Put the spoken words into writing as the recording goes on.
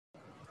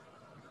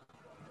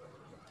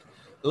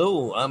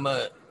Hello, I'm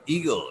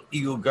Eagle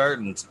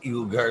Gardens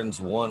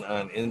 1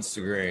 on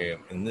Instagram,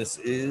 and this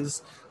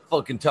is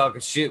fucking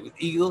talking shit with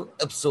Eagle,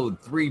 episode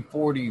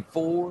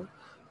 344.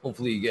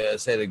 Hopefully, you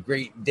guys had a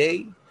great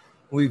day.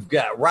 We've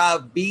got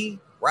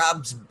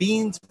Rob's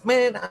Beans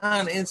Man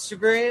on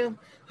Instagram.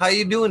 How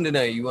you doing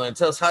tonight? You want to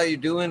tell us how you're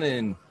doing,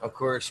 and of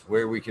course,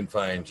 where we can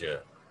find you.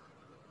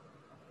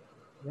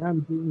 Yeah, I'm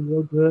doing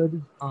real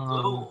good.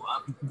 Hello,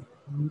 You can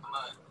find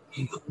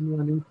Eagle. me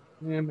on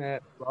Instagram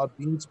at Rob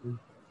Beansman.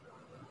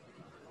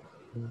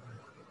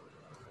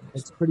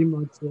 That's pretty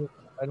much it.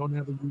 I don't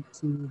have a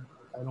YouTube.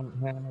 I don't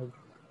have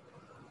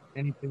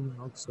anything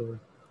else, so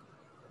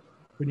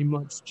pretty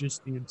much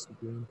just the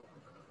Instagram.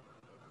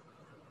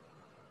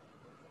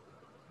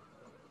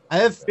 I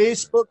have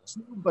Facebook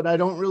too, but I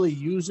don't really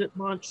use it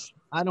much.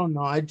 I don't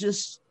know. I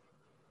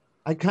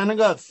kind of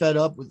got fed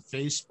up with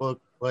Facebook,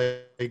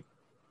 like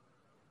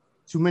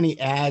too many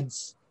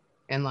ads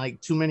and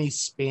like too many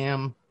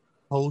spam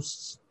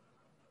posts.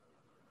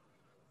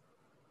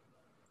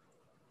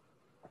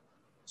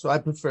 So I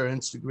prefer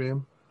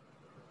Instagram.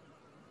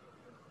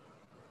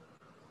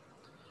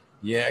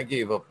 Yeah, I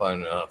gave up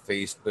on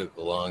Facebook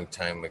a long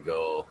time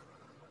ago.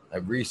 I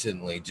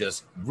recently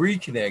just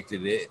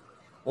reconnected it.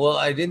 Well,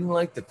 I didn't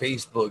like the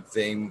Facebook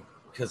thing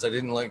because I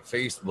didn't like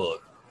Facebook.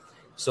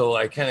 So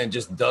I kind of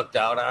just ducked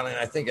out on it.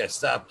 I think I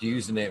stopped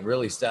using it,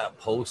 really stopped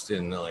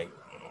posting like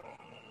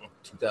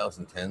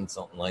 2010,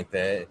 something like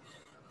that.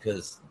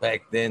 Because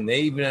back then they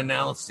even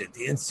announced it.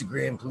 The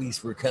Instagram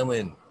police were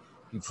coming.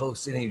 If you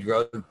post any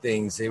drug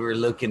things, they were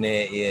looking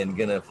at you and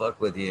gonna fuck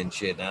with you and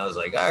shit. And I was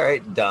like, all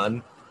right,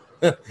 done.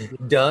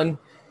 Done.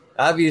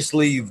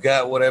 Obviously, you've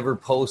got whatever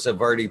posts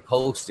I've already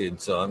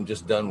posted, so I'm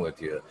just done with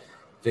you.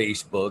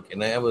 Facebook,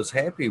 and I was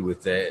happy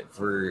with that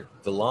for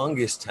the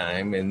longest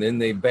time. And then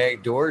they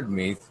backdoored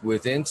me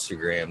with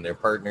Instagram, their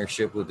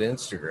partnership with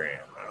Instagram.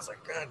 I was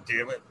like, God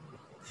damn it,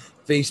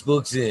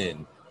 Facebook's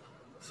in.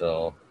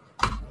 So,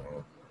 kind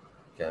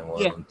of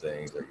one Yeah, of them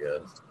things, I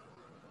guess.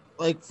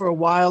 like for a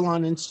while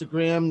on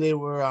Instagram, they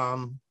were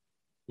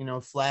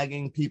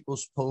flagging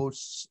people's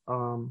posts.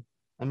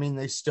 I mean,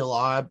 they still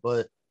are,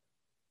 but it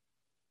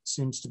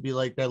seems to be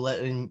like they're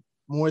letting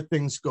more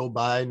things go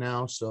by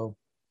now. So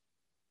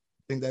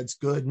I think that's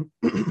good.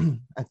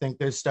 I think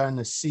they're starting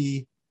to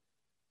see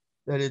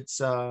that it's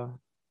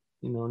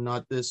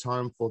not this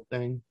harmful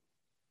thing.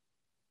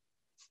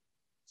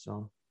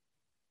 So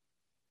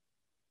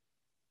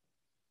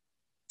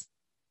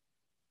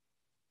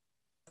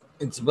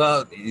It's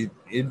about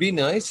it'd be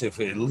nice if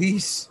at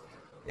least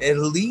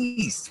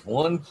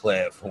one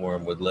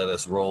platform would let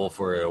us roll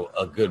for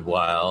a good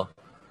while.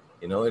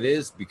 You know, it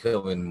is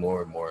becoming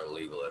more and more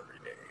illegal every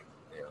day.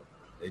 You know,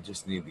 they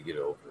just need to get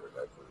over it,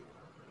 I believe.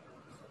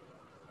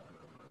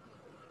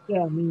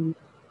 yeah, I mean,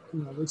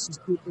 this is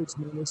people's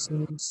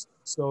medicines.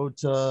 So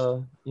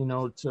to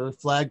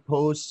flag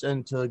posts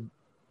and to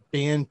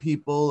ban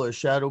people or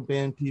shadow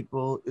ban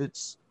people,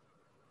 it's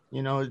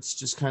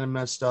just kind of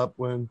messed up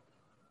when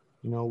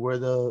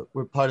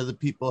we're part of the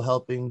people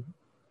helping,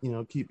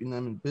 keeping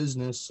them in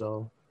business.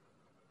 So,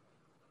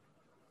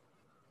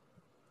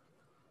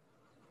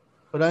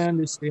 but I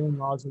understand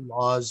laws are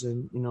laws,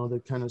 and they're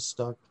kind of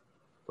stuck,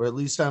 or at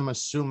least I'm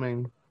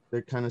assuming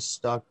they're kind of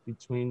stuck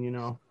between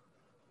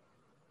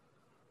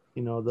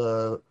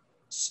the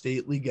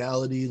state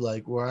legality,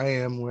 like where I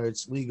am, where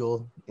it's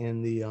legal,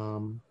 and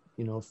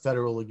the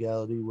federal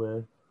legality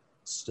where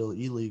it's still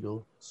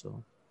illegal.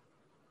 So,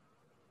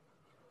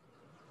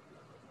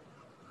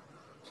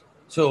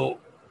 So,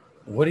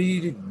 what'd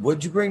you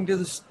bring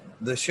to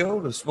the show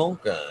to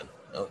smoke on?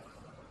 Oh,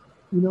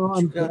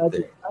 what you I'm got glad you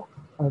there?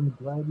 I'm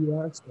glad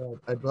you asked that.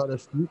 I brought a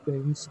few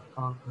things.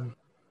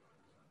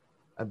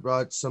 I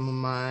brought some of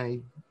my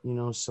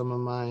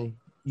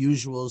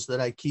usuals that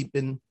I keep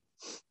in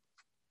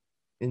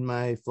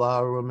my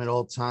flower room at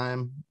all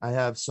time. I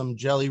have some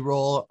Jelly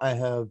Roll. I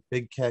have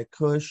Big Cat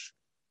Kush.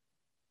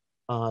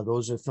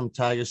 Those are from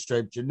Tiger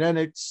Stripe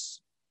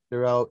Genetics.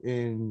 They're out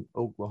in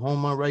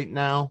Oklahoma right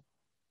now.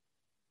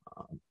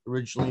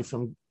 Originally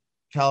from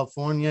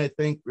California, I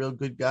think. Real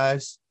good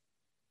guys.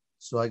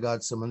 So I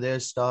got some of their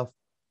stuff.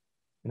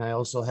 And I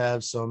also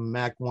have some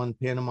Mac 1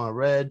 Panama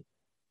Red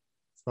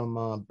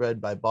from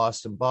Bred by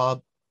Boston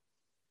Bob.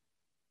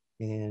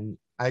 And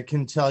I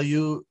can tell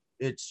you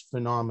it's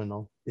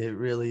phenomenal. It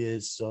really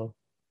is. So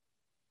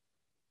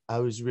I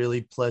was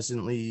really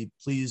pleasantly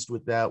pleased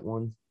with that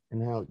one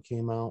and how it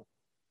came out.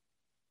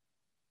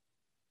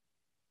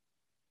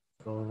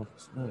 So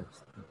It's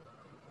nice.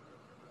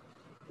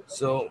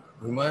 So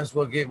we might as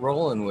well get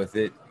rolling with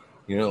it.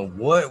 You know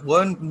what?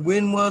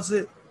 When was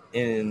it?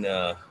 And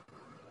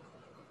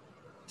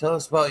tell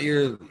us about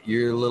your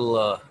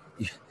little.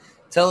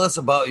 Tell us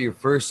about your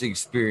first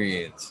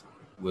experience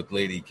with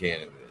Lady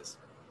Cannabis.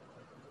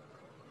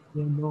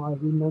 yeah, no, I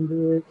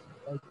remember it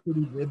like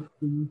pretty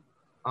vividly.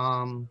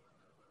 Um,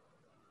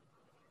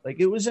 like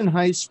it was in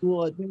high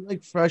school, I think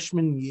like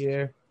freshman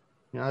year.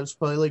 I was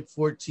probably like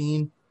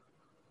 14.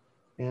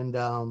 And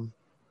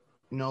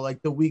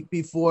like the week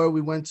before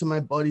we went to my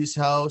buddy's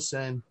house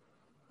and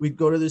we'd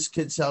go to this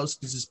kid's house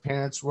because his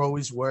parents were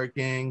always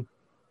working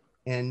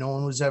and no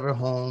one was ever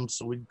home.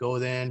 So we'd go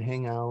there and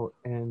hang out.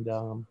 And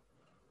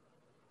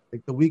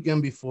like the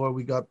weekend before,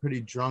 we got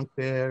pretty drunk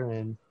there,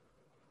 and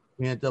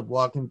we ended up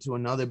walking to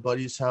another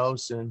buddy's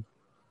house, and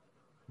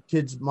the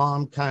kid's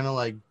mom kind of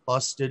like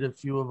busted a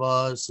few of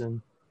us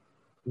and,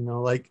 you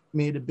know, like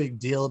made a big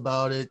deal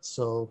about it.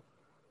 So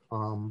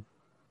a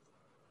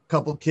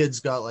couple kids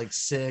got like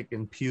sick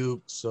and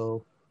puked.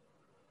 So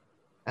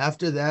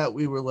after that,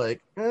 we were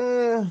like,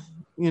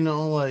 you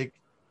know, like,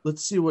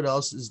 let's see what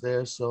else is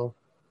there. So,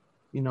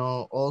 you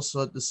know,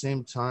 also at the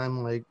same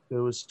time, like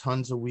there was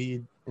tons of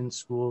weed in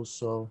school.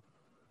 So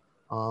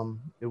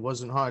it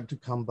wasn't hard to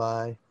come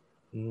by.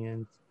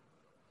 And,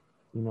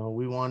 you know,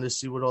 we wanted to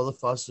see what all the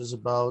fuss was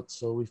about.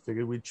 So we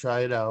figured we'd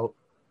try it out.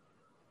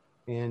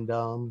 And,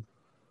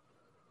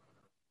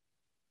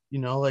 you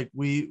know, like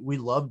we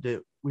loved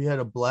it. We had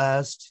a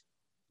blast.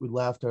 We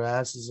laughed our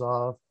asses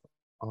off.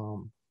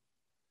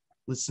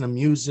 Listened to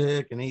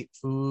music and ate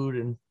food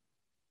and,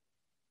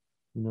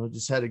 you know,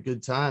 just had a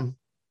good time.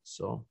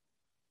 So,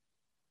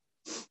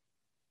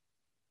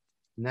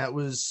 and that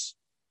was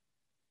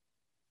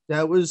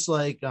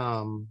like,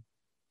 I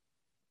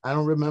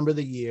don't remember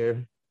the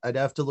year. I'd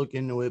have to look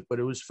into it, but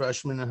it was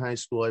freshman in high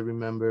school, I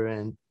remember.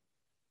 And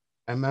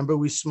I remember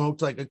we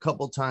smoked like a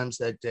couple times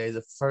that day.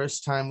 The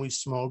first time we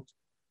smoked,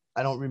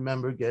 I don't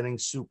remember getting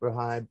super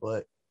high,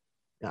 but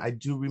I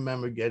do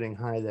remember getting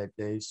high that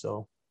day.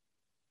 So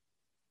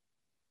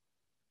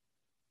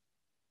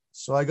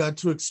I got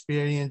to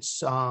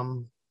experience,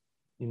 you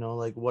know,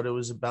 like what it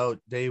was about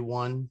day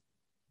one.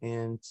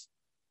 And,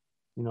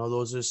 you know,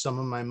 those are some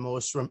of my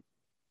most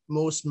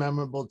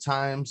memorable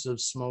times of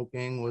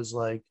smoking was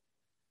like,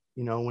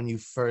 you know, when you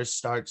first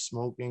start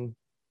smoking,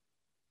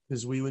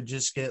 because we would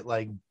just get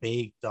like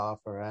baked off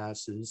our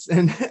asses.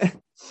 And,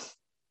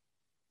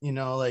 you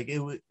know, like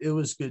it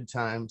was good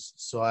times.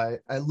 So I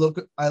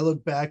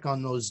look back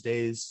on those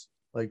days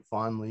like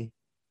fondly.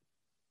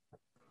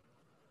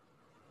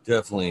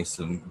 Definitely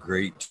some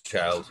great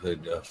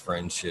childhood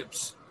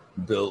friendships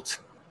built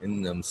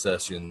in them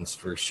sessions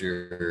for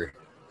sure.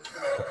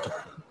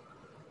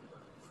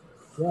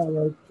 Yeah,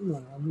 like, you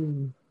know, I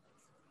mean,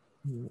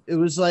 it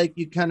was like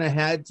you kind of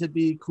had to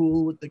be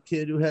cool with the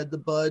kid who had the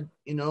bud,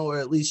 you know, or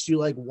at least you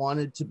like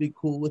wanted to be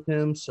cool with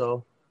him.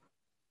 So,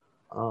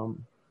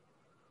 um,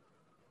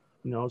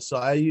 you know,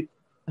 so you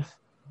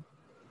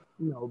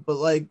know, but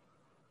like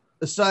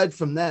aside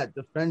from that,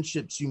 the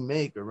friendships you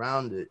make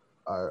around it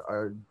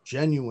are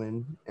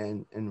genuine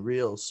and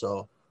real.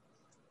 So,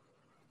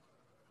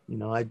 you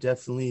know, I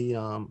definitely,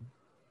 it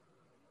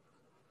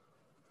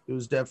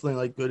was definitely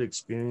like good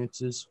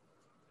experiences.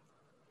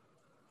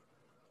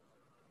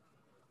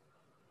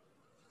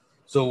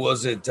 So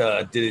was it?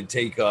 Did it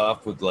take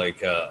off with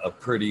like a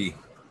pretty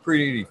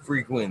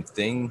frequent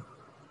thing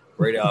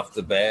right off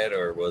the bat,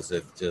 or was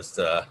it just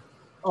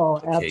Oh,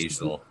 absolutely,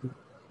 occasional?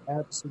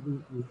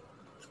 absolutely.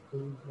 It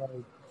was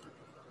like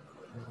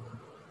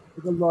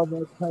a love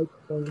at type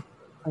thing.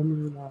 I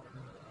mean,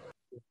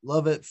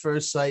 love at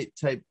first sight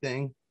type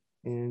thing,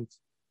 and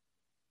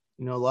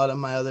you know, a lot of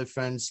my other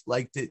friends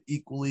liked it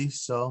equally.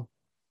 So,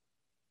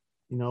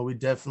 you know, we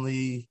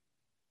definitely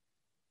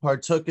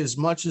partook as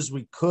much as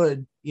we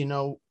could. You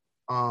know,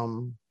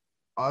 um,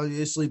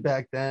 obviously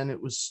back then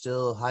it was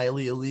still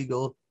highly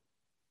illegal.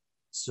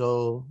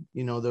 So,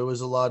 you know, there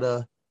was a lot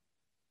of,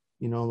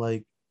 you know,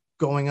 like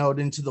going out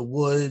into the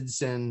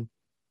woods and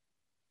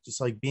just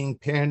like being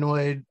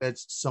paranoid that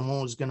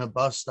someone was gonna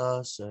bust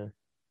us or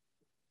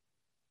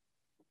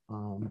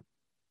um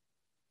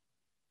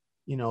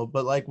you know,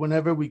 but like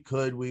whenever we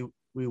could we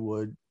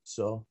would.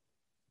 So,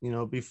 you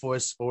know, before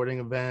sporting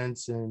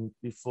events and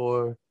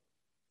before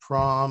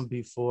prom,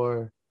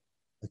 before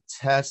a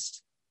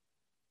test,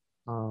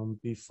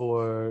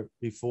 before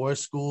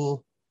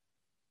school,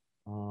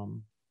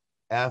 um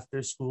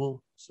after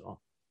school. So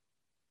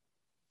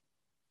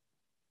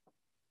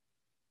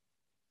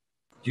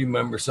Do you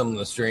remember some of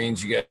the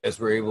strains you guys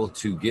were able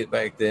to get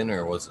back then,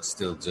 or was it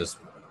still just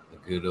the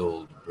good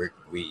old brick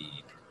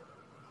weed?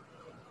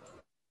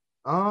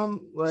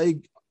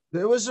 like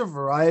there was a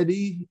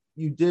variety.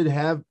 You did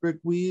have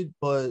brickweed,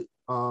 but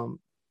you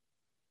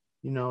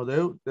know,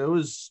 there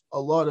was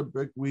a lot of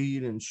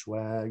brickweed and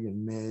swag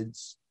and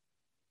mids.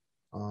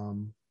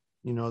 Um,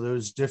 you know, there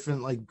was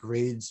different like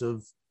grades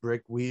of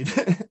brickweed.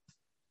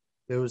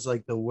 There was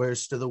like the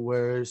worst of the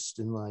worst,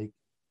 and like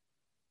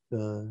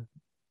the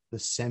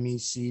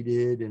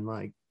semi-seeded and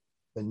like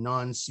the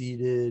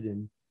non-seeded,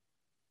 and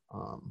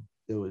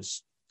there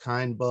was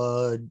kind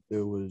bud,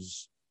 there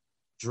was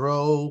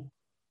dro,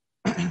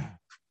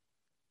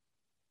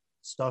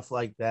 stuff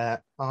like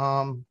that.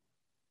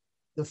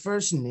 The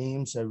first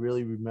names I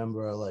really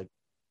remember are like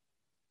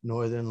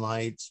Northern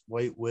Lights,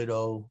 White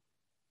Widow,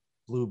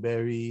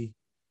 Blueberry,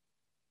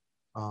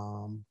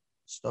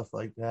 stuff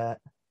like that.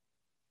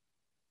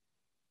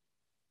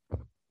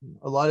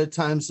 A lot of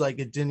times, like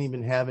it didn't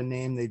even have a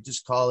name; they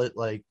just call it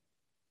like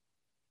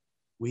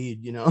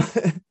weed, you know.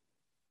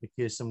 Like,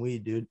 here's some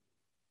weed, dude.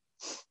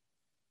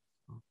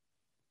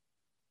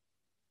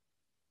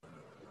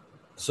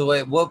 So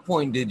at what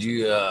point did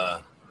you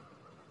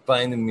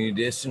find the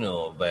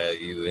medicinal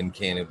value in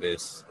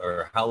cannabis,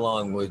 or how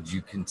long would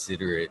you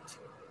consider it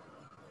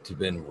to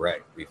been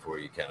wrecked before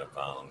you kind of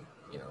found,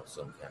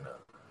 some kind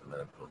of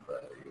medical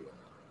value?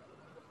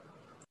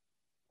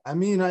 I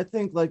mean, I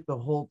think like the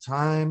whole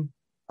time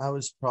I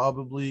was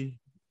probably,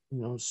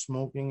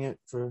 smoking it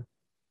for,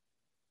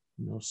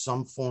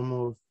 some form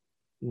of,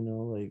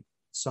 like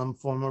some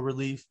form of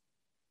relief.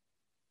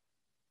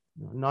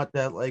 Not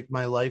that like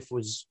my life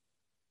was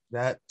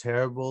that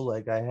terrible.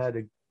 Like I had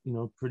a,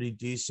 pretty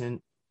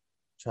decent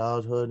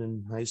childhood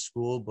and high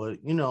school, but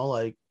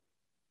like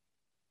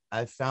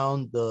I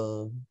found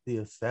the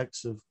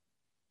effects of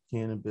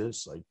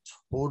cannabis like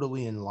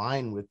totally in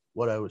line with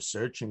what I was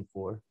searching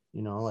for,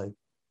 like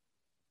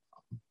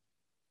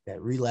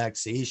that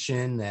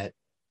relaxation, that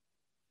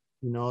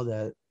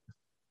that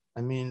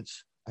I mean,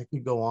 I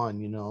could go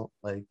on,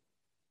 like,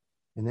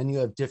 and then you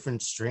have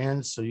different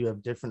strands, so you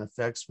have different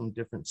effects from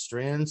different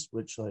strands,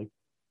 which like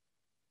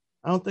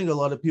I don't think a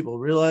lot of people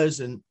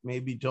realize and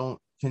maybe don't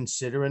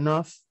consider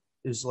enough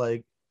is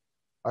like,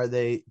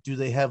 do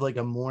they have like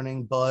a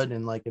morning bud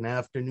and like an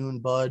afternoon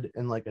bud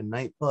and like a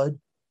night bud,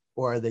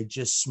 or are they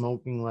just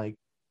smoking like,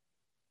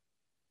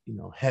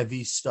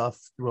 heavy stuff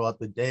throughout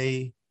the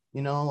day,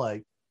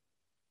 like,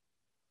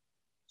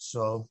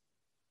 so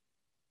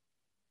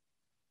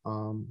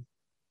um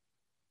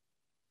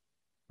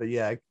but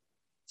yeah,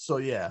 so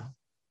yeah,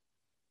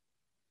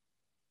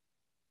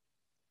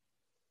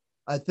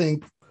 I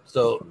think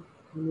So,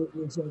 it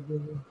was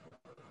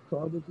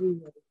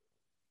probably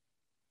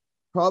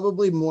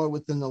probably more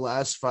within the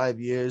last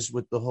 5 years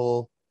with the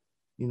whole,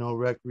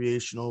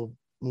 recreational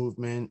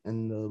movement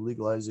and the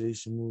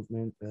legalization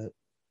movement that,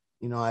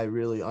 I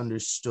really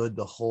understood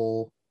the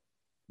whole,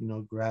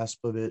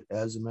 grasp of it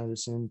as a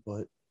medicine.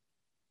 But,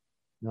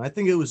 I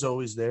think it was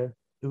always there.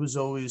 It was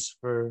always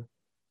for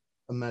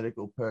a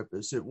medical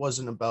purpose. It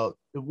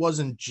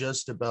wasn't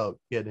just about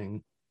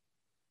getting,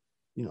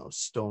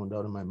 stoned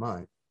out of my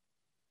mind,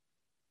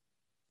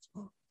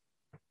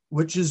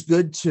 which is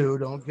good too.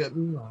 Don't get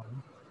me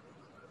wrong.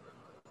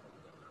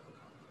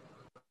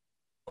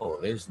 oh,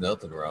 there's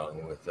nothing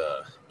wrong with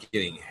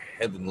getting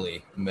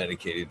heavenly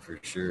medicated for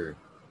sure.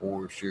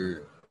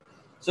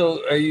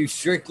 So, are you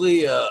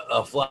strictly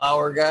a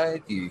flower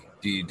guy? Do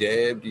you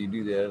dab? Do you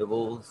do the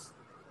edibles?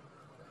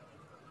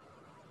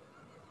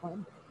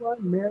 I'm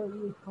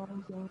primarily a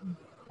college guy.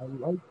 I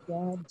like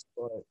jobs,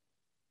 but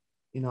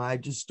I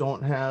just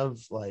don't have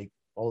like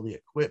all the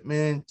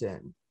equipment,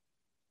 and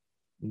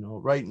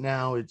right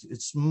now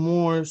it's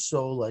more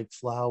so like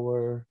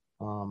flour,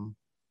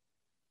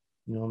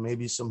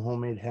 maybe some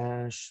homemade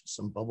hash,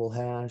 some bubble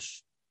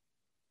hash,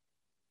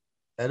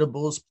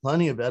 edibles,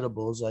 plenty of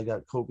edibles. I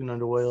got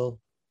coconut oil,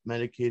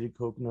 medicated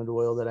coconut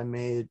oil that I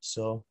made,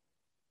 so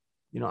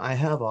I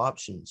have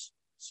options.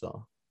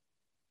 So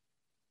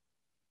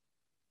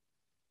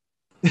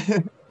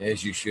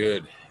As you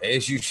should.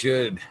 As you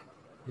should.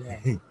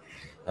 yeah.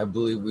 I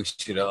believe we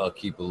should all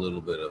keep a little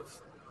bit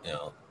of,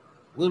 a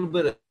little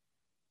bit of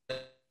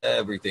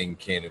everything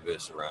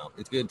cannabis around.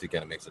 It's good to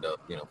kind of mix it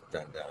up, from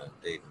time to time,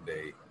 day to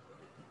day.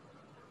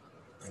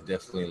 I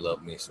definitely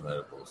love me some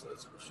edibles,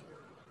 that's for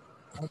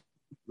sure.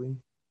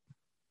 Absolutely.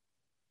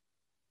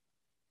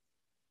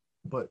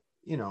 But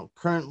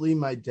currently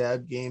my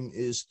dab game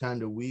is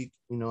kind of weak.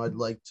 I'd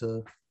like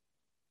to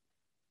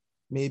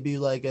maybe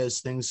like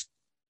as things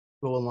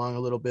go along a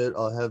little bit,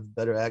 I'll have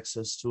better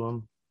access to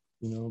them.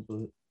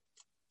 But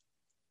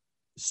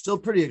it's still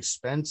pretty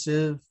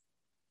expensive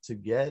to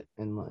get,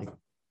 and like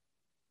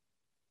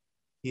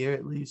here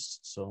at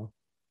least. So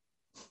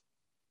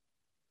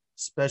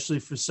especially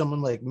for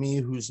someone like me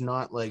who's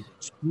not like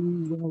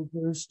too well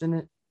versed in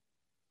it,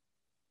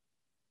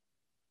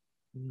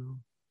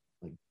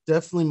 like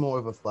definitely more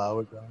of a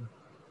flower guy.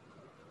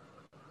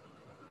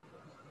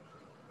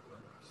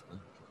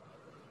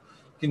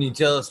 Can you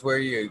tell us where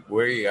you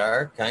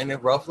are, kind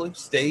of roughly,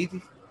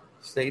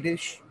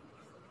 state-ish?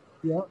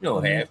 Yeah. You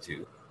don't have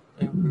to.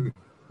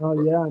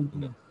 Oh yeah, You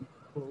know,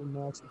 I'm in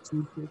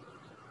Massachusetts.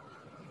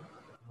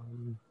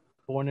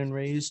 Born and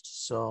raised,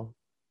 so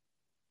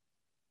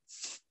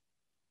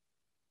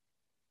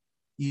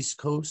East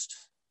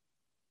Coast.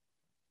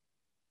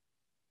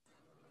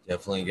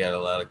 definitely got a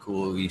lot of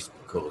cool East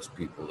Coast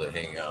people that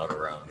hang out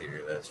around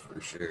here. That's for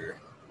sure.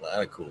 A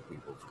lot of cool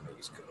people from the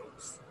East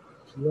Coast.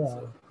 Yeah,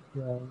 So,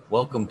 yeah.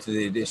 welcome to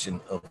the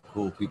edition of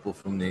cool people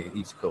from the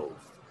East Coast.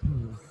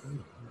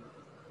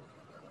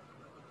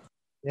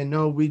 And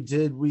no, we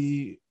did.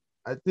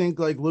 I think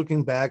like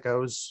looking back, I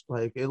was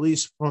like, at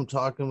least from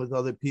talking with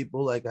other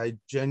people, like I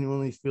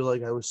genuinely feel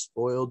like I was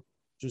spoiled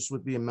just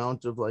with the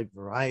amount of like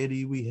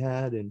variety we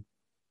had, and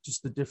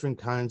just the different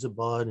kinds of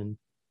bud, and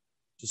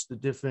just the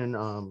different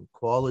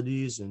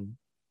qualities. And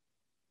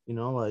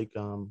like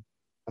I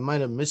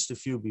might have missed a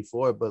few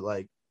before, but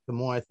like the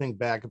more I think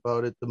back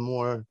about it, the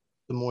more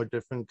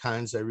different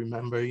kinds I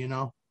remember.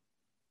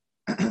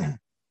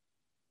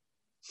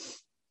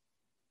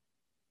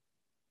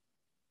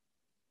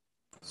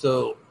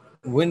 So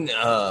when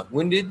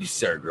did you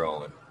start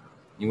growing?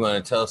 You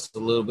want to tell us a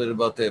little bit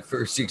about that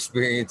first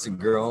experience of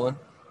growing?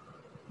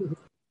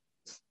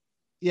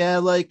 Yeah,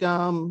 like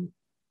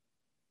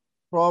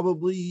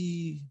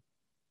probably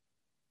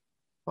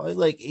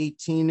like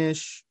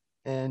 18ish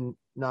and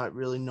not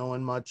really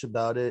knowing much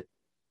about it.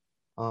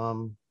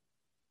 Um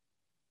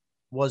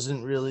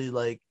wasn't really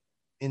like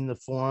in the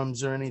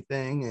forums or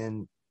anything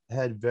and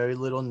had very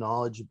little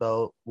knowledge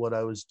about what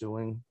I was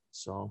doing.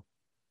 So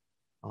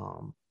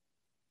um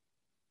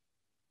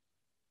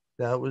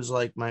that was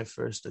like my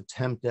first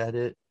attempt at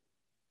it.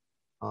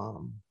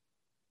 Um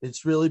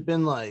it's really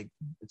been like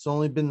it's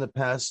only been the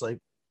past like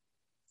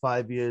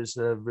 5 years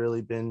that I've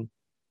really been,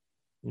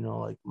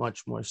 like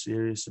much more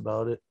serious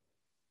about it.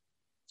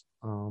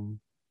 Um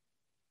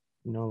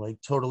like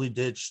totally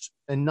ditched,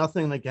 and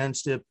nothing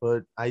against it,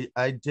 but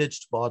I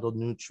ditched bottled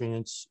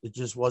nutrients. It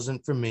just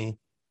wasn't for me.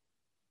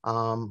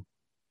 Um,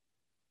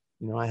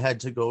 I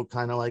had to go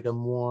kind of like a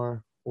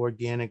more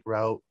organic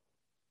route.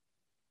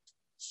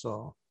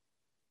 So,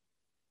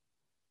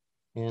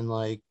 and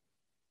like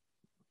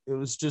it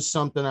was just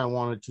something I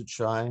wanted to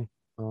try.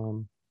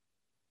 Um,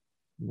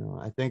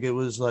 I think it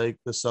was like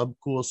the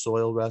Subcool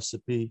soil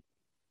recipe,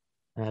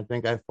 and I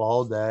think I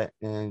followed that,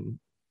 and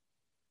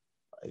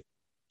it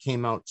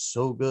came out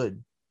so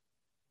good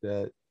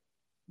that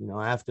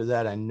after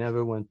that I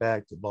never went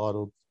back to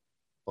bottled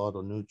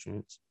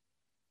nutrients.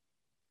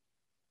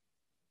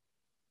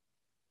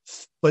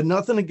 But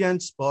nothing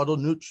against bottled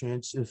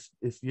nutrients. If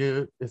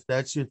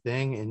that's your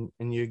thing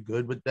and you're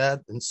good with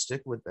that, then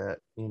stick with that.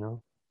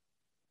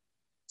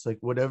 It's like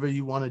whatever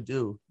you want to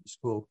do is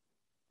cool.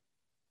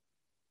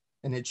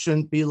 And it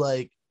shouldn't be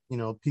like,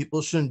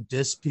 people shouldn't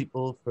diss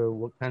people for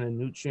what kind of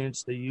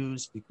nutrients they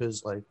use,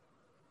 because like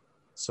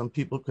some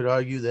people could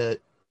argue that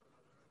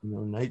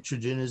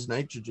nitrogen is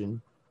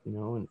nitrogen,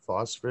 and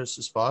phosphorus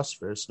is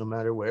phosphorus no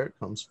matter where it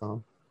comes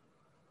from.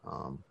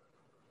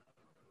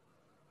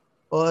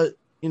 But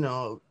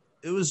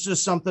it was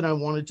just something I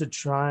wanted to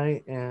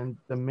try, and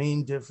the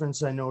main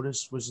difference I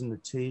noticed was in the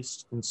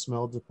taste and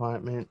smell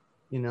department.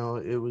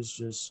 It was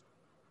just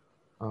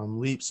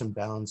leaps and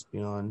bounds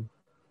beyond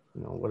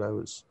what I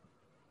was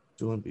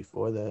doing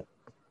before that.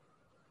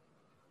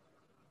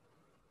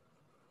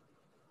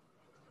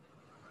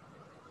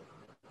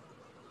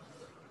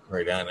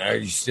 Right on. Are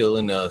you still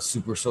in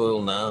super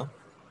soil now?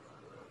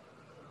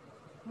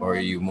 Or are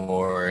you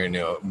more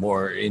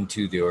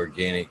into the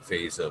organic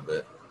phase of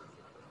it?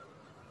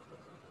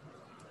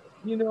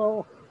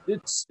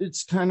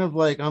 It's kind of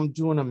like I'm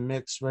doing a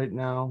mix right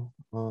now.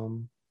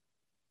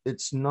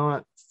 It's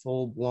not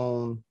full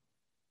blown,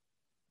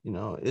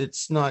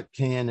 it's not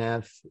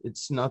KNF.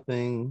 It's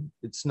nothing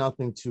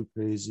too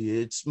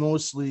crazy. It's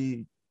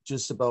mostly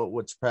just about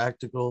what's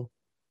practical.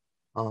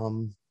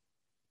 Um,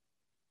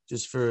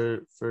 just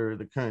for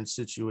the current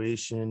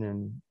situation,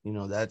 and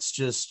that's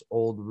just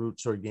old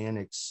Roots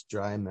Organics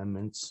dry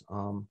amendments.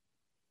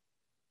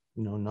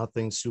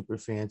 Nothing super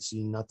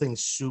fancy, nothing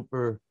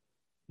super,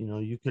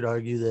 you could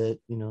argue that,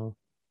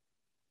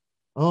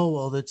 oh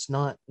well, that's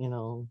not,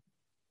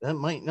 that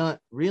might not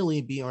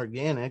really be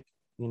organic,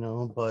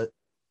 but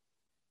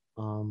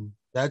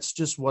that's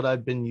just what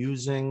I've been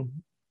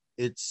using.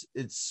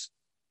 It's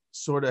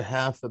sort of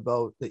half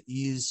about the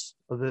ease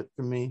of it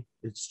for me.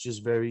 It's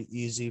just very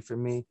easy for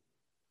me.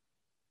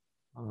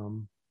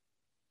 um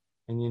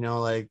and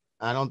like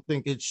I don't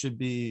think it should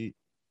be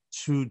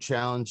too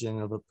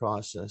challenging of a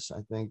process.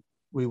 I think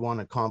we want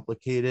to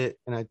complicate it,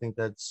 and I think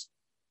that's,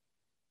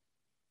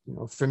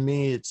 for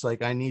me it's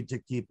like I need to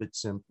keep it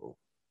simple,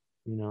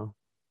 you know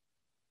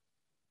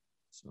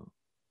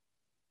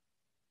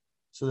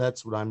so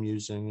that's what I'm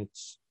using.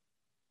 It's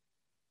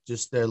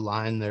just their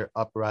line, their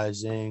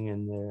Uprising,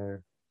 and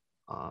their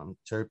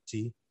terp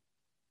tea.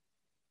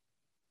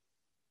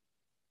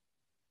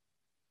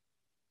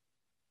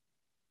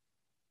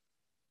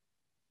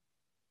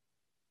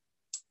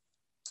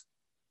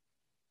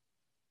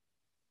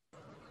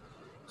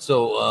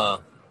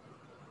 So,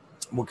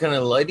 what kind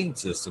of lighting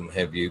system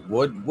have you?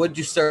 What'd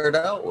you start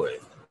out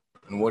with,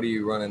 and what are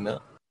you running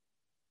now?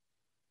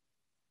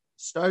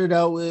 Started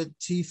out with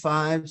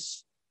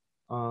T5s,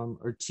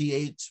 or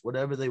T8s,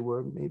 whatever they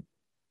were, maybe,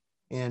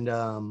 and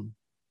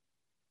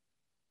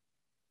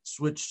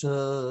switched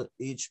to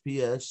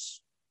HPS.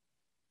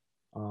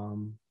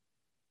 Um,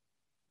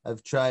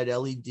 I've tried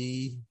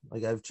LED,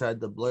 like I've tried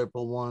the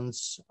Blurple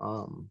ones.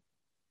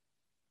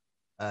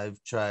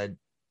 I've tried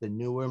the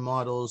newer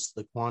models,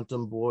 the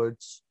Quantum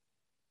boards.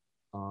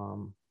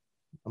 Um,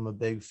 I'm a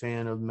big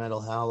fan of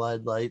metal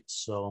halide lights,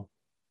 so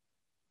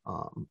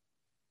um,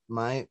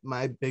 my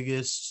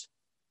biggest,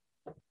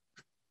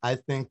 I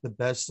think the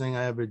best thing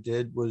I ever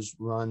did was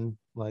run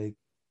like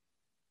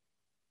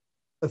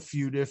a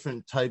few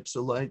different types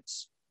of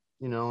lights,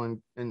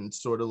 and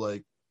sort of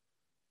like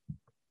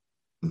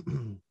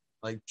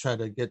like try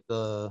to get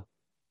the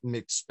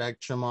mixed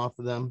spectrum off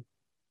of them,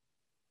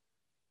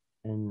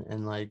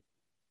 and like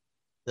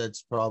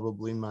that's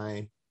probably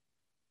my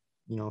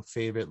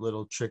favorite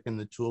little trick in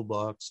the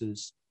toolbox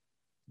is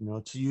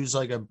to use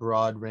like a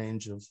broad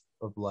range of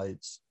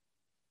lights.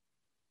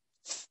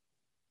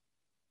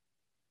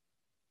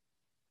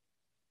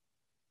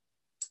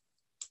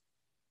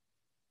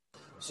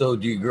 So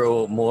do you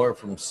grow more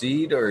from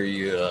seed, or do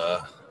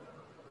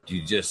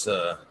you just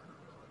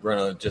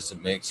just a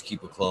mix,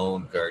 keep a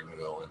clone garden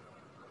going?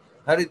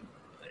 How did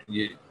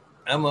you?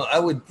 I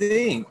would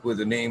think with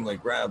a name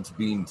like Rob's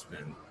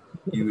Beansman,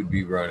 you would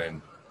be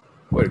running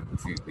quite a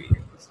few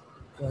beans.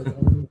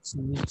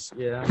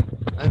 Yeah.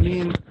 I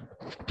mean,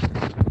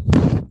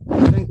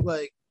 I think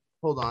like,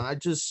 hold on,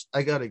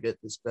 I gotta get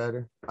this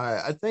better.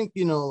 I think,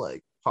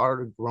 like part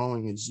of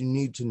growing is you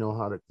need to know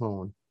how to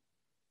clone.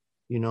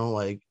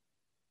 Like,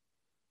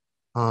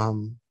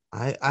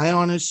 I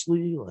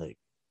honestly, like,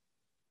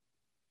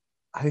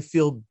 I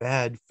feel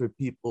bad for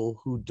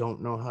people who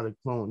don't know how to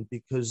clone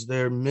because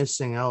they're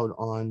missing out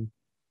on,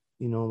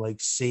 like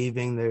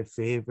saving their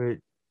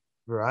favorite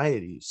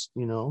varieties,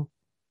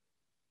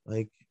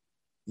 like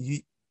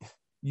you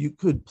you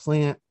could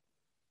plant,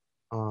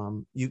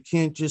 you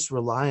can't just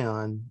rely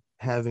on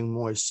having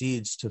more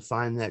seeds to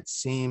find that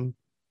same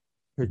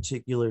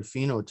particular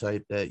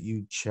phenotype that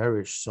you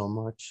cherish so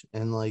much,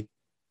 and like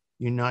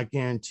you're not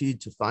guaranteed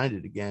to find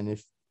it again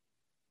if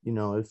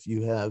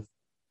you have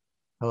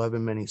however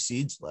many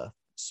seeds left.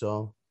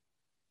 So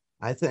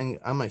I think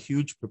I'm a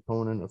huge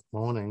proponent of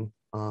cloning.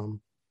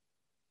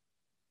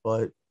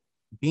 But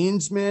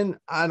Beansman,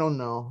 I don't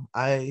know.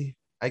 I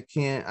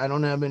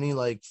don't have any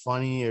like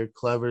funny or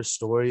clever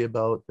story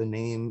about the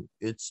name.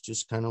 It's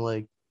just kind of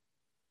like,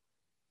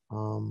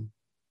 um,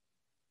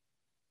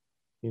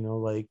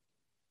 like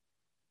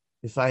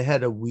if I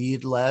had a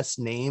weed last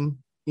name,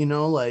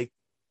 like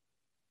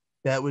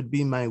that would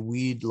be my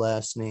weed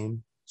last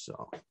name.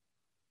 So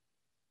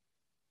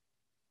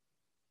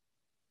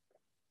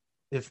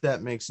if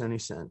that makes any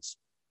sense.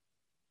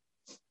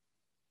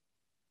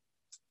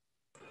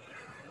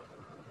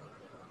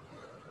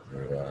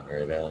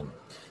 Right on.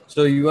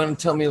 So you want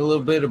to tell me a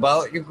little bit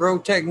about your grow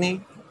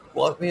technique?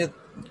 Walk me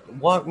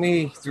walk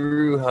me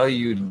through how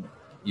you'd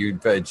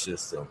veg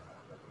system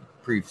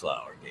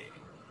pre-flower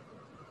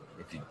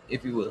gating,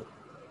 if you will.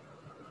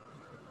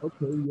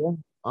 Okay, yeah.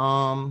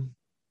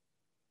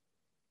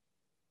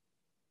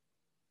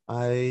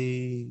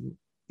 I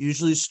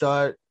usually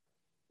start,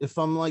 if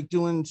I'm like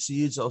doing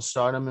seeds, I'll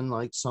start them in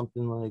like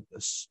something like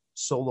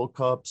solo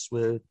cups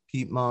with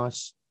peat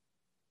moss,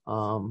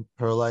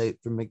 perlite,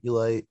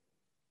 vermiculite.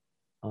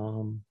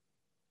 Um,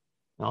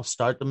 I'll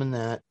start them in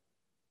that,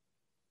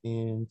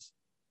 and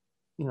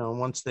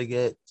once they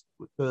get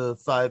the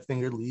 5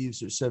 finger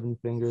leaves or 7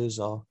 fingers,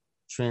 I'll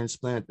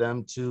transplant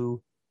them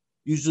to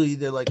usually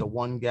either like a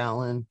 1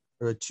 gallon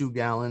or a 2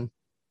 gallon.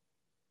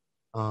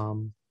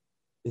 Um,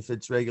 if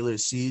it's regular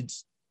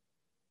seeds,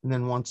 and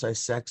then once I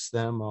sex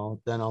them,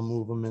 I'll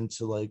move them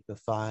into like the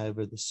 5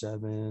 or the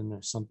 7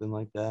 or something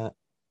like that.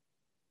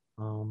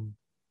 Um,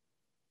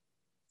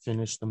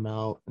 Finish them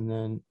out, and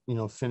then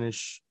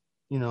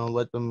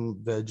let them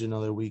veg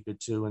another week or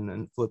two, and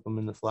then flip them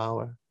into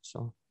flower.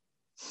 So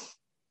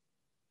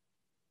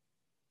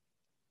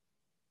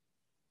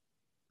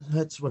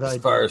that's what As I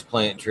far do. as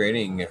plant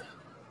training,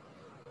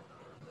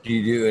 do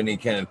you do any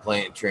kind of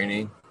plant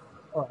training?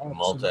 Oh, absolutely,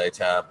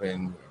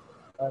 Multi-topping?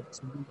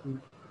 absolutely.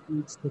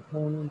 Each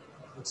component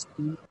has a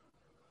speed.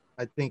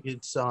 I think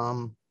it's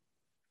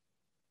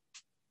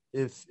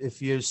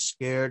if you're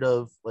scared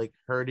of like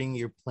hurting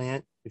your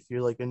plant, if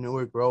you're like a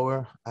newer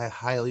grower, I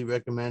highly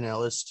recommend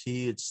LST.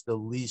 It's the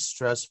least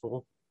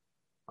stressful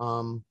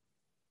um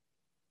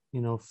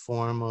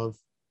form of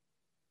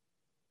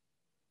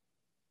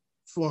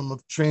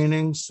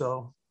training.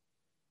 So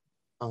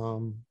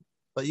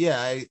but yeah,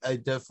 I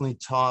definitely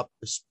top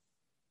this.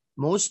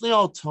 Mostly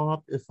I'll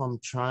top if I'm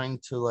trying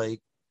to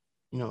like,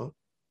 you know,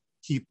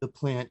 keep the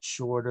plant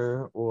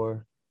shorter,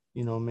 or,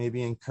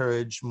 maybe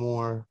encourage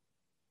more,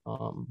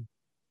 um,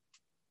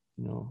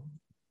 you know,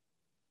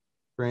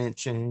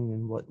 branching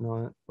and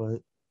whatnot.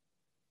 But,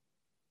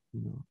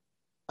 you know,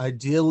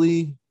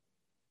 ideally,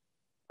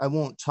 I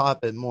won't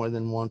top it more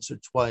than once or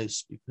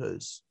twice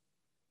because,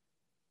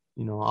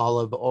 I'll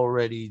have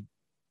already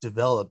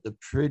developed a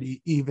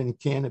pretty even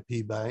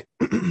canopy by,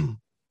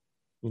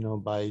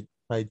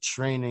 by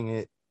training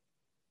it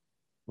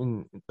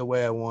in the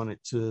way I want it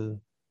to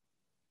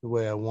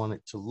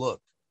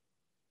look.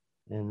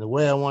 And the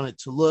way I want it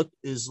to look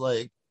is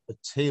like a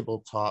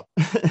tabletop.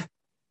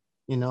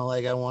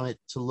 Like I want it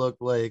to look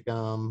like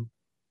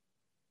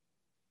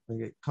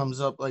it comes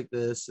up like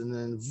this and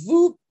then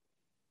whoop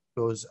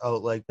goes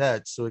out like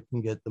that so it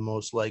can get the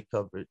most light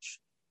coverage.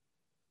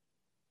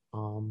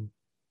 Um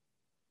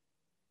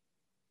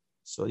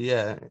so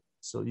yeah,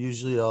 so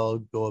usually I'll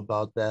go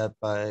about that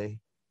by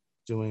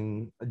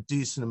doing a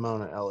decent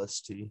amount of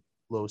LST,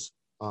 low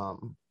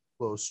um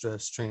low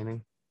stress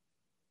training.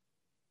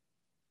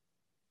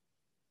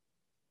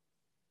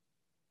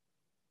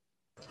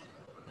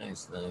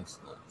 Nice, nice,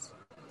 nice.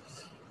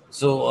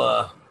 So,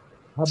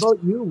 How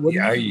about you? What do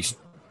yeah, you are do? you?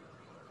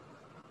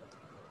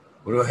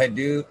 What do I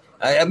do?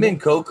 I'm in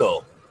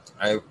cocoa.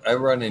 I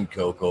run in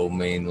cocoa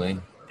mainly,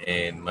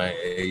 and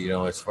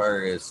as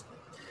far as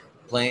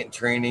plant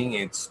training,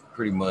 it's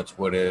pretty much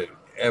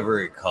whatever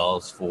it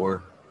calls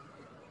for.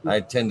 I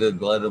tend to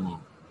let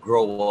them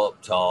grow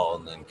up tall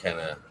and then kind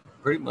of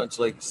pretty much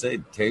like you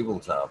said,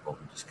 tabletop them.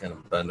 Just kind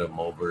of bend them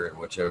over in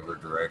whichever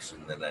direction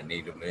that I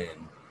need them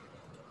in.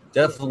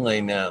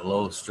 Definitely not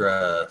low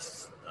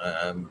stress.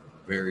 I'm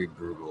very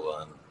brutal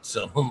on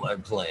some of my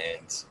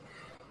plans,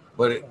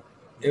 but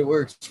it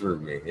works for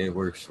me. It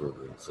works for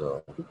me.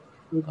 So,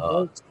 It uh,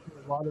 works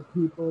for a lot of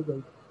people.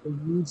 They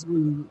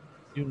usually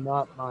do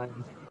not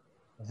mind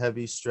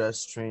heavy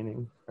stress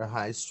training or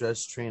high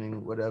stress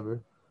training,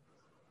 whatever.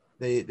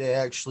 They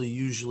actually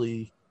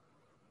usually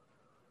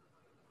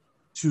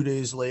 2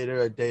 days later,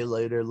 a day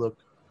later, look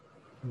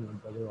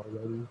better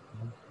already.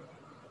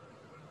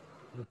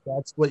 If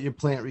that's what your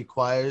plant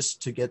requires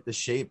to get the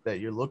shape that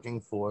you're looking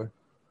for,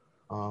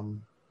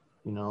 um,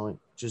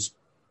 just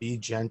be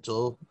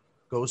gentle,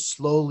 go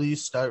slowly,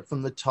 start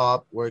from the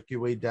top, work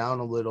your way down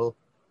a little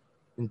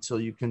until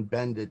you can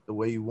bend it the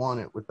way you want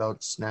it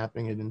without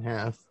snapping it in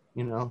half.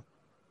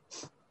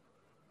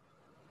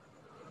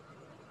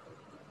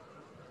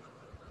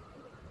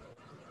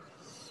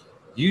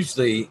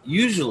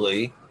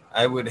 usually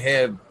I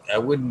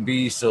wouldn't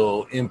be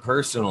so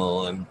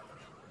impersonal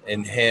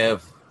and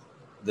have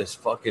this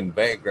fucking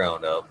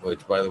background up.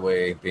 Which, by the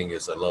way,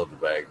 Bingus, I love the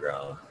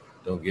background.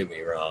 Don't get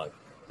me wrong.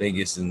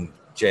 Bingus and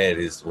Chad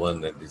is the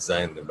one that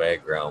designed the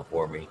background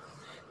for me,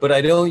 but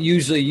I don't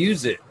usually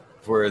use it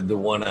for the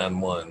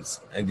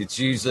one-on-ones. And it's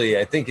usually,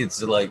 I think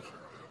it's like,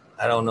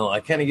 I don't know. I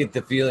kind of get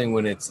the feeling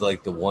when it's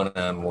like the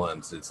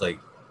one-on-ones. It's like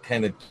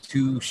kind of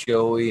too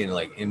showy and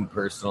like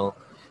impersonal.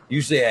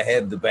 Usually, I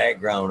have the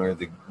background or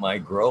my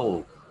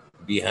grow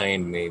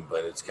behind me,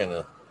 but it's kind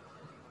of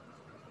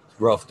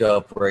roughed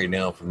up right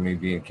now for me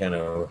being kind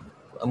of.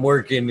 I'm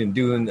working and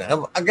doing.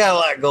 I got a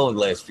lot going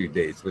the last few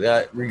days,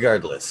 but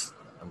regardless,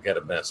 I've got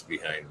a mess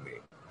behind me.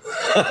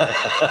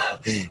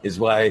 Is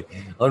why,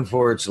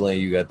 unfortunately,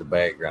 you got the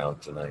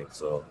background tonight.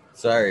 So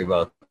sorry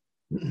about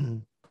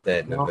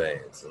that in No,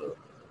 advance. So.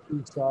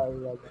 I'm sorry.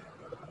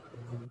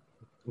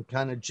 I'm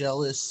kind of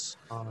jealous.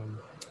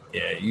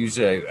 Yeah,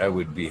 usually I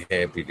would be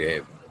happy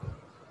to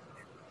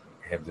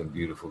have them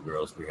beautiful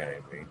girls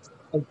behind me.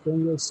 I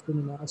think it's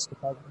gonna ask if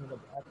I wanted a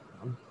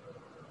background.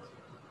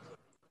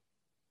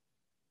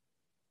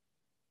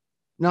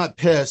 Not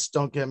pissed.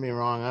 Don't get me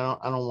wrong.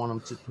 I don't want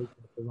them to take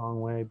it the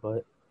wrong way,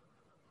 but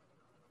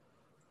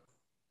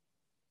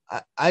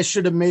I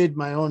should have made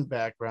my own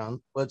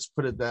background. Let's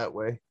put it that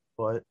way.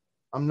 But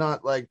I'm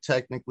not like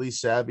technically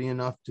savvy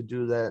enough to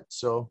do that.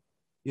 So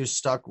you're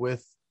stuck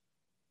with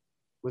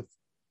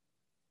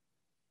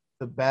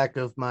the back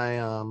of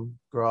my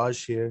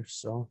garage here.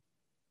 So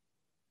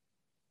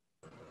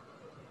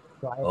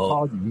I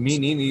Oh, me apologize.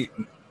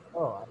 neither.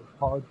 Oh, I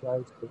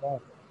apologize for that.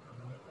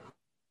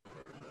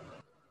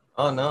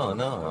 Oh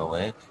no,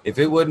 man. If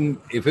it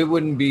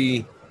wouldn't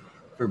be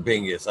for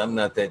Bingus, I'm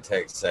not that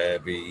tech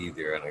savvy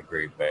either on a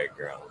great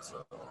background.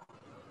 So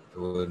if it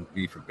wouldn't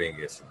be for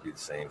Bingus, it'd be the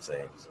same.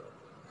 So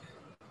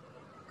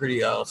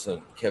pretty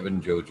awesome. Kevin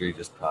Jodry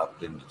just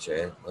popped into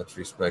chat. Much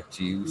respect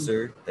to you,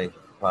 sir. Thank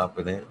you for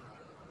popping in.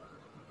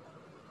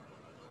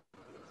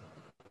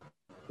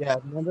 Yeah,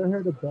 I've never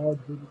heard a bad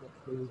video.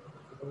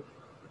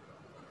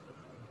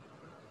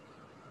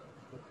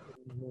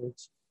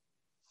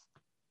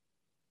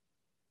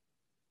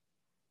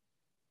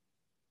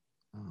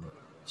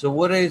 So,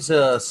 what is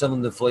some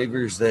of the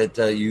flavors that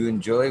you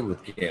enjoy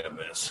with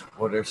cannabis?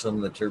 What are some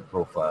of the terp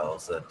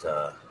profiles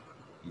that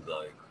you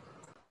like?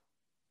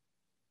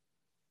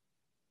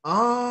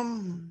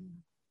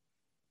 Um,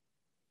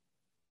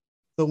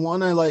 the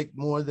one I like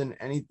more than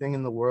anything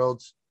in the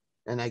world,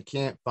 and I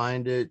can't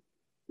find it,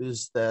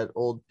 is that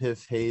old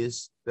Piff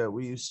Haze that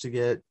we used to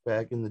get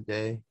back in the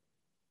day.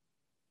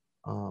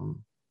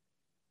 Um,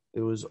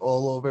 it was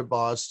all over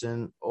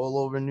Boston, all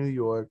over New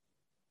York,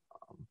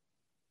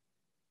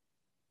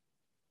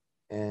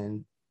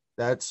 and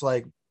that's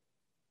like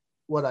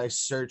what I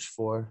search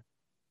for,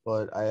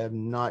 but I have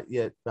not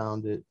yet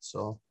found it.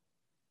 So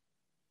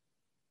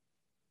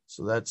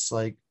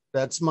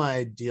that's my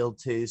ideal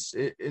taste.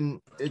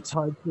 And it's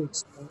hard to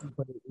explain,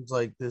 but it was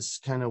like this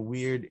kind of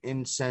weird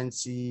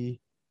incensey,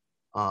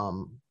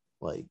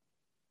 like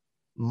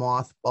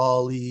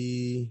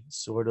mothbally,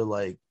 sort of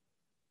like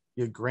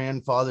your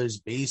grandfather's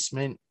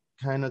basement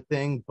kind of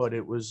thing. But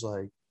it was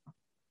like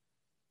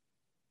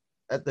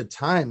at the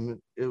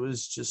time, it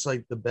was just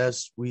like the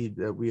best weed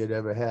that we had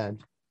ever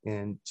had.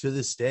 And to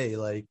this day,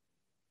 like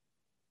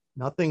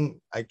nothing,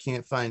 I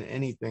can't find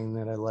anything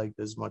that I liked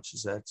as much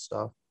as that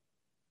stuff.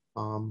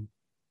 Um,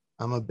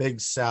 I'm a big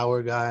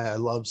sour guy. I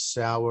love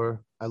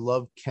sour. I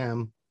love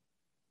chem.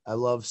 I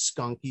love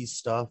skunky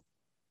stuff.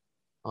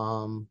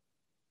 Um,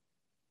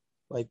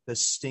 like the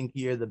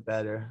stinkier the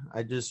better.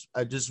 I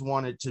just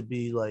want it to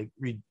be like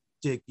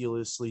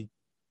ridiculously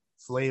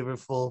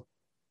flavorful.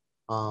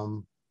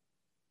 Um,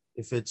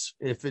 if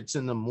it's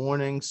in the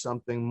morning,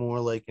 something more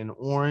like an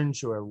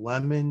orange or a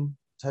lemon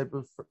type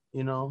of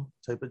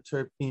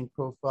terpene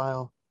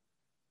profile.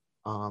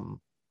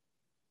 Um,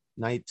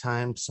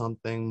 Nighttime,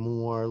 something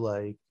more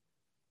like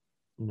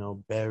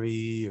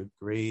berry or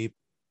grape,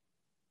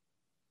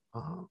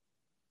 um,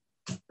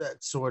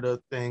 that sort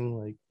of thing.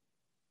 Like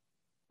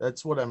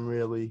that's what I'm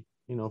really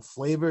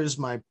flavor is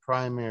my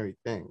primary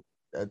thing.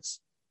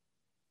 That's,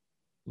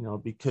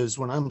 because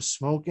when I'm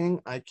smoking,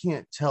 I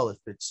can't tell if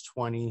it's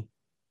 20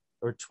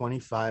 or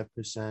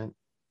 25%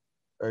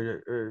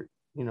 or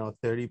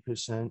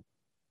 30%.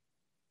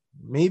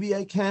 Maybe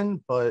I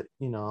can, but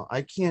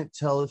I can't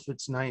tell if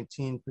it's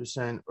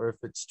 19% or if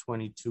it's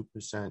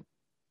 22%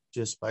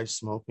 just by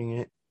smoking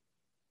it.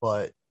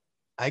 But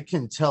I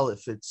can tell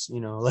if it's,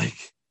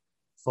 like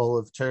full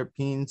of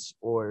terpenes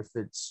or if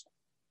it's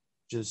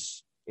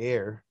just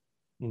air,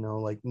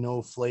 like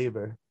no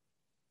flavor.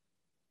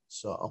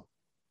 So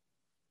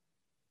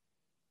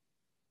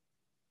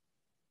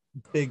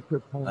big I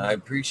proponent.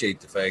 appreciate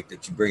the fact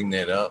that you bring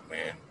that up,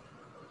 man,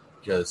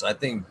 because I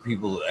think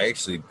people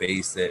actually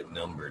base that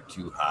number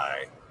too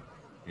high,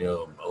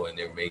 when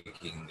they're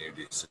making their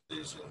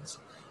decisions.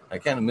 I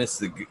kind of miss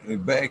the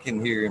back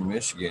in here in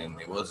Michigan.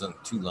 It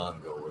wasn't too long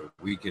ago where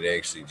we could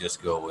actually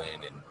just go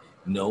in and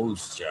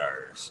nose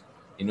jars.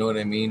 You know what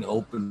I mean?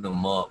 Open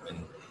them up,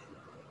 and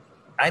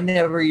I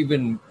never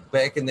even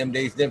back in them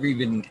days never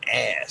even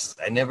asked.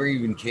 I never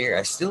even care.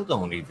 I still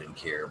don't even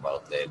care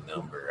about that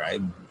number.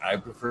 I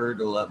prefer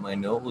to let my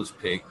nose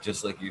pick,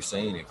 just like you're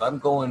saying. If I'm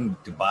going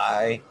to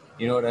buy,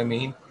 you know what I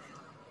mean?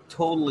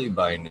 Totally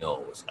by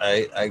nose.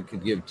 I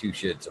could give two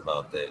shits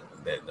about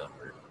that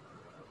number.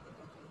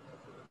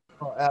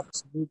 Oh,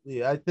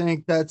 absolutely. I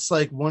think that's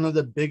like one of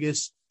the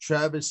biggest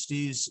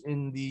travesties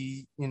in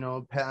the,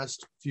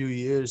 past few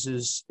years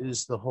is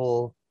the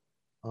whole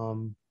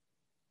um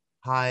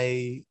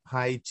high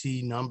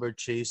T number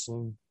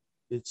chasing.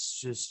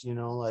 It's just,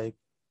 like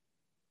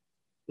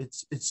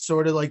it's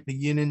sort of like the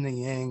yin and the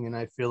yang. And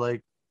I feel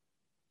like,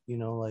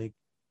 like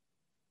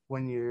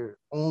when you're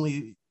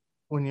only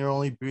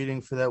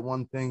breeding for that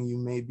one thing, you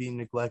may be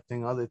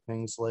neglecting other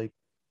things like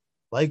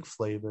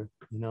flavor,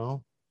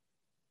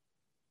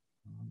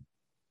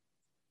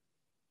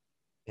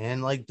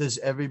 and like, does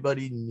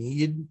everybody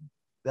need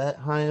that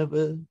high of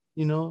a,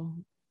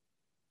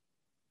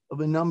 of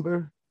a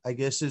number? I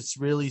guess it's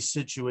really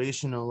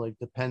situational, like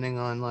depending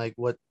on like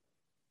what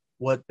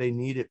they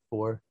need it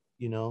for,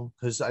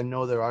 because I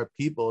know there are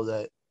people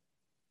that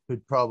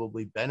could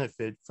probably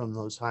benefit from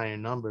those higher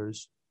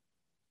numbers.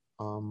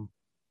 Um,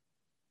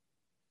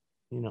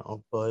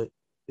 but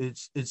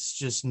it's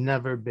just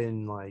never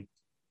been like,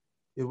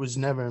 it was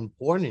never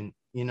important,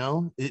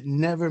 it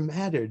never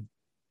mattered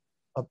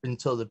up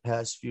until the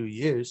past few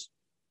years.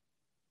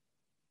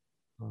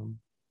 Um,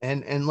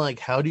 and like,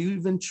 how do you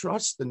even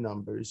trust the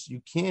numbers?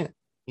 You can't,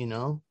 you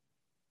know.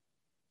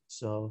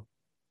 So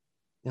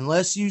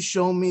unless you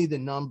show me the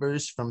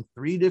numbers from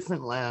 3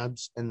 different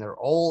labs and they're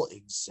all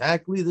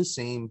exactly the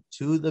same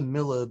to the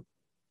milli,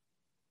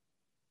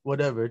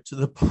 whatever, to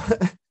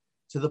the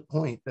to the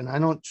point, then I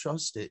don't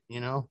trust it.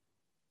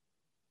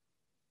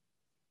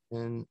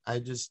 And I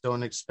just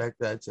don't expect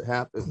that to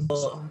happen.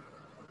 Well,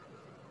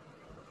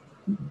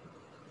 So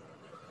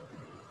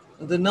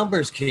the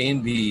numbers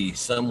can be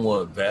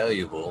somewhat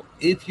valuable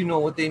if you know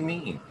what they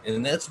mean.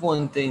 And that's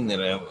one thing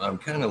that I'm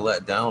kind of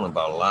let down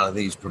about a lot of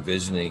these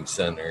provisioning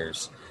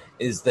centers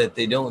is that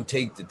they don't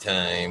take the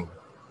time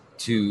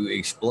to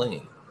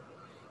explain.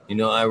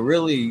 I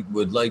really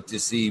would like to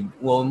see,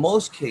 well, in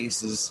most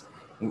cases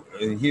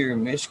here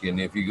in Michigan,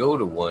 if you go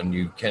to one,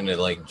 you kind of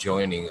like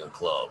joining a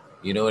club.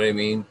 You know what I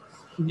mean?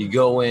 You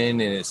go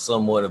in and it's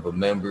somewhat of a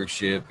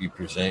membership. You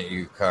present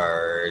your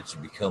cards,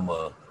 you become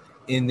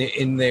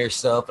in their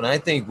stuff. And I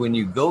think when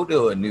you go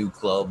to a new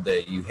club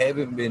that you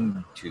haven't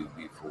been to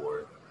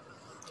before,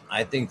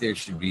 I think there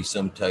should be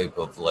some type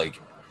of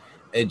like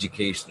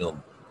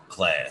educational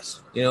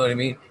class. You know what I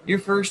mean? Your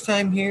first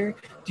time here,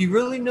 do you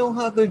really know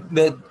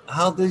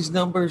how these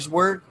numbers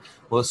work?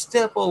 Well,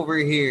 step over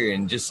here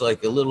and just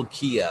like a little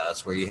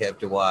kiosk where you have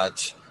to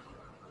watch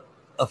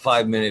a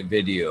 5 minute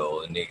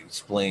video and it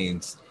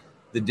explains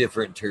the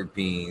different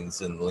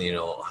terpenes and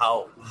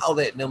how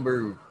that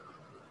number,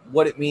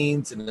 what it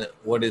means and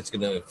what it's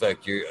going to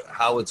affect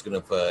how it's going to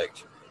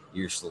affect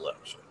your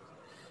selection.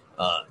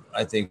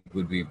 I think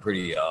would be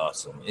pretty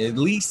awesome, at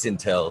least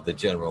until the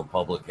general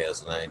public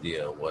has an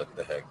idea of what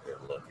the heck they're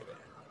looking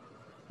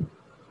at.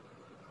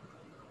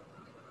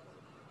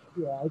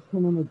 yeah, I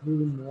couldn't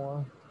agree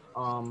more.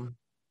 Um,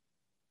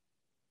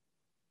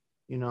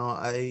 you know,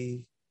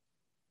 I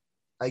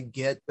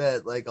get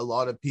that like a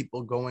lot of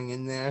people going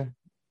in there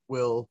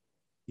will,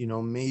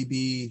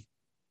 maybe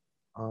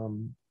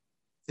um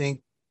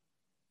think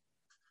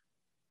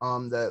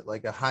that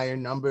like a higher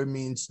number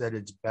means that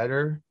it's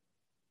better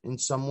in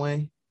some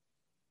way.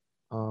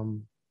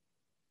 Um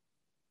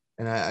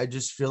and I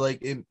just feel like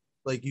it,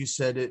 like you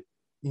said it,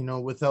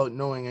 without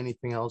knowing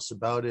anything else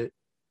about it,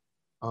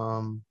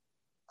 um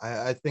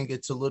I think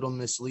it's a little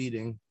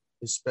misleading,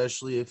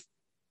 especially if,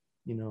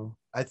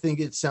 I think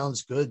it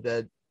sounds good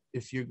that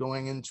if you're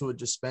going into a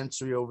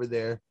dispensary over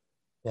there,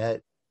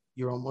 that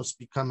you're almost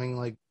becoming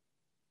like,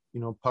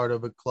 part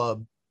of a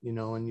club,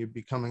 and you're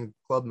becoming a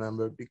club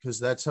member, because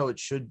that's how it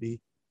should be.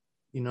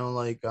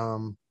 Like, I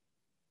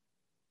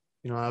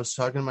was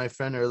talking to my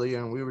friend earlier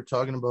and we were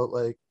talking about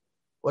like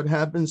what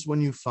happens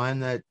when you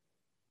find that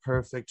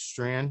perfect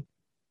strand.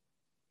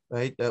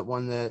 right? That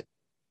one that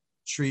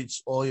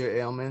treats all your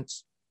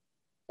ailments.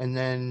 And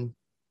then,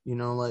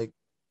 like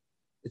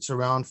it's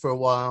around for a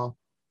while.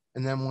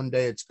 And then one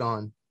day it's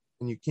gone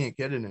and you can't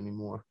get it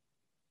anymore.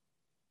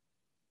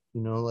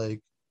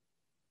 Like,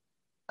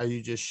 are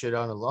you just shit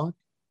out of luck?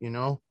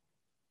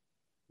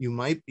 You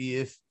might be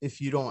if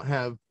you don't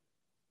have,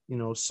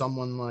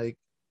 someone like,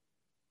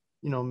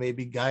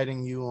 maybe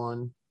guiding you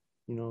on,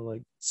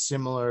 like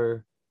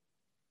similar,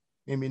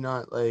 maybe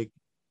not like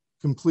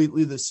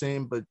completely the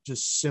same, but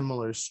just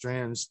similar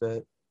strands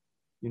that,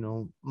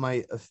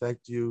 might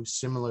affect you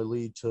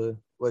similarly to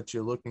what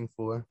you're looking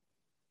for.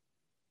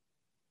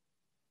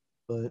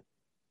 But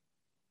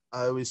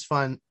I always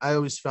found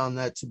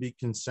that to be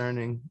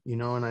concerning,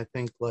 and I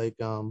think like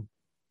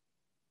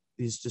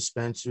these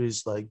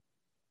dispensaries, like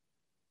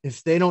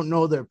if they don't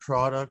know their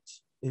product,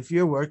 if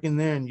you're working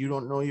there and you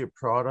don't know your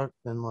product,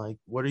 then like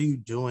what are you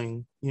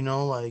doing?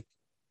 Like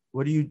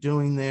what are you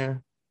doing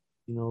there?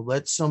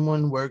 Let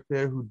someone work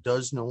there who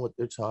does know what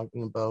they're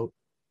talking about,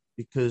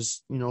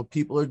 because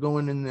people are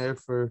going in there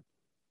for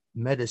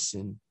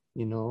medicine,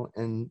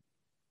 and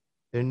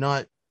they're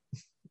not,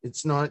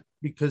 it's not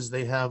because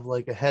they have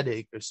like a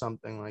headache or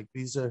something. Like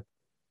these are,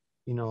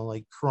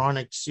 like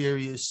chronic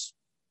serious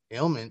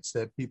ailments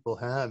that people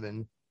have,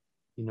 and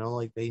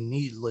like they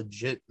need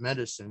legit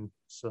medicine.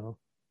 So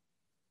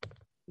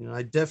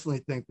I definitely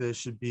think there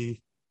should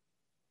be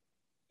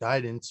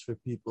guidance for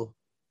people,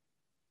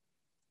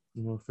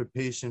 for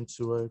patients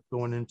who are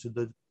going into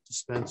the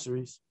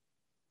dispensaries,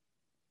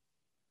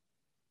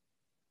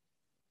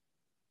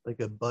 like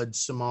a bud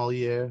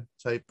sommelier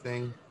type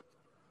thing.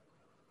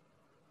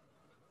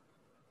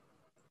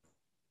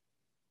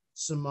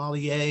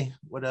 Sommelier,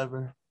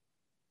 whatever,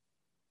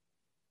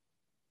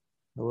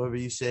 however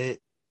you say it.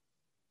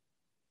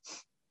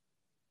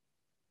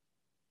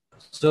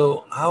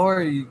 So how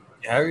are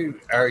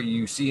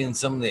you seeing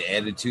some of the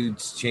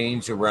attitudes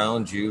change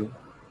around you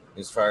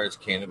as far as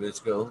cannabis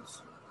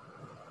goes?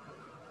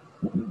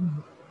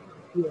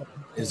 Yeah,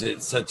 Is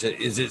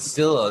it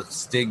still a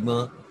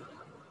stigma?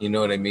 You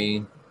know what I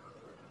mean?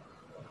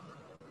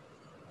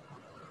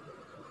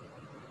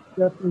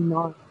 definitely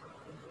not.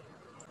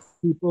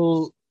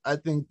 I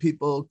think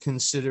people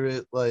consider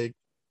it like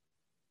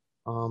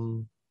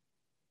um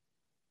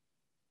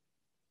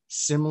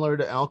similar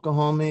to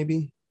alcohol,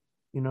 maybe.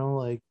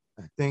 Like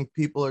I think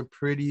people are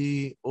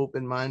pretty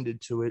open-minded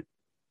to it.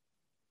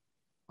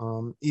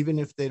 Even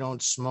if they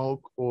don't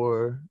smoke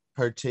or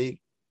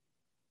partake,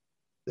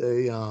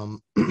 they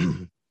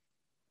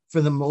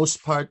for the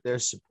most part they're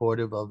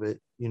supportive of it.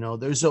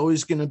 There's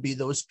always going to be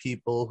those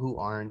people who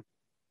aren't,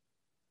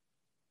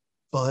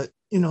 but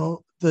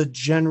the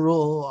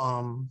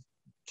general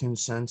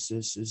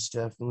consensus is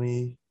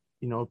definitely,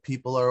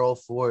 people are all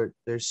for it.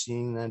 They're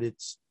seeing that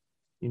it's,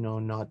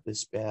 not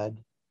this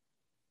bad.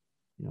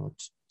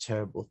 It's a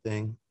terrible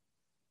thing.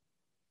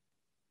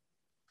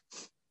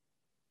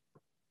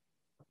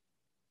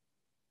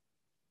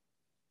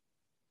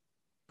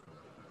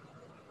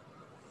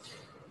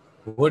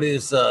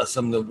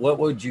 What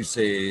would you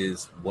say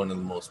is one of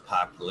the most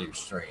popular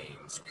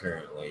strains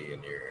currently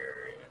in your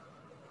area?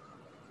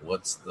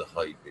 What's the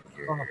hype in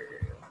your Oh,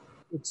 area?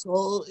 it's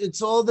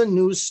all the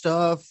new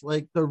stuff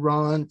like the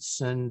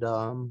runts and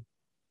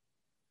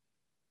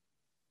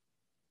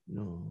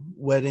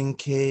wedding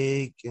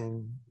cake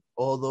and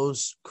all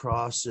those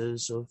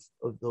crosses of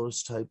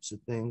those types of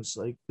things,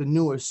 like the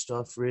newer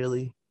stuff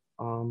really.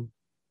 um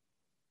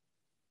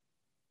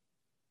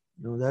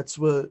that's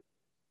what,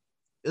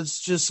 it's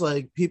just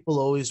like people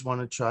always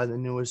want to try the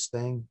newest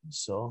thing.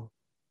 So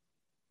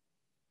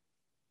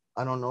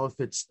I don't know if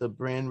it's the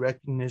brand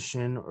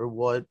recognition or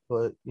what,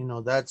 but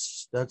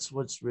that's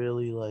what's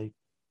really like,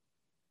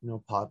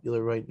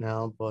 popular right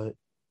now. But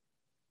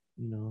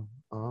you know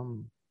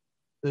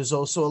there's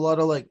also a lot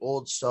of like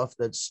old stuff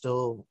that's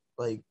still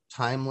like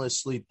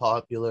timelessly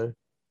popular,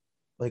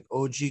 like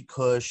OG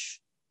Kush,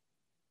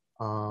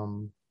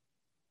 um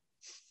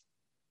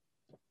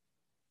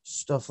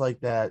stuff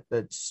like that,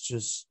 that's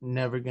just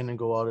never gonna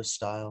go out of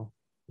style.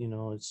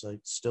 It's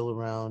like still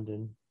around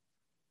and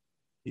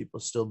people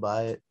still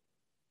buy it.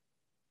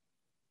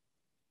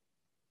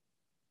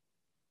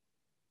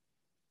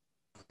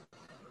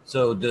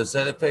 So does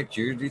that affect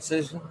your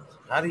decisions?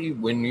 How do you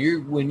when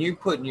you're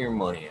putting your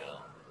money out?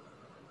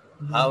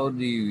 Mhm. How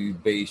do you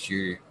base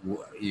your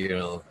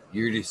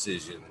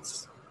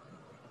decisions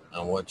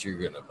on what you're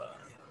gonna buy?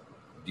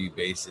 Do you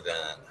base it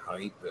on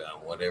hype,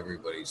 on what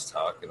everybody's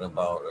talking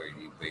about, or do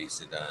you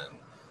base it on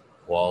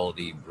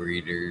quality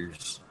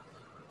breeders,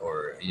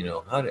 or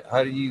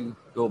how do you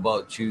go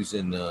about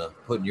choosing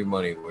putting your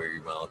money where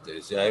your mouth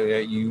is?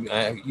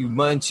 You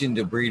mentioned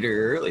a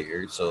breeder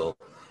earlier, so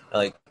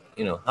like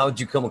how'd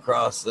you come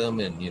across them,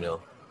 and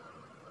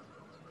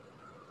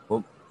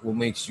what what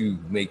makes you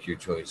make your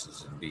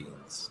choices in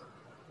beans?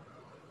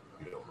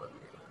 You don't mind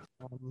me.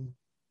 um,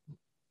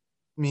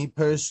 Me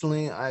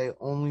personally, I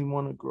only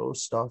want to grow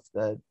stuff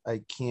that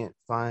I can't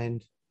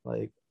find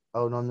like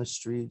out on the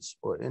streets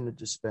or in a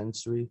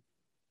dispensary.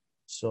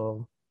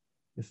 So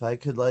if I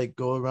could like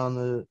go around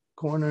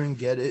corner and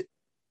get it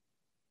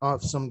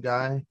off some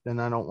guy, then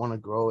I don't want to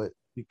grow it,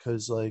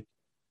 because like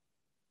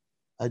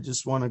I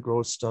just want to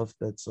grow stuff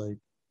that's like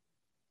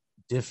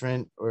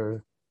different,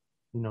 or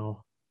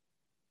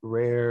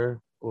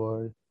rare,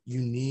 or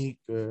unique,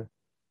 or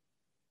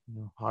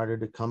harder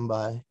to come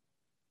by.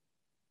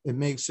 It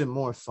makes it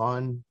more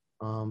fun.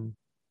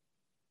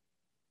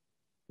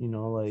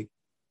 Like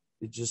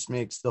it just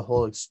makes the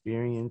whole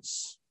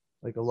experience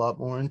like a lot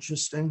more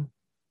interesting.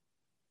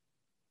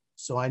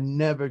 So I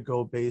never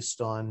go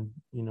based on,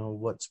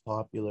 what's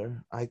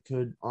popular. I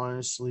could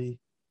honestly,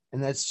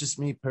 and that's just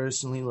me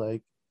personally,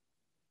 like,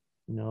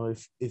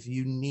 if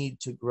you need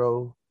to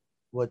grow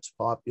what's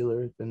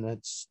popular, then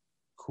that's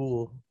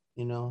cool,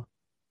 you know.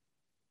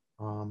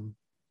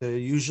 They're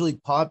usually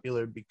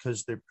popular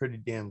because they're pretty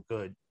damn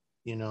good,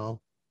 you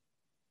know.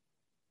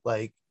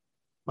 Like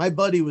my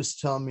buddy was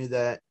telling me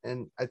that,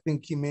 and I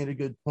think he made a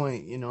good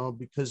point,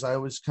 because I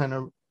was kind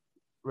of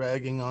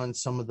ragging on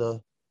some of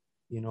the,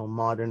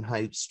 modern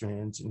hype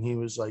strands, and he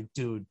was like,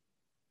 dude,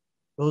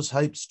 those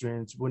hype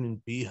strands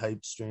wouldn't be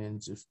hype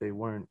strands if they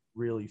weren't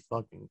really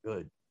fucking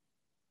good.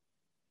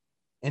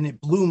 And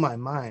it blew my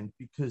mind,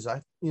 because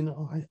I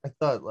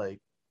thought like,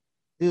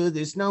 dude,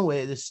 there's no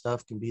way this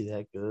stuff can be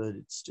that good.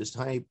 It's just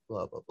hype,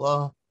 blah, blah,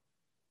 blah.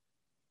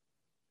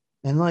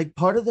 And like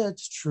part of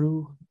that's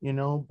true,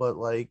 but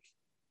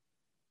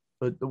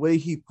the way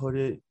he put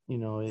it,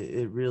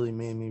 it really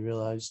made me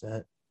realize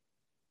that,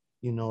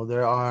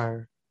 there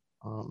are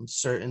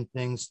certain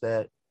things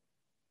that,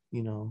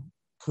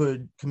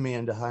 could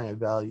command a higher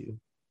value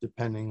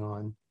depending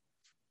on,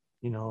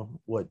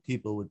 what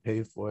people would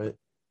pay for it.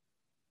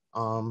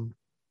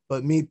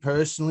 But me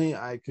personally,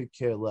 I could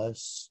care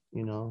less.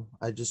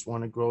 I just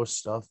want to grow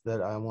stuff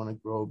that I want to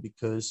grow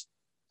because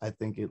I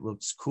think it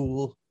looks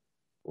cool,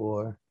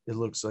 or it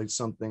looks like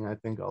something I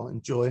think I'll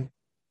enjoy.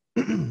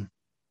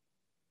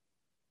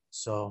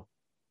 So,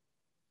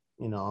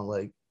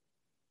 like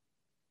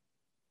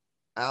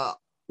I'll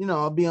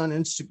be on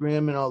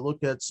Instagram and I'll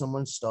look at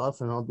someone's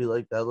stuff and I'll be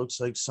like, that looks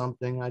like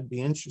something I'd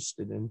be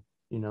interested in,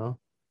 and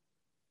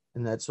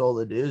that's all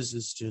it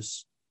is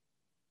just,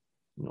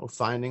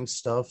 finding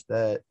stuff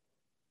that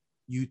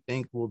you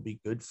think will be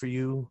good for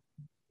you,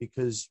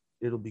 because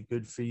it'll be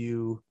good for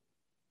you.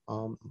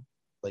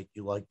 Like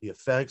you like the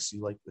effects,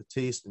 you like the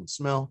taste and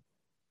smell,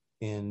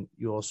 and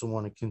you also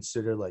want to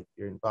consider like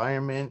your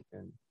environment,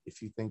 and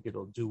if you think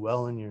it'll do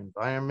well in your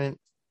environment.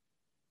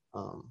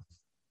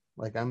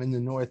 Like I'm in the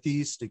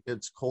Northeast, it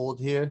gets cold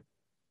here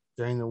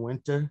during the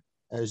winter,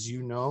 as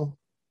you know,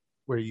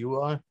 where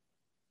you are.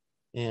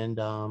 And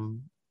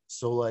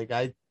so like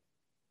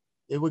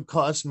it would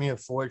cost me a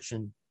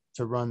fortune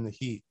to run the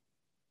heat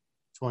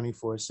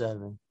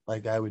 24/7.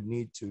 Like I would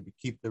need to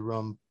keep the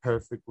room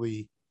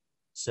perfectly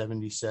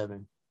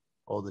 77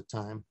 all the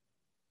time.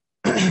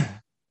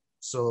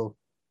 So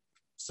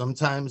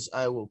sometimes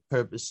I will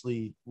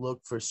purposely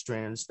look for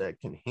strands that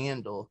can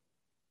handle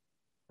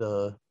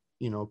the,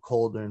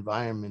 colder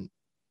environment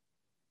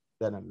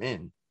that I'm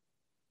in.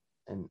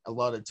 And a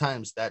lot of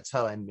times that's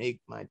how I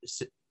make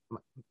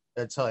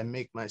that's how I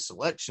make my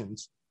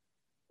selections.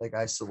 Like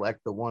I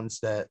select the ones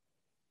that,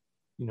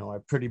 are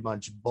pretty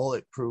much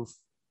bulletproof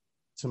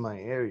to my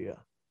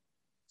area.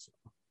 So.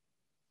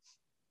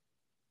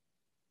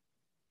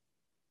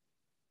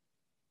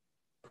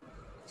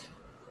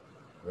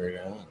 Right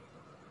on.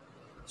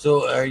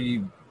 So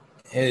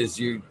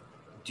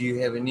do you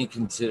have any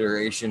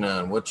consideration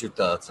on what's your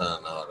thoughts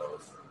on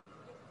autos?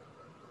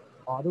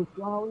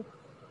 Autoflower?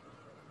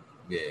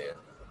 Yeah.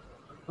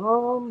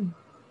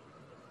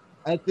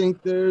 I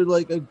think they're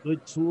like a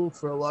good tool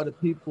for a lot of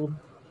people.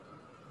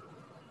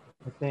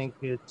 I think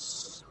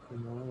it's,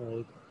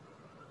 like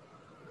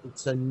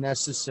it's a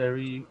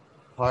necessary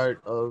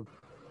part of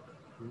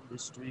the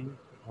industry.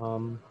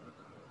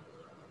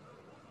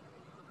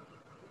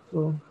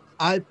 So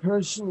I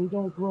personally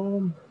don't grow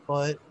them,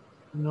 but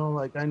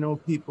like I know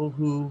people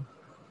who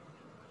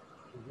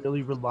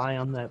really rely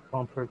on that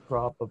bumper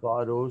crop of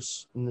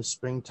autos in the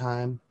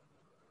springtime.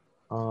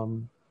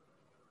 Um,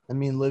 I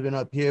mean, living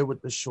up here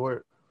with the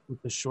short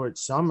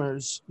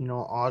summers,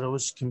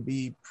 autos can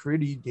be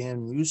pretty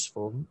damn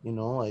useful.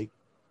 Like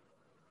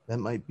that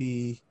might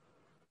be.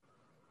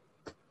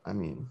 I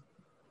mean,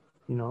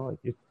 like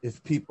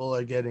if people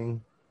are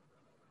getting,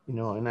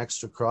 an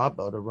extra crop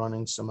out of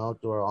running some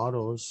outdoor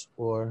autos,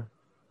 or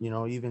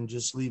even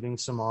just leaving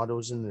some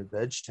autos in their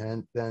veg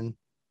tent, then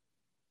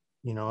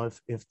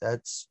if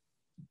that's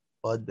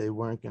bud they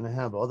weren't going to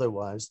have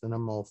otherwise, then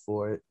I'm all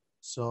for it.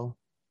 So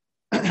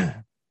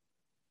I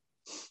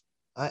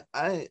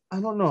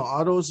don't know.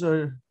 Autos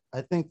are,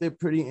 I think they're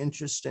pretty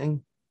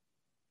interesting.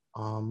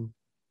 Um,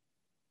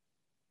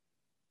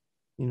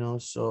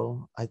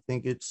 so I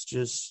think it's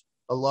just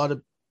a lot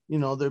of,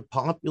 they're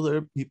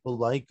popular. People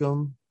like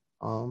them.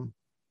 Um,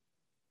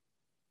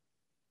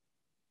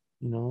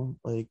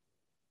 like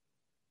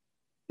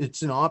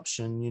it's an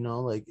option,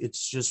 like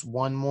it's just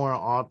one more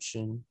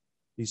option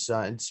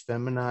besides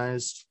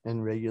feminized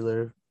and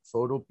regular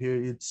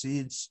photoperiod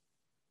seeds.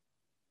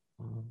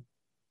 Um,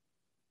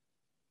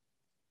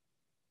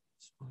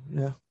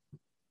 Yeah.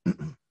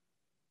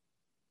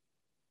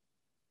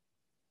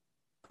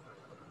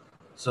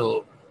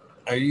 So,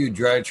 are you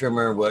dry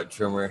trimmer or wet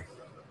trimmer?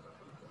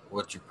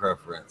 What's your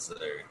preference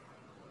there?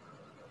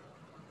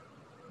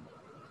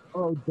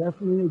 Oh,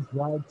 definitely a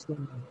dry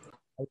trim.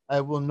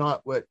 I will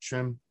not wet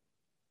trim.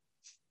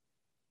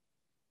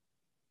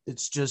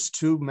 It's just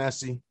too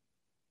messy.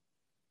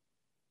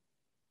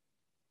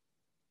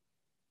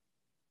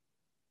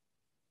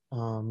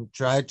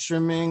 Dry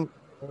trimming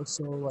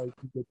also like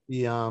you get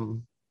the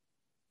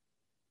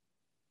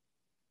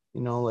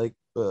like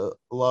a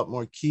lot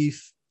more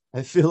keef.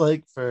 I feel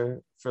like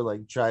for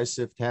like dry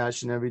sift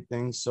hash and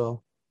everything.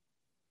 So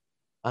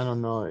I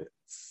don't know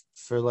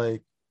for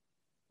like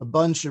a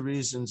bunch of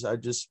reasons. I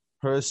just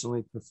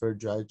personally prefer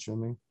dry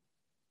trimming.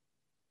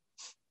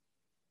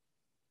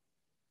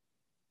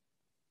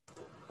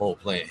 Whole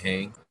plant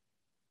hang?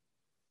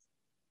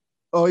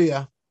 Oh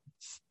yeah,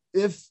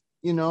 if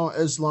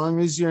as long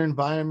as your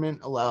environment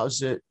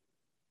allows it,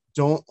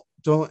 don't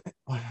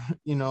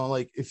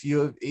like if you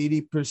have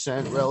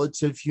 80%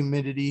 relative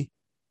humidity,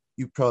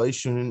 you probably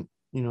shouldn't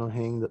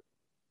hang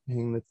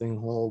the thing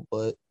whole.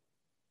 But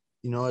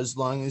as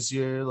long as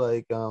your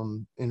like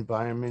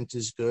environment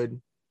is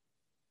good,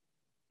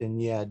 then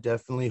yeah,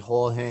 definitely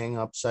whole hang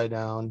upside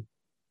down.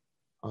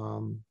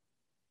 um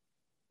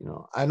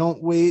I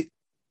don't wait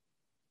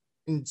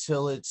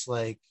until it's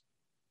like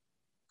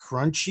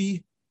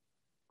crunchy,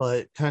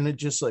 but kind of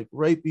just like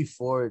right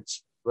before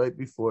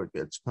it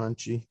gets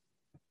crunchy.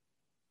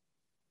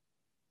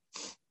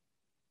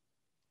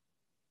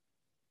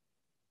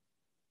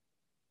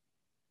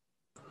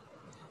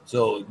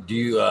 So, do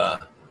you?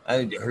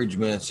 I heard you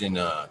mention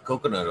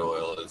coconut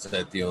oil. Is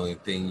that the only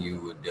thing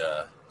you would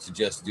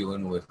suggest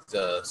doing with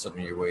some of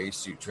your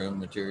waste you trim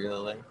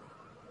material there?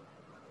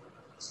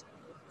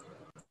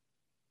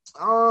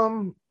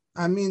 um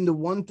I mean, the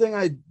one thing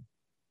I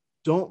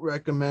don't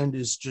recommend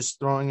is just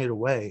throwing it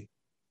away.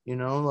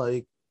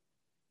 Like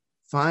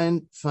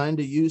find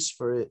a use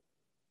for it.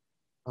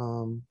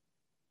 um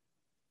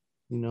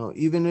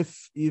even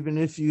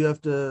if you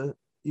have to,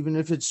 even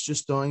if it's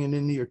just throwing it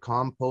into your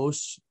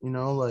compost,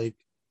 like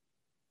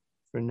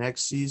for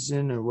next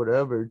season or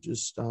whatever,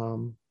 just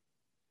don't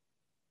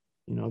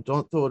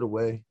throw it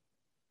away.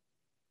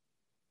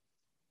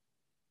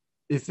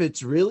 If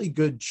it's really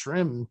good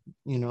trim,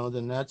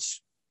 then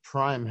that's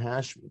prime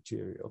hash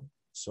material.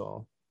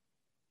 So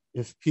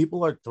if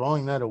people are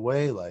throwing that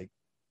away, like,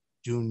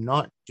 do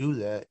not do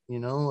that,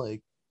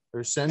 like,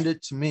 or send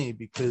it to me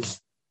because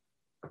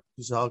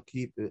I'll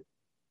keep it.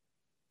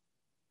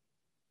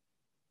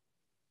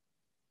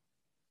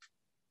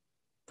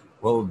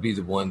 What would be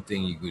the one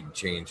thing you could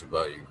change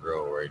about your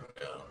grow right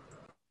now?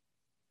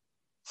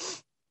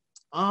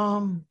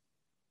 Um,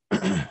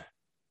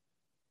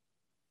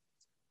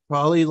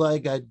 Probably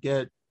like I'd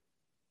get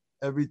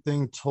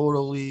everything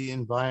totally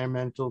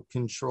environmental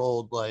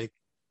controlled, like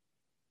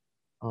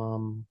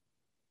um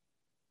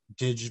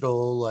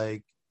digital,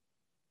 like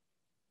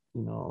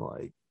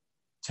like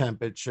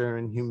temperature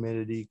and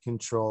humidity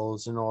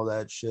controls and all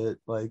that shit,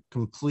 like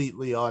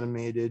completely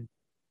automated.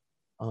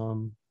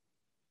 um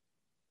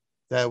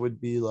that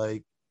would be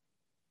like,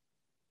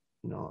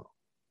 you know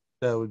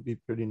that would be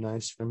pretty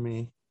nice for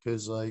me,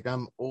 because like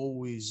I'm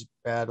always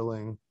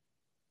battling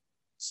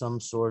some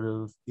sort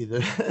of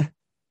either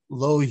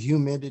low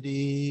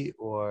humidity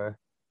or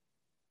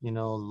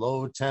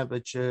low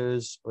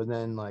temperatures, or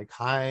then like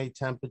high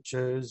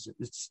temperatures.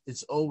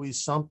 It's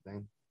always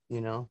something,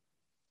 you know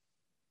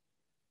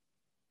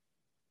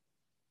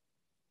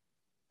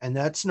and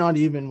that's not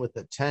even with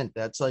a tent,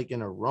 that's like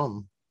in a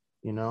room,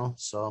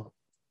 so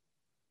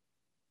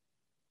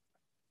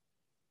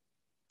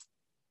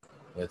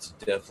That's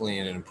definitely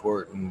an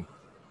important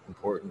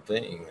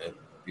thing. That'd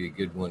be a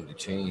good one to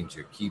change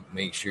or keep.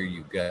 Make sure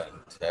you've got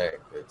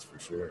intact. That's for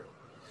sure.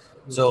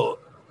 yeah. So,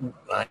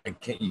 I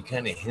can't. You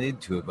kind of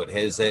hinted to it, but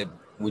has that?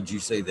 Would you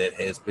say that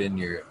has been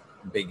your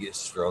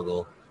biggest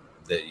struggle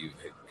that you've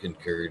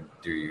concurred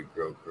through your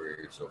grow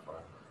career so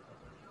far?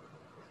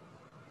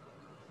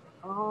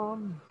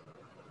 um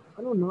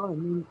I don't know. I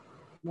mean,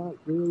 not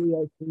really.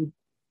 I think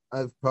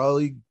I've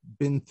probably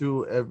been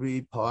through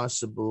every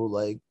possible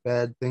like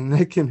bad thing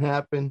that can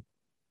happen.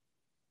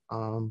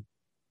 Um,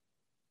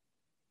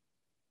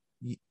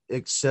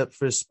 except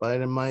for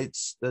spider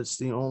mites. That's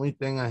the only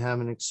thing I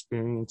haven't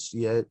experienced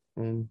yet.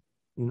 And,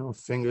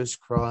 fingers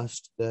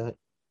crossed that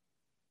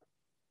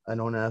I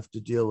don't have to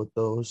deal with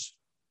those.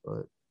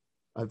 But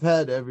I've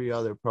had every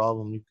other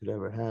problem you could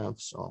ever have.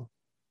 So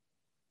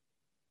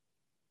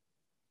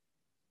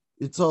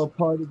it's all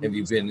part of the Have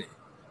you been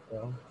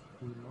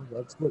discipline.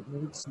 That's what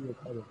makes you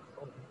a better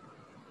pro.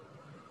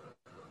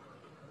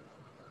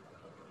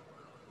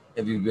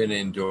 Have you been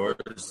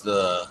indoors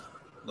the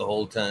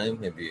whole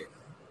time? Have you?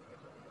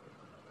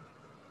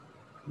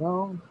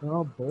 No,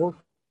 no, both.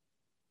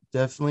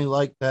 Definitely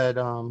like that.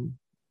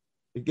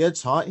 It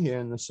gets hot here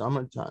in the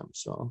summertime.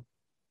 So,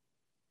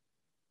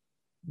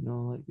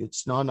 like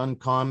it's not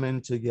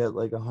uncommon to get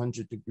like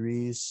 100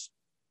 degrees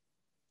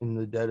in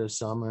the dead of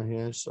summer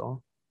here.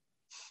 So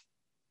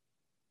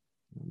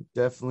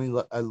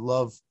Definitely, I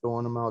love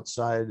throwing them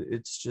outside.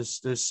 It's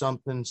just there's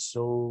something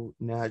so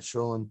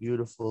natural and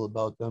beautiful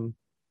about them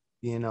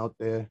being out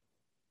there,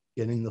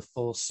 getting the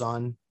full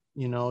sun.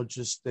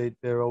 Just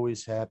they're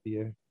always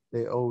happier.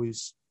 They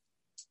always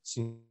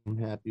seem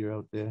happier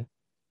out there.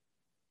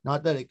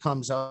 Not that it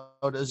comes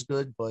out as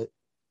good, but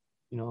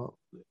you know,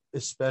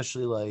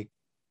 especially like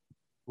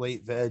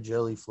late veg,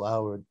 early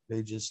flower,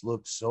 they just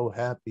look so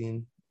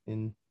happy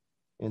in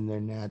their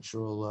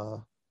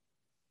natural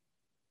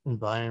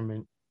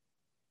environment.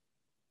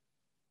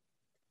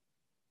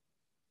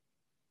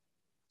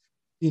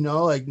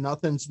 Like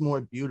nothing's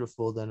more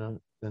beautiful than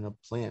a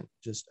plant,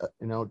 just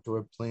an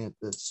outdoor plant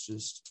that's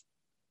just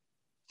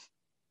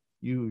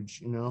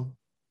huge.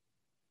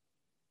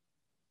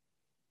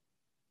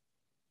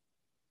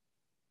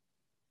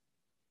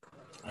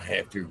 I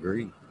have to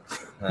agree.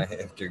 I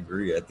have to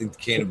agree. I think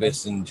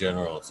cannabis in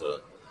general is a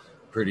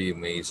pretty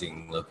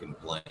amazing looking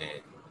plant.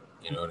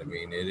 You know what I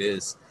mean? It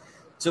is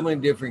so many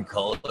different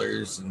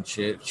colors and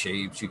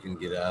shapes you can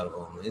get out of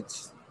them.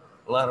 It's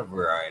a lot of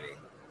variety.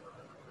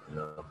 You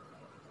know.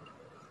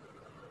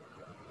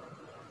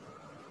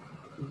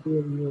 It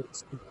really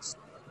is. It's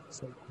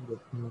so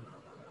beautiful.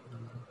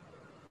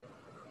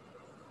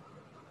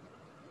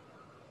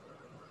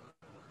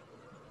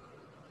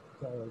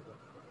 Sorry.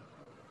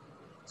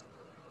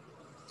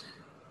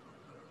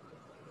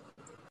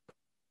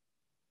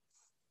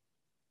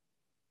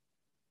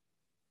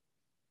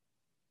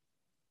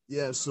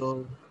 Yeah,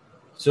 So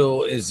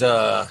is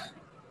I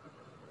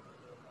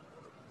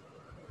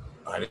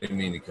didn't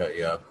mean to cut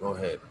you off. Go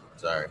ahead.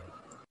 Sorry.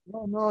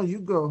 no,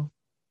 you go.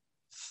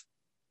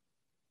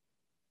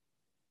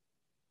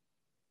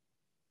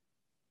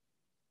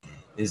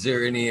 Is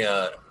there any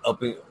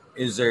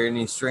is there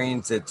any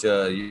strains that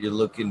you're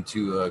looking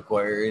to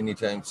acquire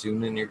anytime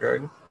soon in your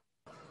garden?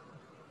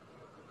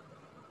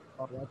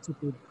 Oh, that's a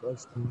good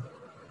question.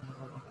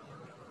 Um,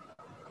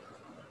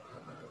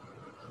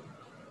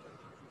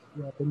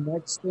 yeah, the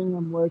next thing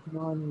I'm working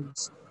on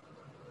is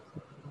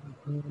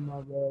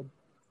Panama Red.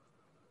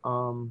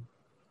 Um,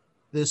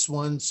 this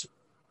one's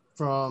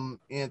from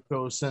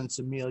Anthro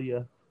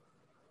Sensimilia,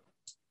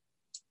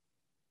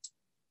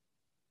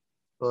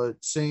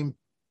 but same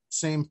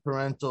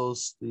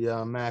parentals,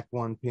 the Mac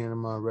One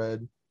Panama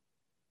Red,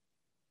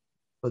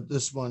 but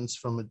this one's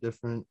from a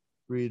different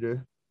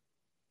breeder.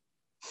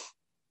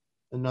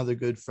 Another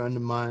good friend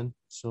of mine,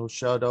 so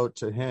shout out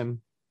to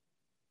him,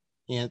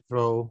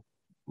 Anthro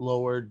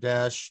Lower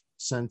Dash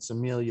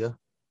Sensimilia.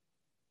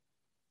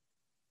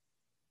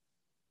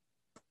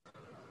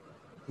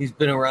 He's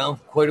been around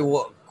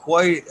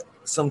quite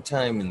some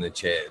time in the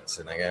chats,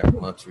 and I got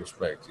much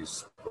respect. He's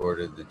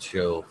supported the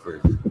show for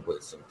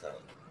quite some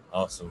time.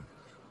 Awesome,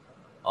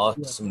 Yeah,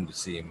 awesome to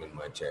see him in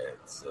my chat.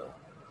 So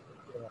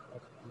yeah,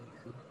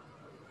 absolutely.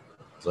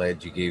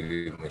 glad you gave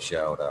him a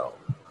shout out.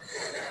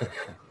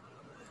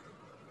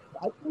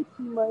 I think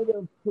you might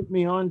have put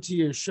me on to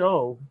your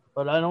show,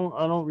 but I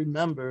don't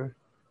remember.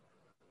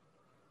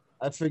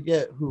 I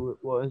forget who it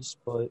was,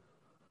 but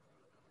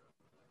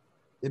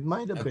it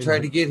might have I've been tried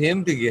to him. get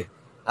him to get.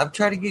 I've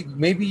tried to get.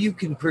 Maybe you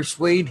can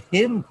persuade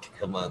him to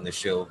come on the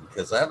show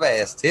because I've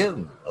asked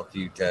him a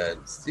few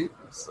times too.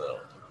 So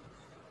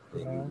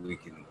maybe Yeah, we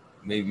can.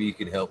 Maybe you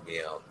can help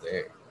me out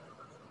there.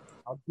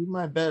 I'll do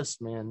my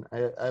best, man.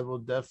 I will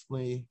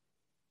definitely.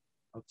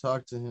 I'll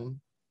talk to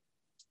him.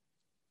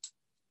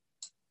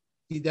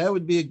 That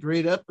would be a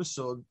great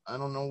episode. I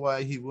don't know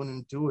why he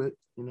wouldn't do it,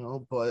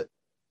 but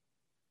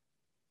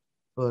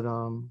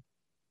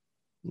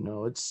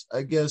it's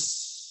I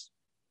guess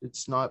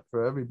it's not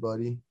for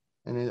everybody,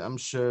 and I'm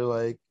sure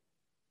like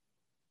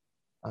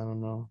I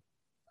don't know.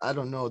 I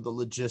don't know the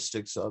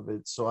logistics of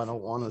it, so I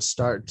don't want to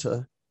start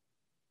to.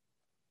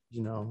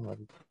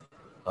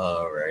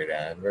 Right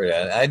on, right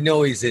on. I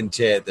know he's in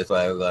chat. That's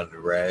why I wanted to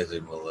razz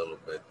him a little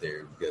bit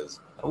there because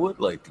I would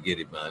like to get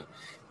him on,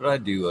 but I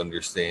do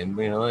understand.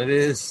 It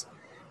is.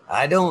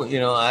 I don't.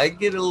 I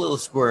get a little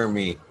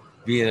squirmy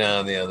being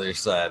on the other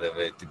side of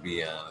it. To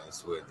be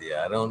honest with you,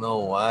 I don't know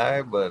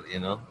why, but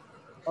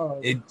Oh,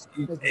 it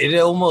it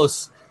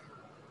almost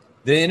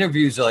the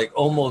interview's like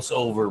almost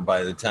over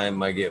by the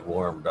time I get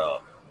warmed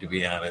up. To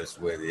be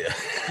honest with you.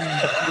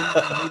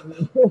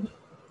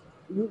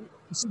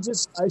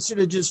 I should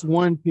have just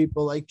warned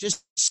people like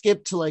just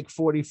skip to like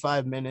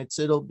 45 minutes.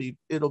 It'll be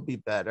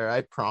better.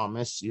 I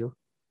promise you.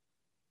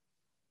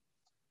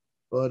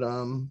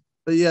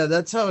 But yeah,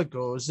 that's how it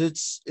goes. It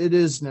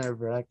is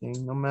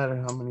nerve-wracking no matter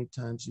how many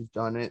times you've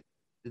done it.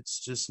 It's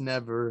just it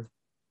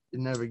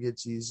never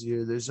gets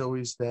easier. There's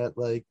always that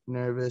like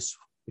nervous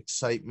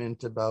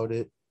excitement about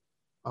it.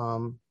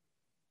 Um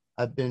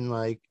I've been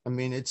like, I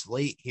mean, it's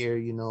late here,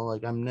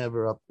 like I'm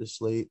never up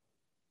this late,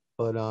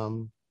 but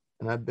and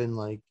I've been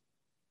like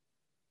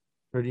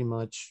pretty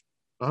much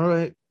all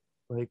right.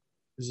 Like,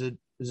 is it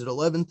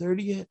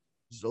 11:30 yet?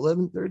 Is it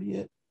 11:30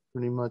 yet?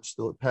 Pretty much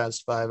the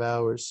past 5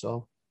 hours.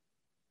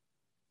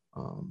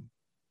 Um,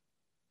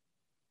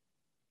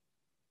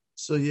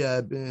 so yeah,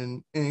 I've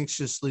been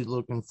anxiously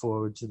looking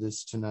forward to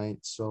this tonight.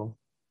 So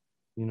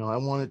I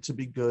want it to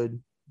be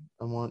good.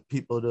 I want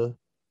people to,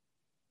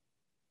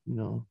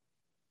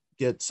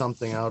 get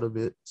something out of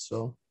it.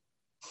 So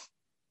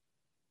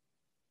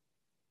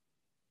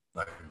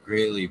I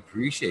greatly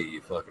appreciate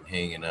you fucking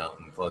hanging out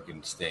and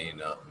fucking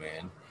staying up,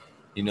 man.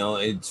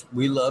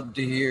 We love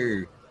to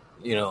hear,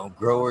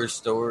 grower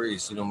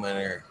stories, no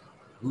matter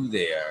who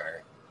they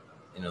are.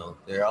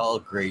 They're all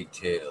great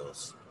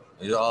tales.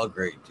 They're all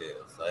great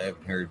tales. I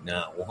haven't heard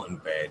not one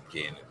bad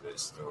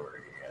cannabis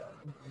story yet.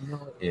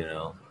 You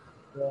know,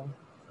 Yeah,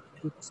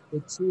 the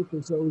truth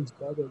is always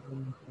better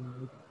than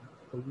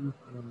belief.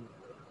 And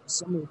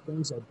some of the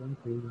things I've been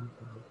through, I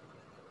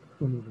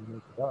couldn't even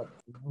make it up.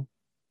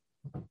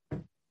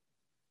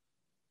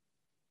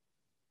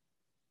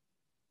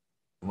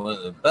 one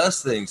of the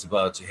best things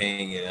about you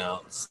hanging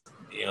out,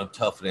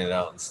 toughing it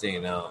out and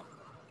staying out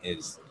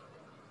is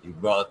you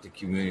brought the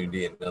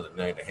community another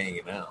night of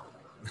hanging out.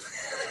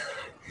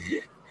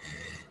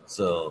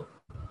 So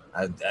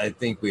I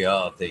think we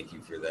all thank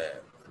you for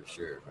that, for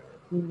sure,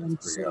 man.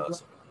 That's pretty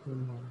awesome.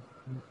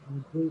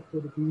 I'm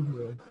grateful to be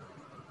here.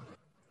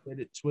 Get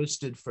it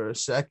twisted for a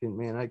second,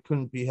 man. I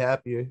couldn't be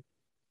happier.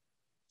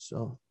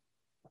 So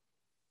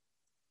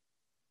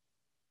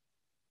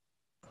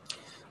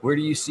where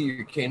do you see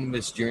your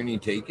cannabis journey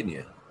taking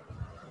you?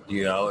 Do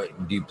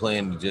you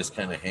plan to just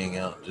kind of hang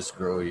out and just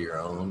grow your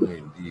own, or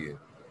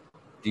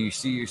do you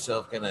see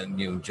yourself kind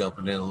of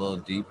jumping in a little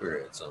deeper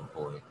at some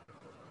point?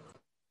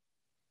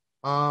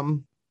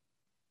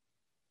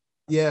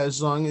 Yeah,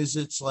 as long as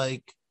it's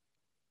like,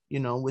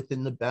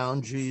 within the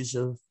boundaries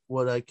of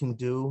what I can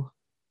do,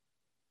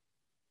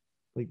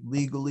 like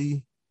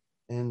legally,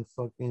 and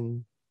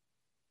fucking,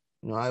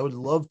 I would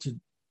love to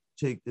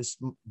take this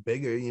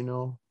bigger,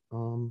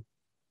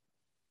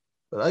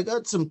 but I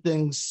got some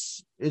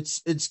things.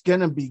 It's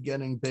gonna be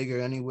getting bigger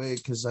anyway,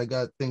 because I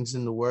got things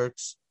in the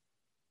works,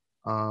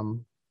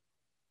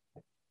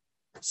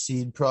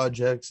 seed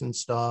projects and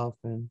stuff,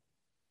 and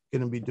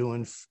gonna be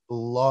doing a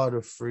lot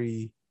of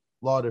free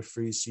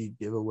seed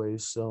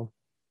giveaways. So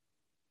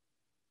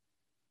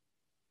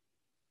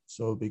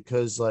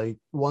because like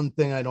one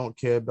thing I don't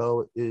care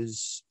about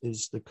is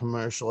the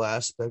commercial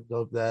aspect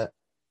of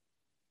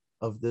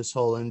this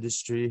whole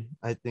industry.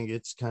 I think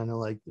it's kind of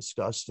like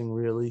disgusting,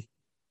 really.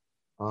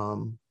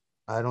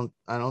 I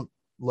don't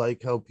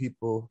like how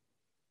people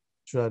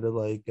try to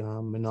like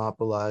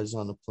monopolize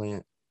on a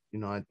plant.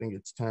 I think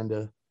it's kind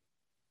of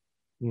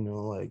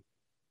like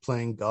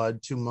playing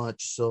God too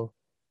much. So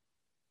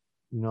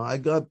I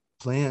got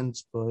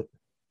plans, but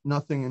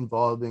nothing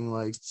involving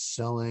like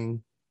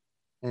selling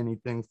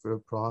anything for a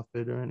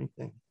profit or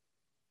anything.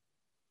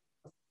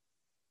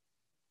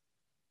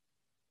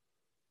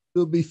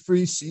 There'll be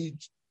free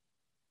seeds.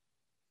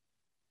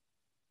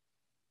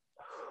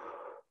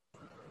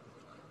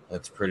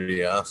 That's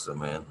pretty awesome,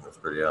 man. That's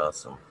pretty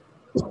awesome.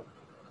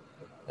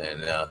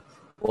 And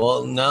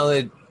well, now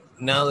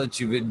that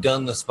you've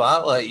done the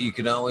spotlight, you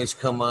can always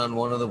come on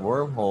one of the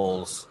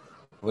wormholes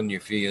when you're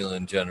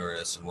feeling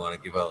generous and want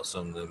to give out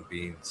some of them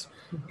beans.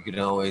 You can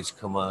always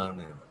come on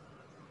and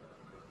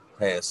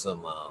pass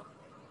some out.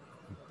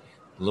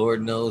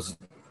 Lord knows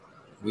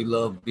we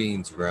love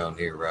beans around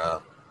here,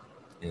 Rob.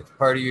 And it's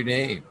part of your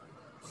name.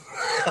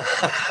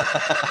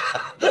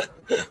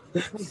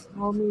 They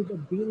call me the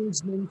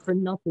beansman for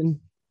nothing.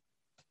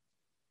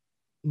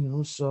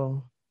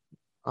 So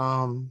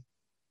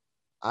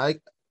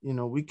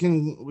we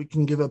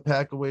can give a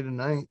pack away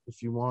tonight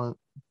if you want.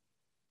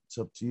 It's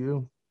up to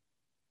you.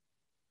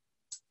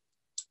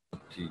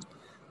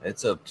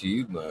 It's up to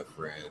you, my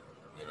friend.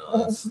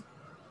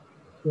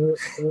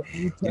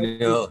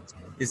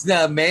 It's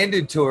not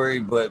mandatory,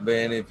 but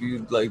man, if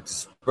you'd like to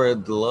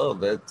spread the love,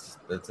 that's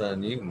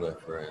on you, my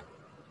friend.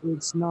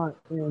 It's not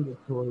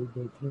mandatory,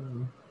 but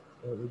man,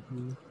 that would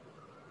be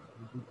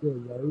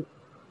good, right?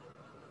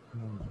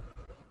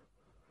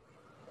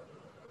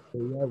 So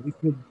yeah, we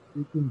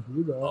can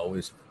do that.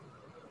 Always.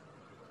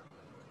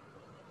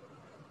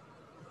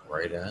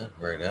 Right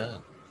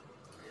on.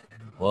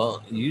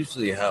 Well,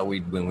 usually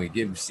when we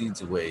give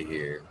seeds away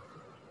here,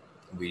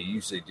 we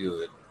usually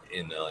do it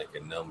in like a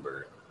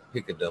number,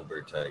 pick a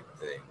number type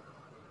thing.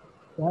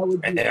 That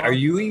would be Are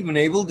you even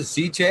able to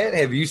see chat?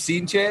 Have you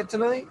seen chat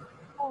tonight?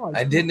 Oh,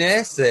 I didn't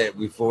ask that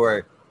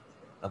before.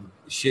 I'm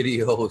a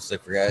shitty host. I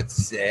forgot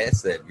to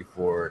ask that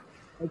beforehand.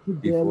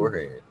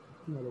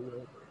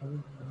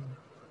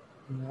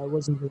 I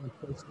wasn't really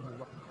close to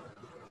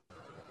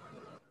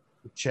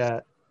the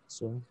chat,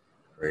 so.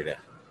 Right on.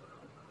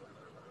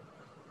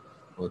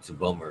 Well, it's a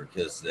bummer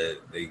because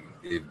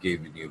they've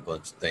given you a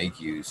bunch of thank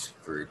yous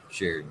for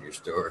sharing your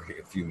story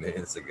a few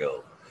minutes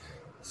ago.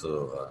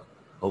 So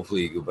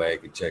hopefully you go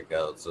back and check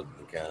out some of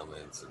the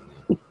comments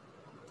and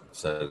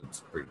said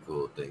some pretty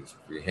cool things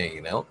for you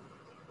hanging out.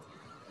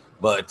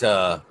 But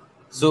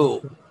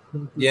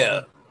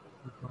yeah,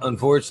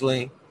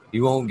 unfortunately,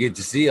 you won't get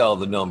to see all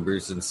the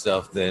numbers and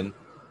stuff then.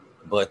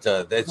 But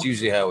that's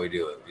usually how we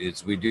do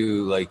it. We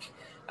do like,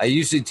 I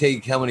usually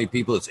take how many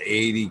people. It's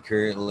 80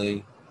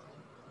 currently.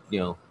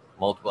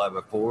 Multiply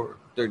by 4,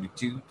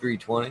 32,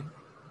 320.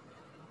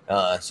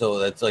 So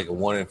that's like a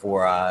 1 in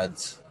 4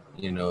 odds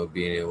being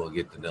able to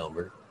get the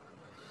number.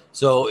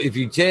 So if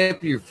you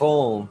tap your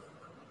phone,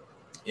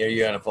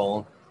 you're on a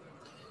phone,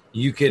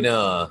 you can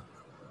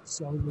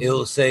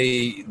it'll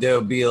say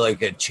there'll be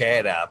like a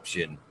chat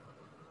option,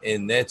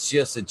 and that's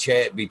just a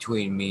chat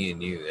between me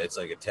and you. That's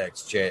like a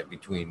text chat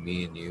between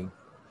me and you.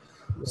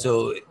 Yeah.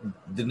 So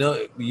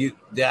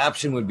the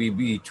option would be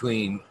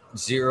between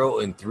 0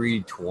 and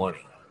 320.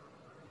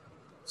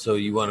 So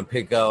you want to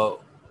pick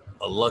out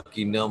a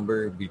lucky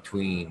number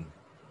between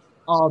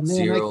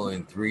 0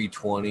 and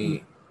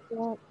 320.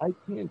 I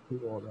can't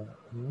do all that,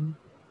 man.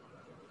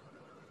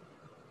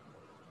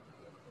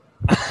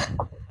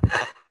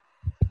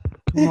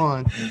 Come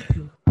on.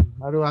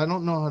 I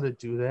don't know how to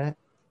do that.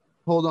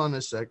 Hold on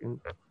a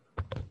second.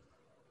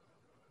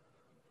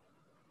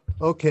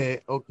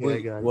 Okay, Wait,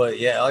 I got it. Well,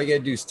 yeah, all you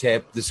gotta do is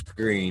tap the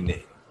screen.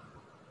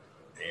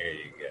 There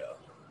you go.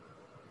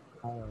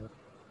 All right.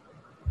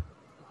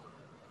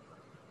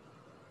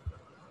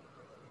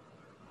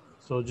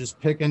 So just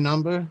pick a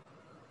number.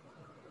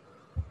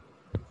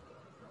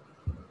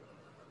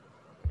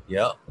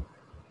 Yep.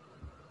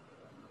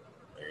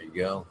 There you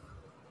go.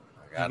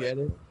 I got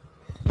it.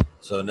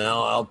 So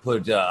now I'll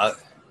put. I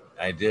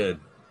did.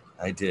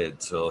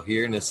 So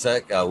here in a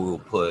sec, I will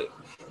put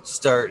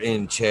start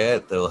in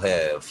chat. They'll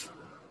have.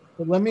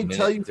 But let me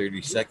tell you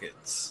 30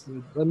 seconds.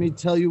 Let me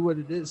tell you what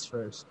it is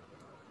first.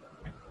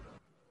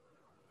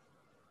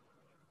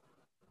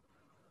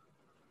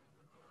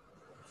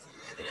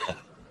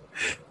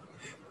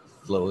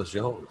 Flow is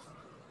yours.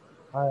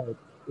 All right.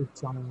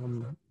 It's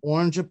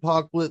Orange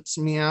Apocalypse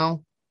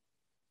Meow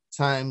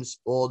times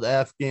Old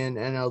Afghan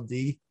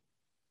NLD.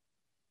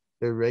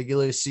 They're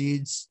regular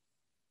seeds.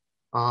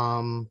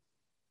 The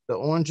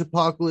Orange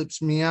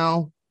Apocalypse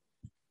Meow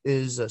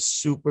is a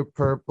super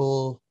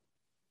purple,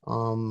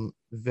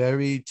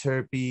 very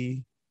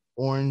terpy,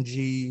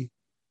 orangey,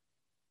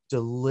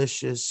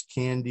 delicious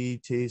candy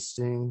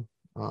tasting,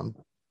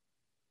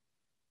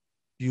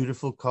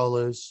 beautiful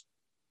colors.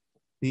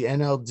 The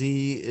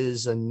NLD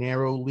is a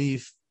narrow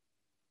leaf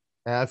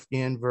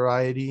Afghan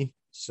variety,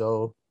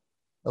 so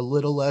a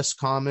little less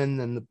common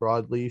than the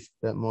broadleaf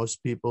that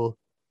most people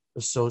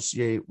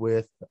associate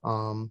with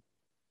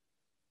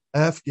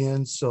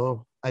Afghans.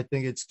 So I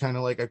think it's kind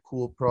of like a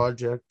cool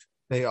project.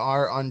 They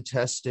are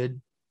untested,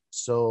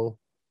 so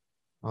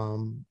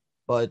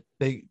but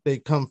they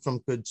come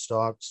from good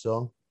stock,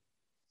 so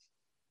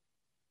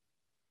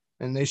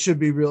and they should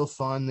be real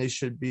fun. They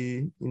should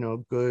be,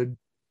 good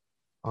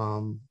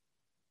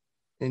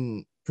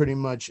in pretty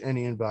much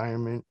any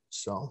environment.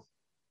 So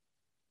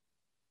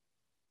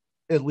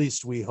at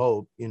least we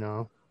hope,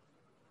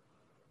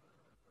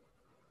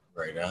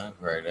 Right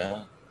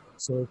on.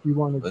 So if you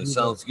want to, it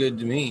sounds good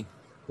to me.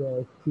 Yeah,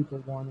 if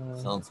people want to.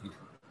 Sounds good.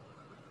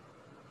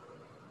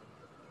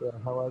 Yeah,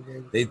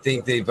 however. They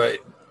think they've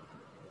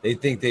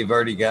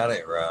already got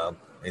it, Rob.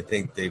 They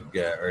think they've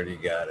already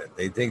got it.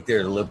 They think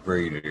they're lip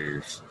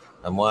readers.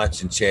 I'm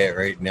watching chat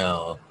right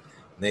now.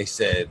 And they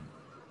said,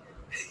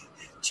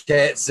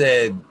 chat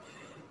said,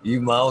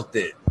 you mouthed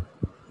it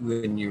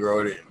when you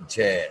wrote it in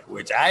chat,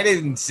 which I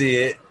didn't see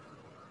it.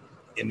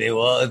 And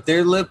if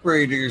they're lip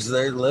readers,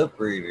 they're lip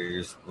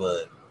readers,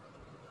 but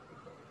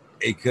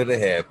it could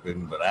have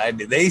happened. But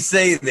they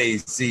say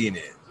they've seen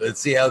it. Let's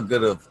see how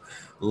good of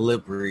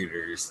lip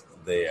readers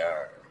they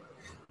are.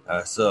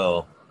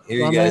 So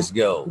here you guys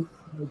go.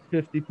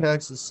 50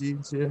 packs of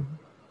seeds here.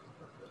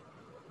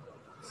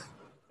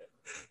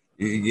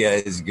 Here you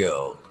guys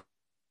go.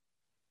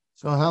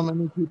 So how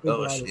many people?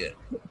 Oh shit!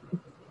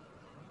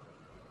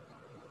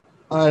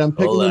 All right, I'm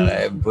picking. Hold on, I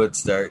haven't put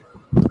start.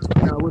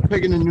 No, we're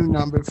picking a new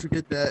number.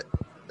 Forget that.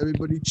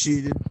 Everybody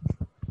cheated.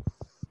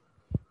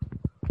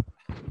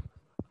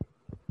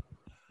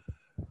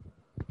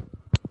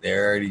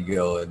 They're already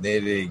going. They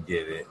didn't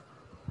get it.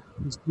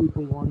 These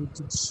people wanted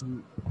to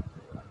cheat.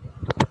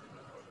 There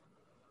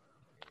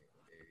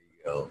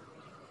you go.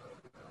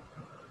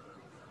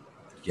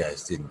 You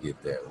guys didn't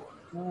get that one.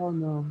 Oh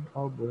no!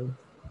 Oh boy.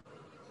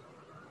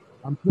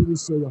 I'm pretty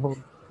sure the whole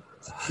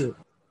shit.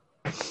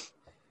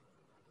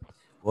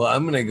 Well,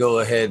 I'm gonna go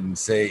ahead and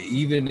say,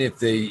 even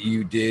if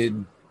you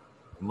did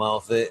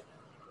mouth it,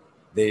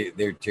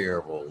 they're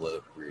terrible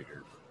lip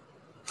readers.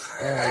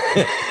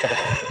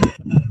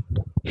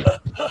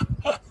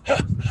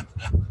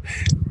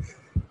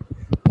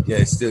 You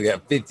guys still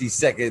got 50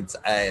 seconds.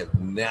 I have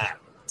not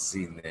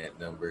seen that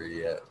number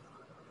yet.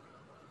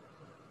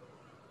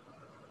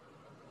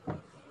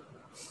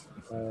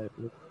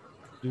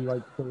 Do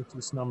like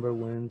closest number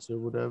wins or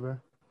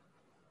whatever?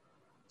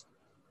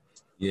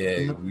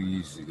 Yeah, we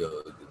usually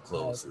go the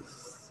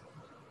closest.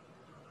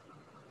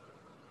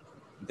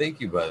 Thank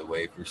you, by the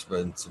way, for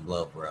spreading some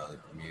love around the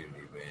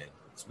community, man.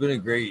 It's been a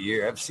great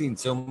year. I've seen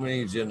so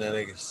many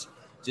genetics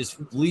just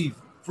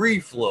free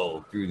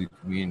flow through the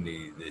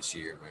community this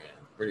year, man.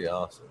 Pretty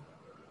awesome.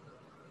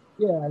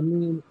 Yeah, I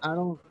mean, I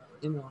don't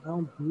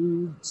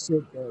breed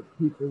shit that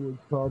people would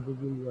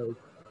probably like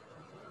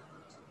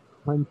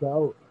hunt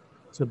out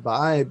to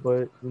buy,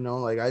 but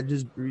I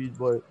just breed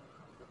what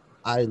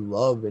I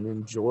love and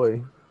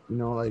enjoy.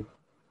 Like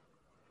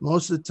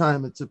Most of the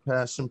time, it's a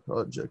passion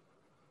project.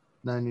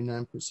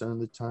 99% of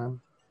the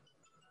time.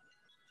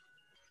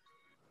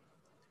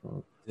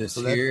 This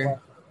So that's here why-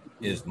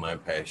 is my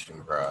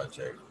passion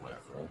project, my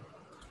friend.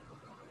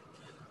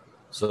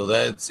 So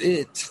that's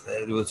it.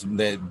 That was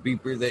that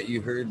beeper that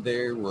you heard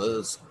there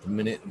was a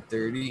minute and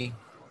 30.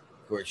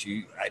 Of course,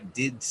 I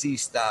did see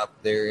stop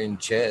there in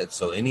chat.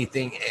 So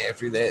anything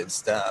after that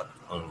stop,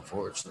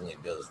 unfortunately,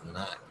 does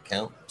not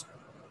count.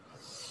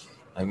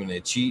 I'm going to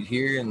cheat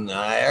here, and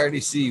I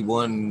already see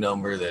one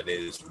number that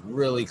is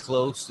really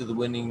close to the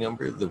winning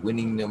number. The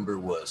winning number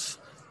was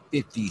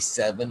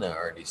 57. I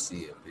already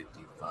see a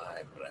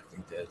 55, but I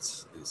think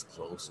that's as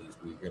close as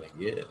we're going to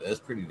get. That's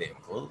pretty damn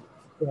close.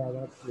 Yeah,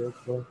 that's real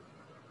close.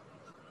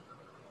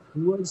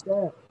 Who was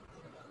that?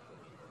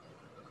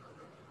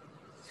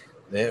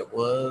 That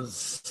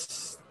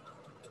was,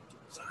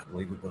 I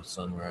believe it was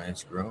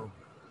Sunrise Grove.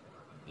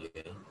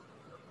 Yeah.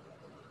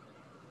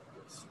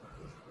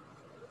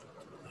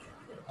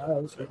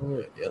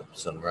 Yep,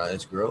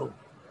 Sunrise Grove.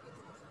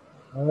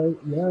 All right,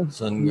 yeah.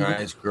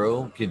 Sunrise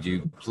Grove, could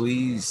you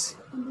please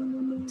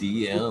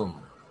DM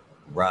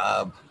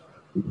Rob's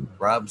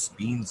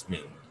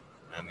Beansman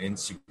on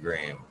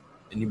Instagram?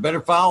 And you better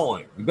follow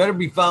him. You better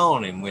be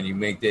following him when you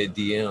make that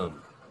DM,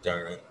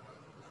 darn it.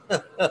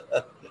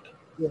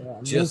 Yeah,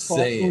 Just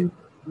say it.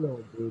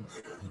 Yo, dude.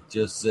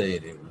 Just say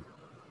it.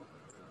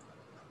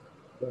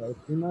 Yeah, if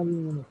you're not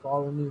even gonna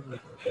follow me,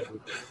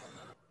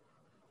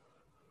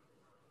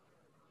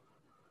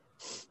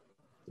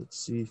 let's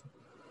see.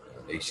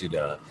 They should.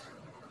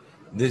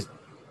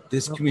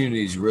 This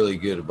community is really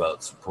good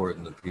about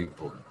supporting the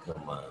people who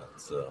come on.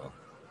 So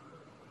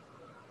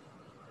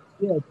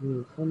yeah,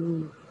 dude. I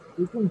mean,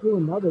 we can do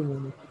another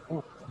one if you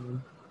want. I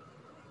mean,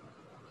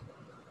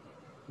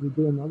 we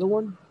do another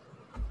one.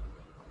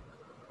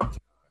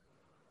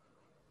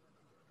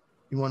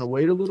 You want to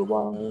wait a little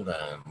while? Hold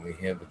on, we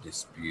have a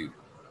dispute.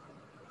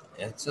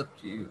 That's up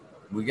to you.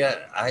 We got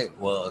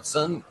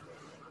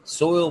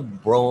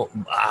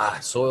soil-borne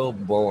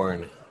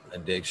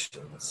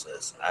addiction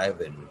says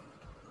Ivan.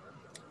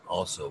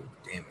 Also,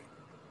 damn it,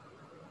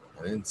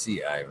 I didn't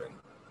see Ivan.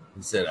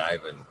 He said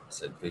Ivan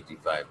said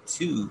 55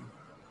 too.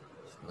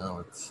 So now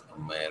it's a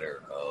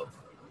matter of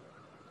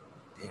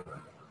damn it.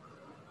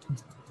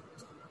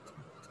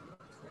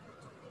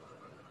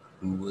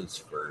 Who was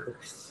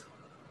first?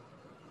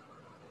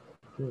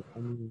 I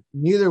mean,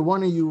 neither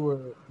one of you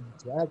were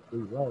exactly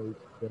right.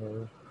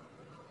 So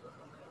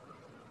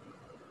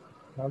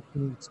how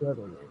can you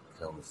settle it? It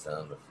comes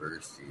down to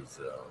firsties.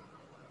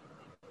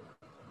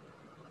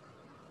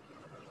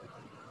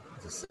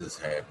 This has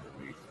happened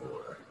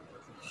before.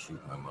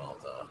 Shoot my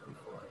mouth off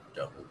before I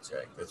double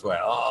check. That's why.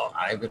 Oh,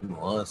 Ivan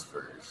was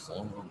first.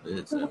 Son of a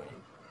bitch. I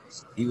mean,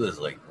 he was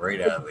like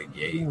right out of the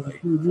gate,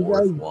 like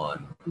fourth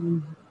one.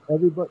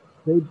 Everybody,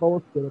 they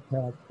both get a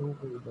pass. Don't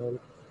worry about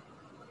it.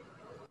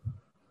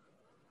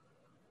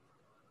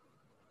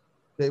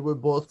 They were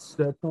both.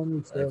 That's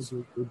only That's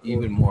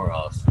even more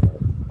awesome.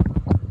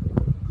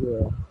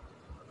 Yeah.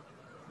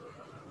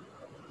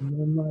 And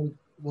then, like,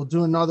 we'll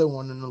do another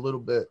one in a little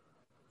bit.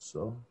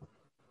 So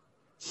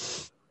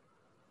that's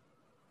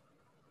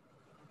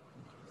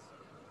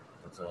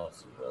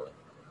awesome, brother.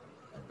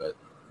 I bet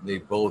they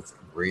both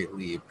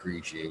greatly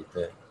appreciate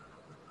that.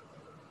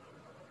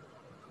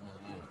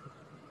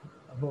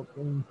 I hope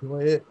they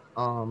enjoy it.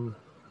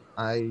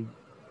 I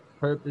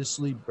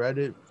purposely bred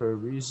it for a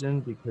reason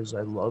because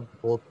I love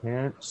both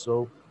parents.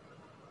 So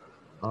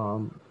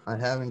I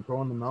haven't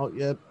grown them out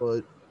yet,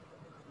 but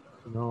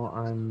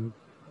I'm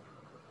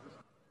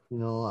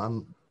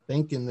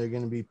thinking they're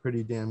going to be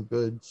pretty damn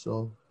good.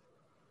 So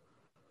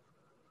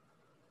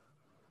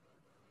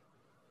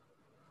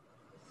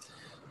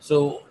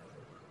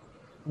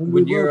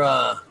when you're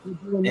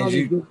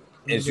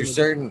as you're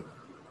certain,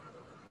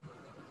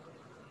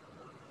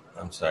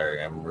 I'm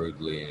sorry, I'm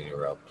rudely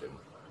interrupting.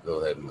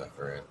 Go ahead, my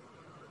friend.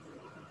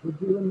 We'll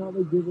do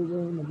another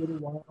giveaway in a little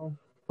while.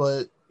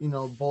 But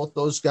both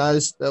those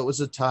guys, that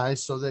was a tie,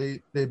 so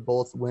they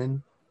both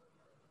win.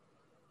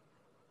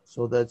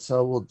 So that's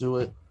how we'll do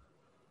it.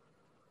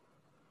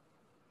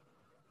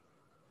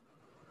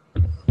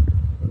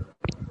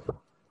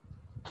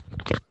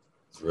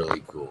 It's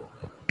really cool.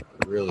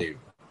 Really,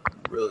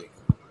 really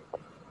cool.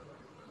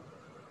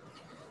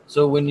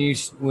 So when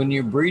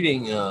you're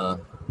breeding, how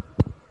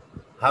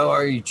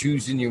are you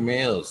choosing your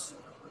males?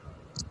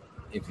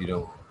 If you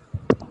don't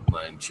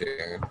mind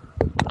sharing.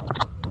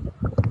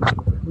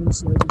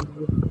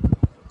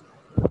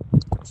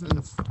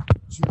 Trying to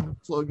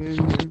plug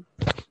in here.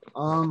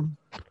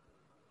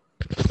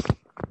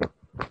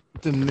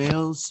 The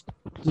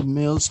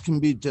males can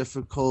be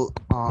difficult.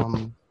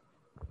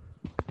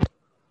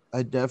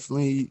 I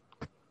definitely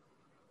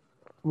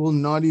will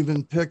not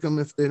even pick them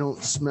if they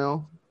don't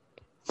smell.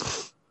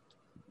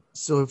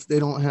 So if they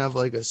don't have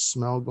like a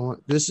smell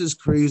going, this is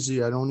crazy.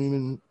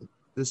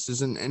 This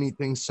isn't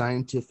anything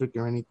scientific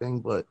or anything,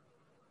 but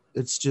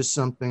it's just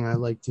something I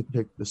like to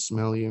pick the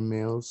smellier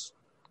males.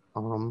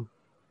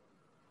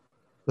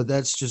 But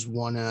that's just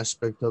one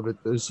aspect of it.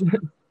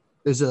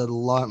 there's a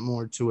lot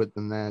more to it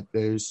than that.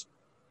 There's,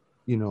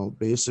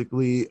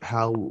 basically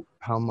how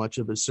much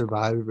of a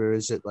survivor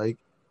is it, like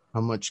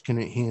how much can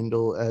it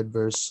handle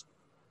adverse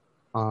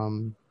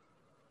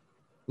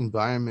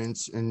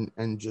environments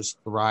and just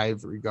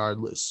thrive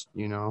regardless.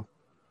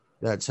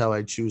 That's how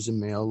I choose a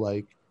male.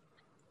 Like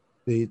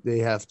they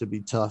have to be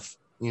tough.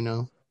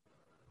 We're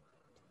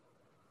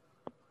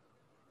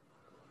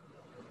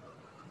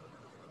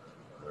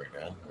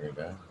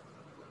done.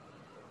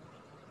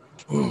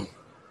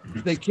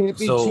 They can't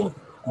be So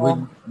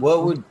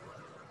too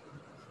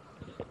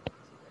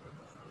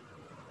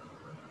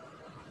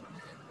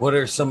what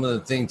are some of the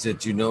things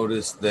that you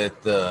notice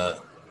that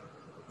the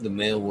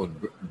male would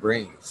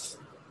brings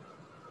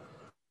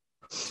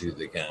to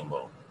the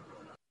combo?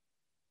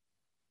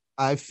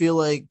 I feel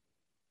like,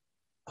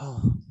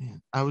 oh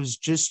man, I was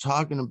just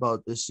talking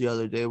about this the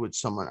other day with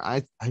someone.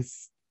 I'm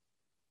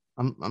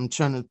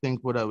trying to think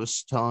what I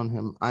was telling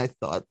him. I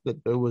thought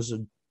that there was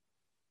a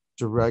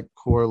direct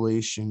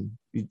correlation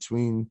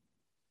between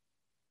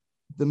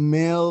the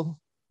male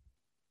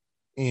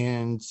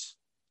and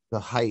the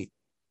height.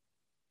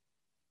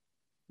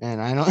 And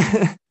I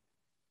don't,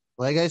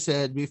 like I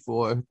said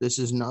before, this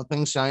is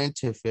nothing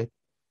scientific.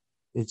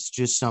 It's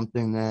just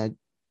something that,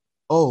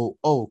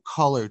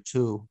 color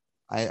too.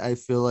 I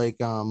feel like,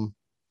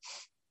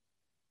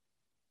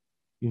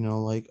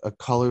 like a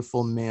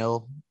colorful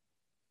male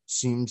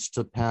seems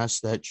to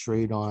pass that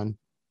trait on,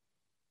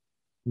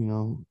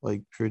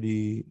 like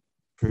pretty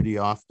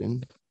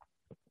often.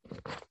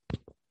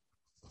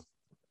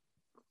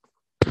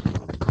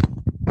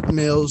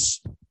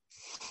 Males,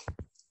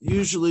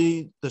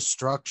 usually the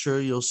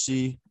structure, you'll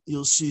see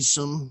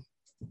some,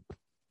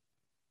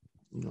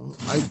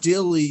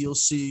 ideally you'll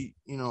see,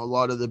 a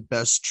lot of the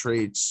best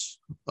traits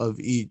of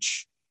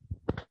each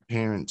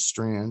parent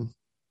strand,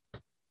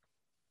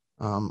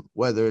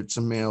 whether it's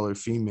a male or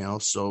female.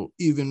 So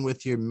even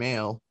with your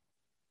male,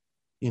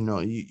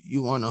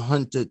 you want to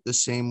hunt it the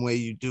same way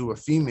you do a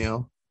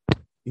female,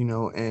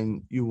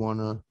 and you want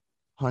to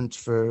hunt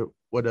for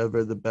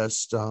whatever the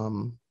best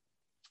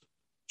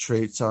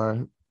traits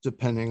are,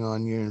 depending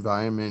on your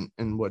environment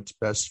and what's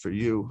best for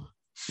you.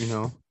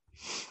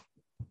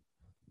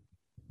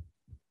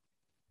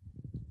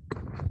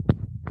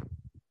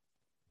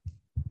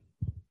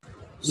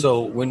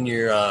 So when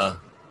you're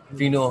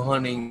pheno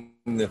hunting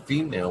the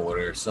female, what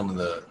are some of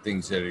the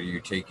things that you're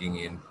taking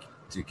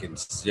into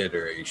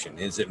consideration?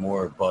 Is it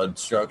more bud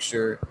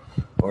structure,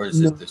 or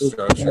is it the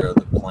structure of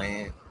the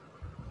plant?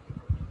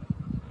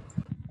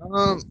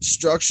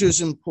 Structure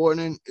is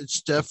important.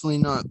 It's definitely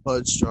not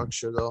bud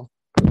structure though.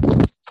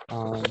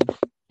 I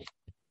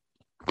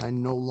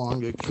no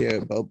longer care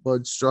about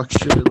bud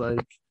structure.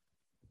 Like,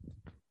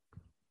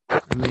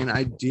 I mean,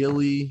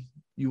 ideally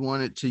you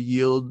want it to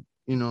yield,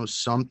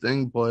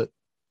 something, but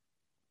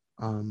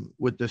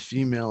with the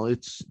female,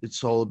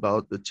 it's all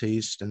about the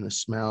taste and the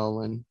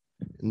smell and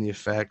the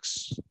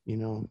effects.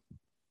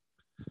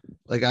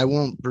 Like I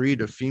won't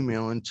breed a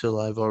female until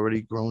I've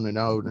already grown it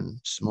out and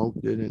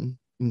smoked it and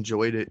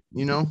enjoyed it.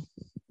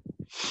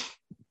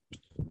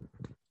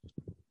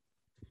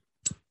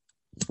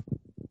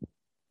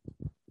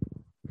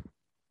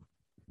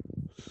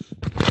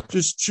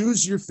 Just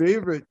choose your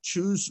favorite.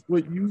 Choose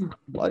what you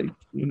like.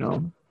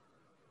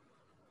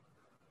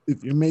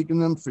 If you're making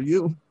them for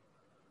you.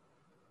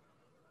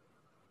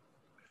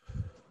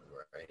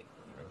 Right.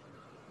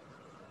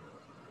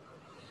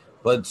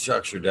 Bud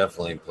structure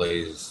definitely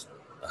plays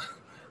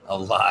a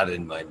lot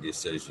in my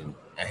decision.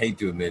 I hate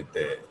to admit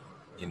that,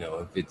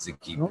 if it's a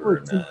keeper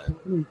or not.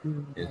 Like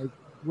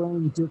we're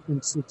in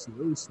different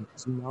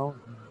situations,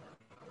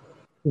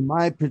 In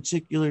my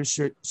particular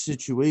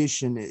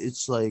situation,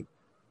 it's like,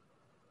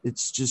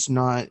 it's just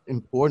not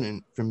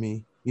important for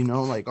me.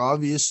 Like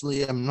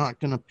obviously I'm not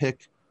going to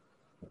pick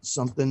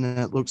something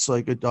that looks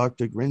like a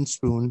Dr.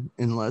 Grinspoon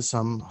unless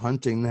I'm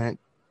hunting that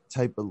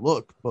type of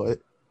look. But,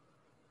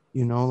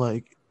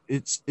 like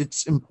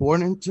it's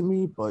important to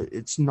me, but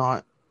it's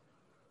not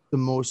the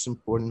most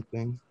important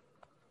thing.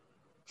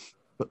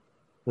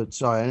 But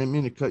sorry, I didn't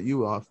mean to cut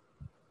you off.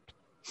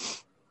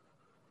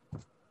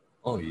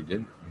 Oh, you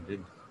did? You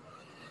did.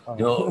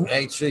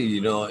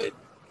 Actually,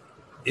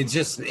 it's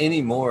just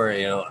anymore,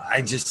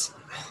 I just,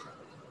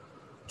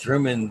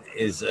 trimming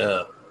is,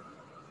 one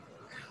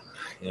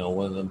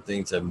of them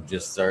things I'm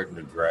just starting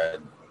to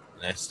dread,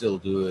 and I still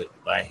do it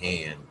by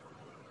hand.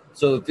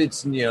 So if it's,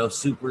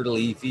 super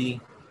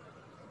leafy,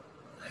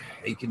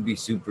 it can be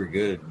super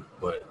good,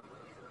 but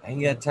I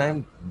ain't got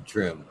time to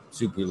trim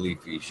super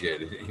leafy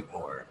shit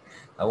anymore.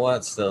 I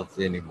want stuff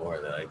anymore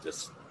that I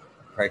just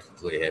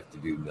practically have to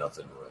do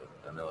nothing with.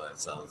 I know that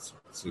sounds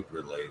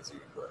super lazy,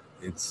 but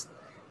it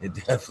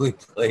definitely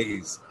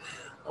plays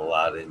a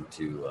lot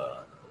into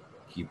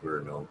keeper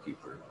or no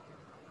keeper.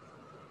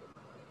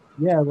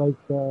 Yeah, like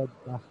the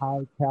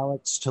high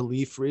Calyx to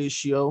leaf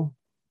ratio.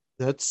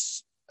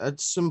 That's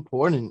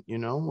important,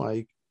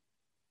 like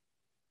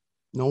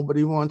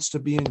nobody wants to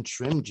be in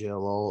trim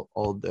jail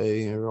all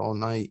day or all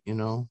night,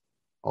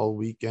 all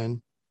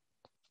weekend.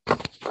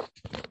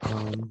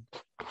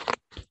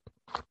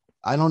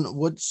 I don't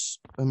know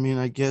I mean,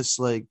 I guess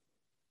like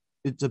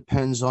it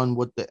depends on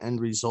what the end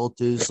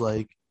result is.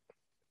 Like,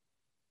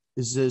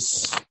 is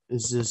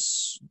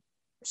this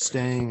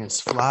staying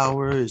as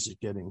flour? Is it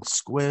getting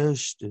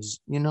squished?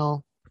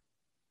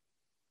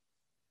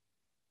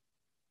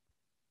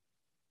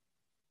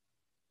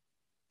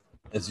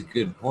 That's a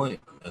good point.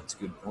 That's a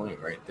good point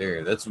right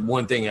there. That's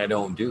one thing I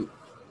don't do.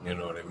 You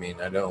know what I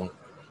mean? I don't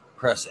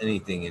press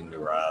anything into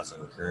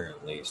rosin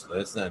currently, so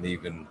that's not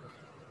even,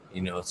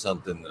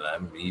 something that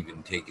I'm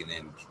even taking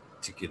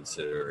into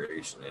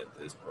consideration at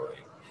this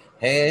point.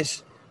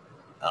 Hash,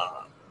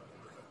 uh,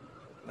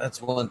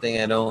 that's one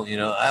thing I don't.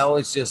 I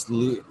always just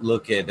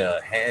look at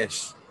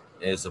hash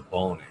as a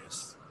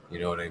bonus. You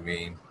know what I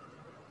mean?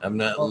 I'm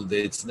not. Well,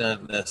 It's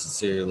not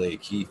necessarily a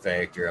key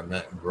factor. I'm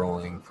not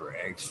growing for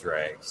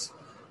extracts,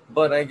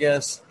 but I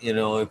guess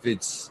if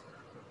it's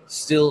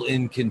still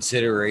in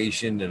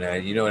consideration,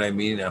 and you know what I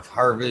mean. I've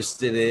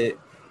harvested it,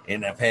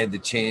 and I've had the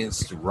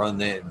chance to run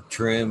that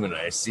trim, and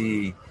I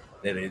see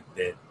that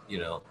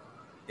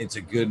it's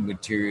a good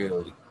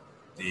material.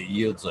 It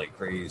yields like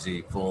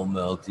crazy, full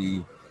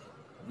melty.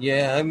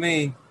 Yeah, I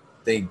may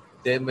think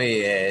that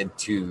may add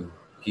to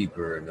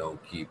keeper or no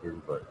keeper,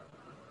 but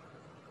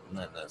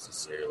not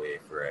necessarily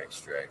for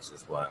extracts.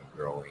 Is why I'm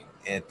growing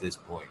at this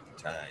point in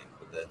time.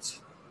 But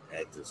that's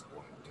at this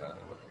point in time.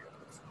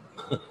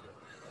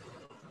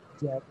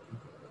 exactly.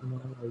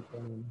 Like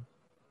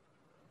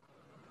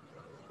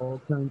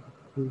all kinds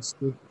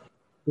of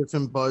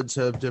Different buds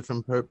have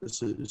different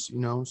purposes,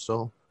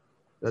 so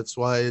that's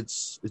why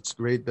it's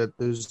great that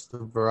there's the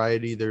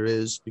variety there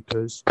is,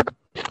 because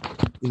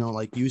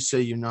like you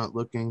say, you're not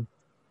looking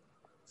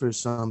for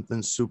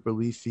something super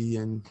leafy,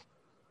 and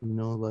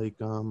like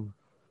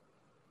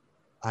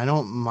I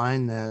don't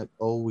mind that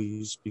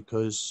always,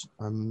 because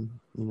I'm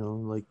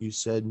like you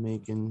said,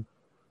 making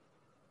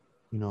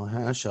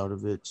hash out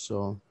of it.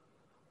 So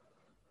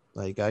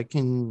like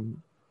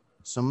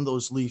some of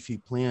those leafy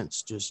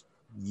plants just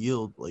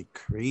yield like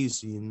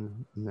crazy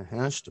in the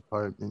hash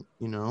department,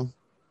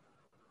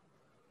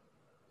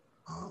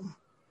 um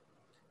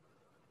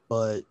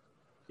but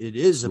it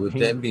is So a with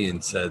pain. that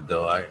being said,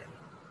 though, I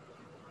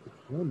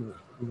limit.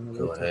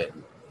 go That's ahead.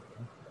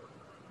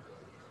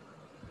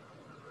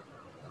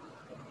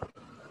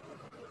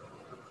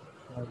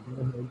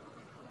 go ahead.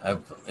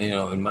 I've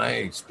in my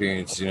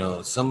experience,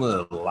 some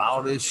of the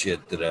loudest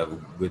shit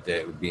that with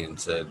that being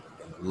said,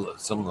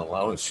 some of the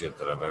loudest shit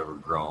that I've ever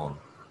grown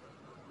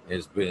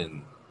has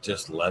been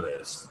just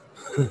lettuce,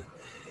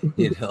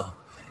 you know,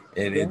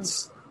 and Yeah,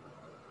 it's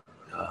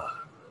uh,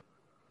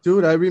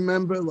 Dude, I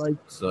remember like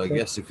so I that,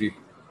 guess if you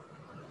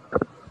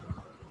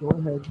go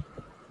ahead.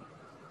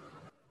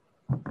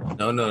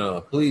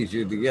 no, please,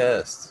 you're the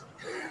guest.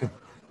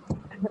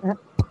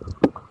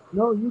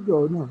 No, you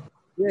go. No.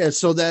 yeah,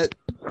 so that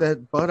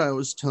bud I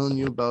was telling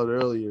you about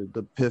earlier,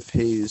 the Piff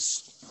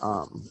Haze,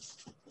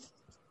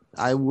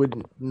 I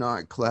would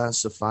not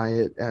classify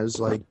it as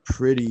like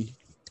pretty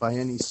by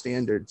any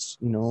standards,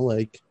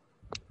 like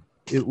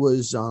it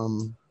was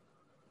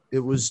it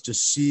was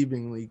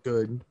deceivingly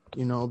good,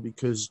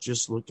 because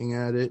just looking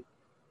at it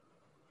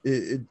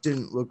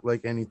didn't look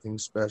like anything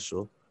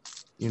special,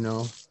 you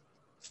know,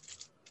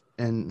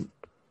 and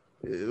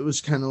it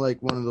was kind of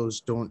like one of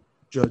those don't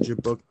judge a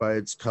book by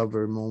its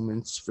cover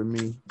moments for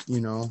me,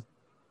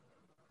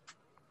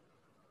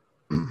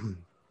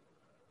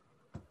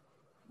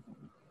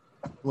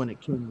 When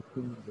it came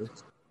to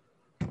cannabis,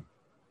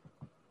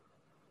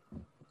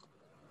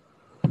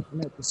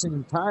 and at the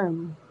same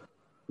time,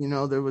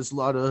 there was a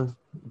lot of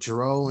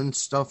dro and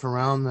stuff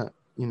around that,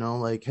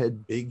 like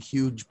had big,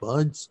 huge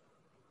buds,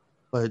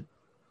 but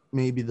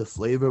maybe the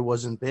flavor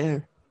wasn't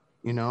there,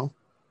 you know.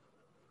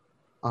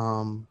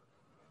 Um,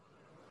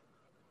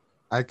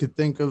 I can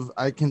think of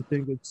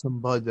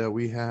some bud that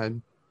we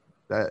had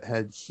that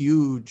had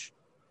huge,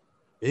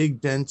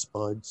 big, dense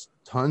buds,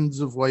 tons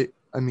of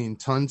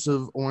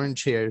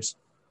orange hairs,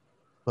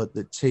 but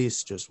the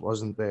taste just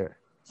wasn't there,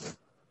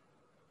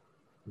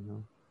 you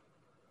know.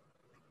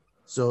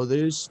 So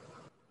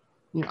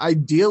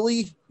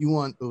ideally you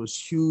want those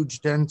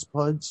huge, dense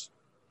buds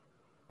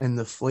and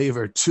the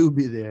flavor to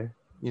be there,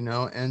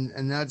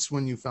 and that's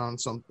when you found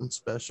something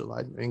special,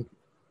 I think,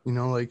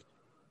 like,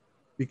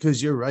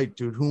 because you're right,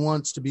 dude. Who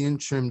wants to be in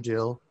trim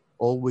jail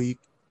all week?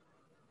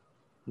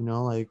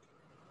 Like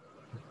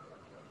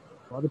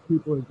a lot of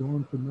people are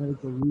going for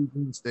medical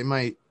reasons. They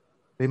might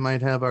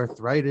have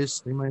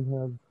arthritis. They might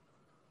have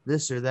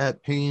this or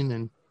that pain,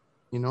 and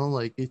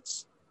like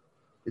it's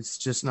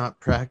just not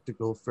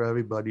practical for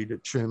everybody to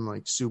trim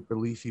like super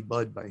leafy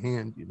bud by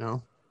hand.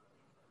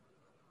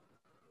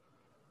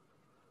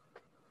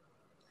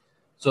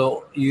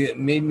 So you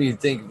made me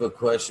think of a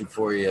question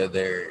for you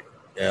there.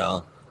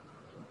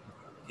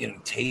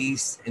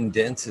 Taste and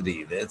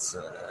density. That's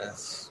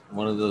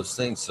one of those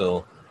things.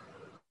 So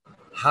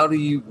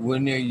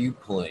when are you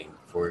pulling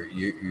for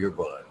your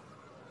bud?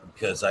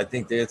 Because I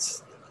think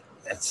that's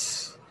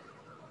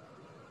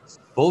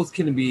both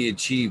can be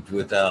achieved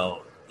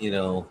without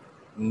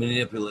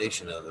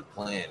manipulation of the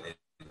plant.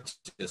 It's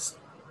just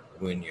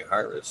when you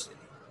harvest it.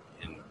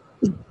 And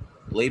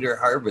later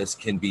harvest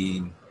can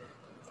be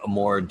a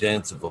more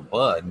dense of a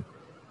bud,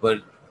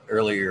 but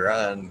earlier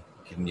on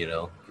can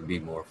be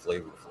more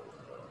flavorful.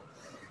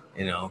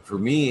 For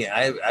me,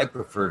 I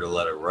prefer to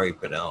let it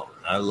ripen out.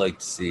 I like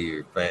to see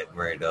it fatten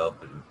right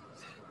up, and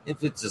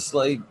if it's a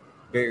slight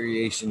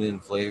variation in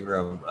flavor,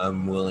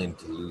 I'm willing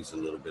to lose a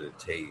little bit of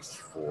taste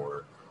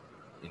for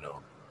you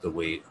know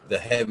the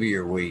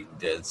heavier weight and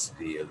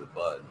density of the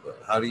bud.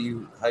 But how do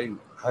you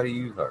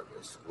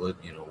harvest?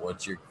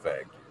 What's your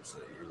factors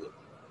that you're looking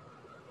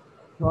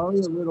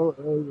Probably a little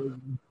earlier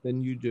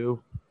than you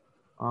do.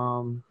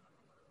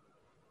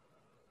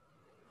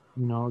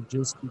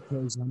 Just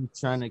because I'm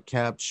trying to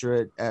capture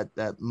it at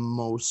that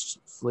most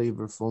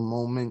flavorful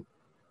moment.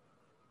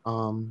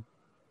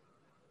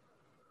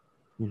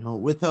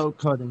 Without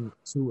cutting it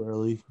too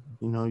early.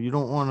 You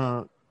don't want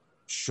to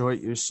short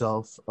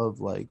yourself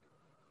of like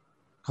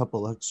a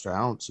couple extra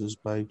ounces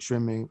by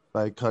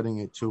cutting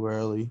it too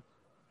early.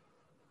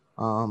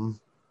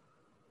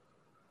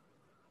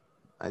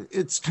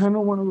 It's kind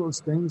of one of those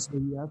things where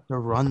you have to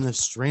run the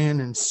strand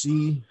and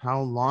see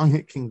how long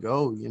it can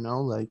go,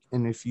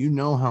 and if you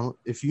know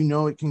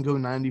it can go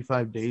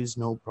 95 days,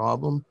 no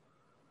problem,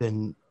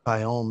 then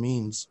by all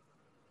means,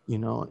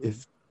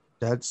 if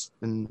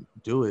then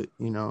do it,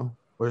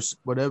 or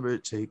whatever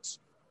it takes,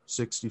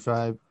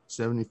 65,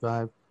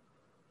 75.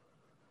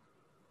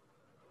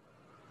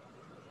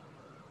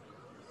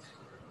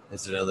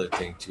 That's another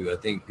thing too. I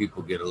think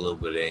people get a little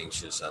bit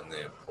anxious on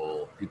that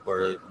pull.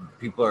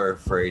 People are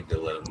afraid to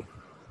let them,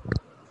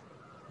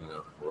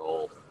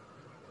 roll.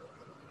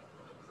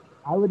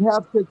 I would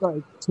have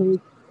to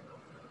take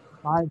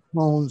 5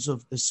 clones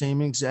of the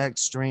same exact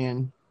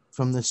strand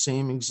from the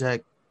same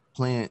exact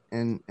plant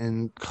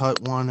and cut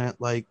one at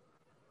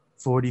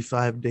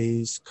 45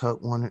 days,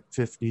 cut one at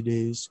 50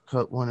 days,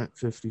 cut one at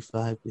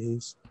 55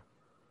 days.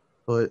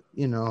 But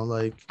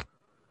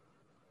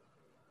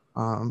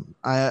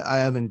I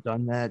haven't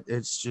done that.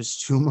 It's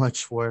just too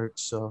much work.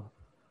 So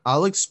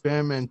I'll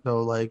experiment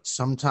though.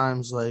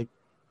 Sometimes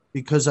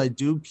because I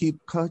do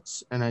keep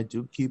cuts and I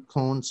do keep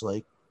clones,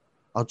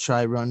 I'll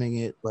try running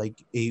it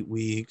 8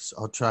 weeks.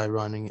 I'll try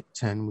running it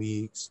 10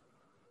 weeks.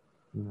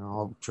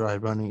 I'll try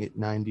running it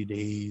 90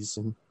 days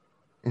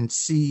and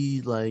see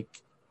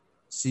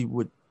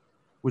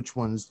which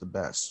one's the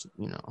best,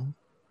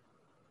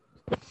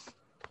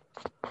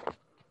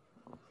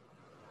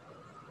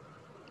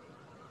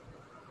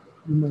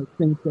 You might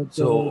think that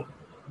you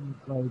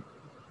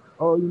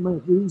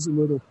might lose a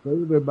little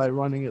flavor by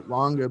running it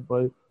longer,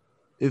 but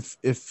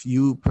if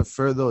you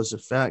prefer those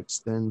effects,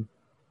 then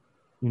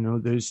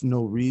there's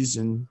no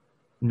reason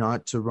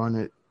not to run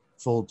it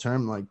full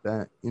term like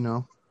that,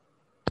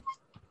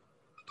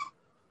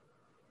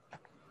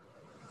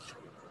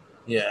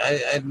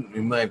 Yeah,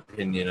 in my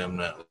opinion, I'm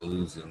not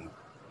losing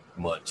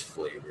much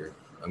flavor.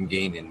 I'm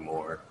gaining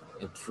more,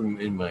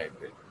 in my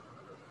opinion.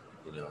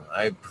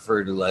 I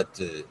prefer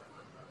to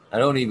I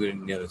don't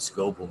even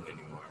scope them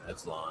anymore.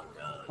 That's long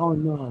gone. Oh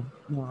no.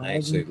 I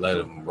actually let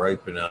them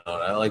ripen out.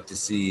 I like to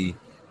see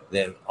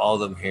that all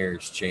them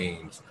hairs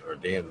change, or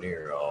damn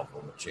near all of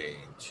them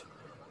change,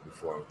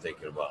 before I'm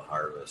thinking about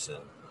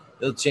harvesting.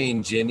 They'll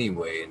change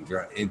anyway and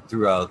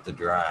throughout the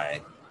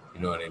dry.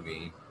 You know what I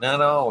mean?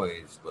 Not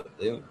always, but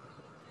they.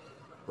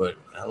 But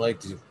I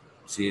like to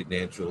see it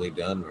naturally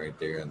done right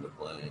there in the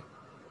plant.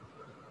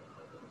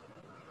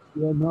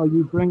 Yeah, no,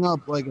 you bring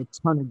up a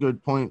ton of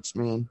good points,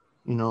 man.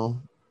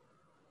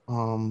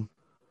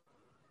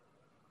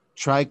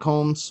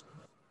 Trichomes,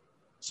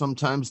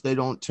 sometimes they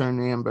don't turn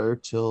amber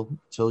till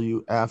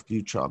after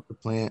you chop the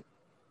plant.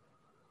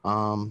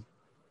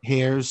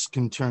 Hairs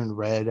can turn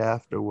red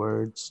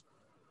afterwards.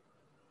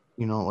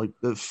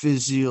 The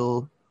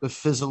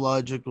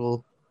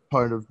physiological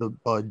part of the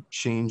bud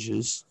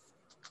changes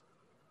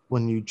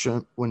when you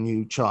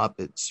chop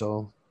it.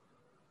 So,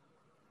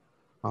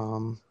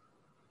 you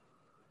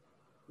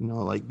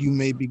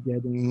may be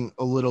getting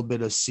a little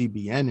bit of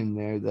CBN in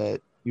there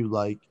that you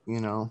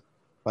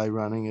by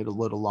running it a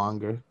little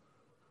longer.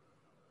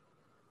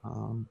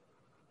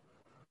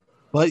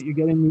 But you're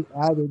getting the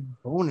added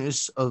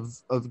bonus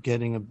of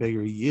getting a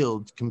bigger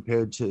yield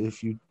compared to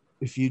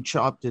if you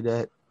chopped it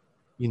at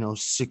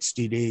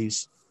 60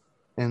 days.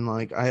 And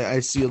I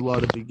see a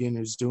lot of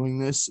beginners doing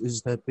this,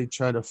 is that they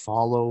try to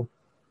follow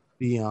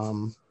the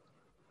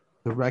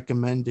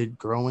recommended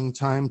growing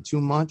time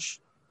too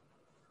much.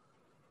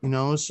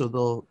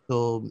 So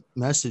they'll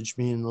message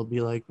me and they'll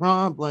be like,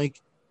 Rob,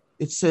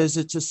 it says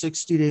it's a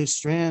 60-day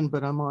strand,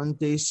 but I'm on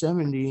day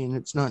 70 and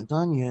it's not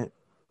done yet.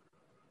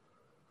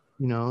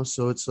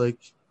 So it's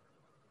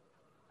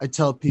I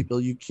tell people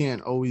you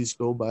can't always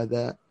go by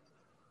that.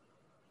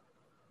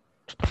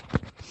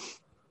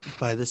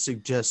 By the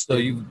suggested. So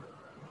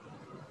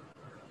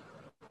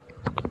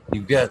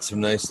you've got some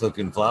nice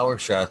looking flower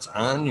shots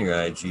on your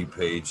IG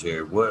page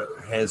there. What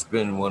has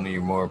been one of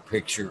your more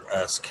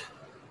picturesque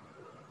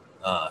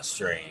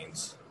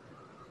strains?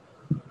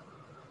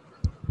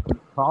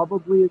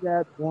 Probably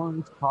that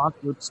orange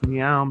Apocalypse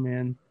Meow,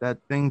 man. That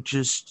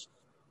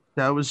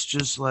was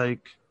just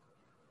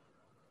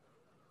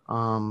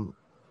Um,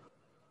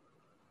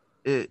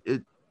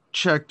 it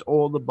checked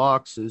all the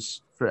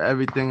boxes for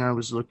everything I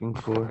was looking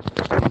for.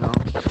 You know,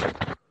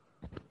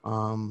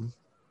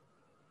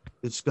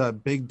 it's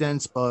got big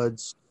dense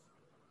buds,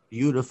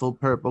 beautiful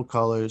purple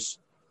colors,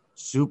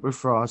 super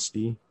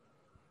frosty,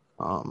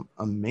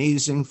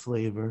 amazing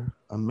flavor,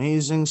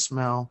 amazing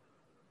smell,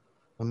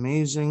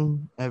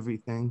 amazing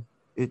everything.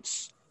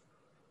 It's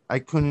I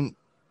couldn't,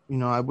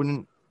 I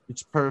wouldn't.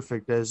 It's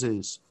perfect as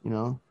is.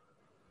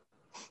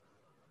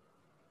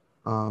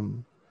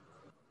 Um,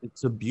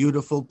 it's a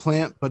beautiful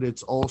plant, but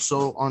it's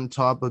also on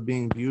top of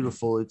being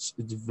beautiful. It's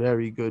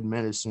very good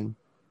medicine,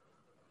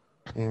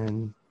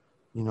 and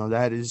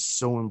that is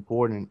so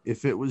important.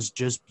 If it was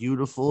just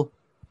beautiful,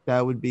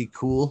 that would be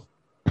cool.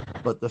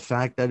 But the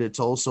fact that it's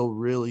also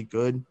really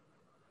good,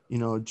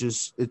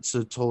 just it's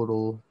a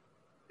total.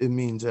 It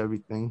means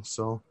everything.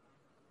 So,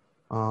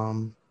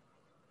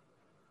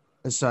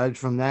 aside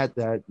from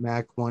that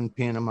Mac One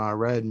Panama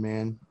Red,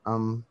 man,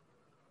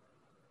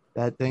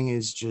 that thing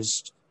is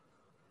just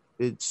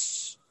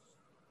it's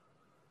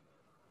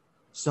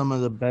some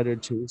of the better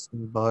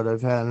tasting bud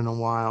I've had in a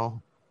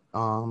while.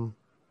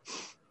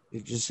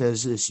 It just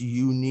has this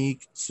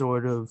unique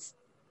sort of.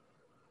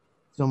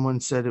 Someone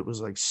said it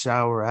was like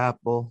sour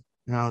apple,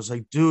 and I was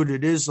like, dude,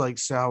 it is like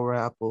sour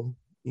apple,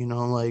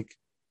 like,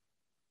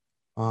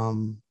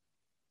 um,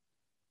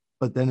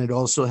 but then it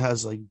also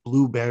has like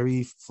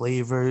blueberry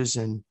flavors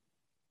and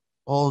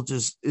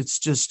it's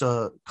just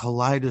a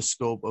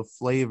kaleidoscope of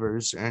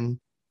flavors, and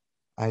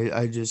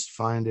I just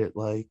find it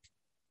like,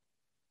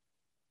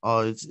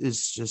 oh,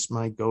 it's just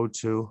my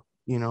go-to,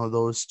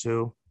 those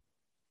two.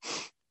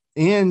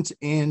 And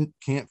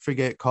can't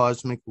forget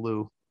Cosmic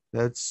Blue.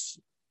 That's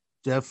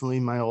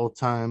definitely my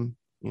all-time,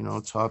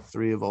 top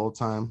three of all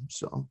time.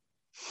 So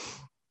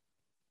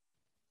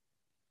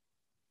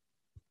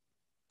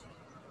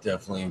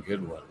Definitely a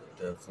good one.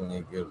 Definitely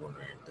a good one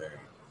right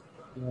there.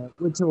 yeah,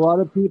 which a lot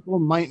of people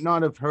might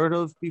not have heard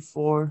of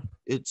before.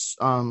 It's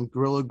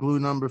Gorilla Glue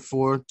number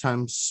 4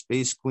 times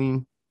Space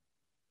Queen.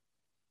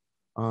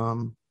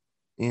 And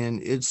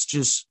it's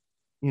just,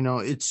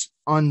 it's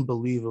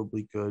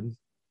unbelievably good.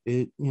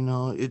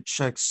 It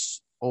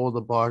checks all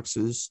the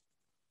boxes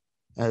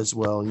as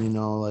well,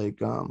 like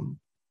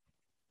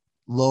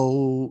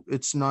low,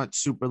 it's not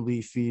super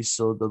leafy,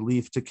 so the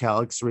leaf to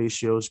calyx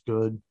ratio is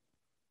good.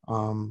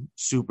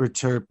 Super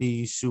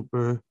terpy,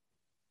 super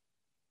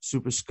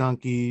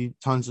skunky,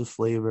 tons of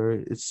flavor.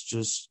 It's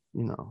just,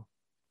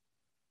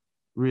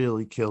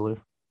 really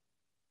killer.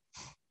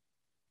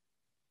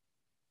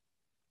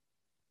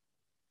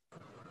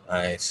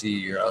 I see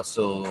you're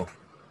also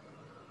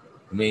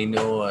may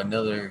know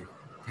another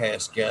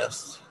past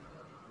guest,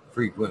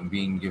 frequent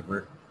bean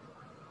giver,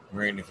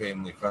 Randy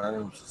Family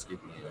Farms. Just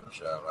giving you a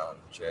shout out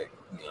and check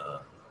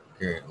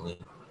currently.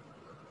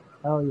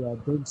 Hell yeah,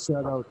 big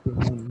shout out to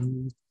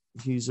him.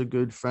 He's a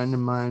good friend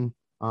of mine.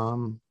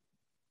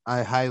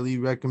 I highly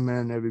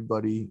recommend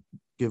everybody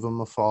give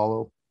him a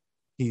follow.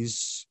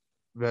 He's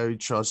very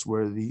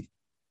trustworthy,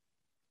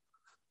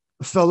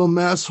 a fellow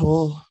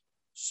masshole.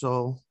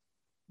 So,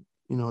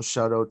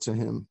 shout out to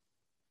him.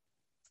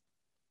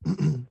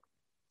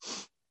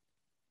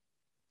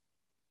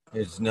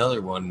 There's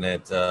another one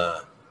that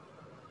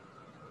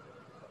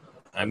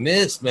I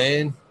miss,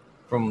 man,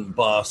 from the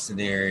Boston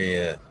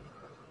area.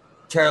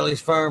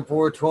 Charlie's Farm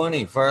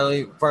 420,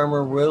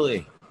 Farmer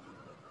Willie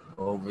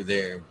over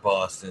there in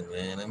Boston,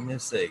 man. I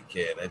miss that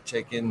cat. I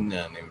check in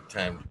on him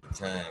time to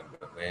time,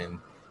 but man,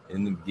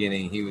 in the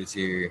beginning he was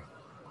here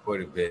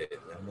quite a bit.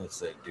 I miss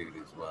that dude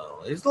as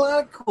well. There's a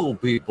lot of cool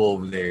people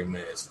over there in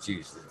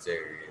Massachusetts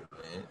area,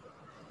 man.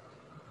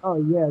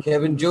 Oh yeah,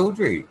 Kevin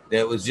Jodry,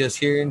 that was just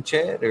here in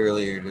chat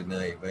earlier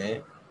tonight,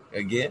 man.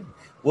 Again,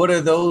 what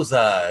are those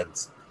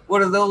odds?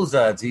 What are those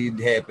odds he'd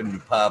happen to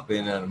pop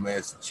in on a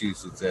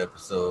Massachusetts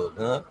episode,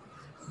 huh?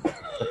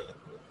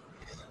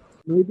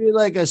 Maybe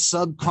like a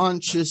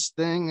subconscious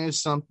thing or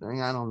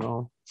something. I don't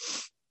know.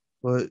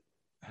 But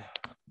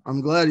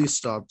I'm glad he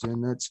stopped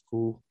in. That's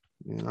cool.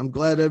 Yeah, I'm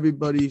glad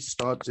everybody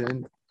stopped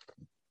in.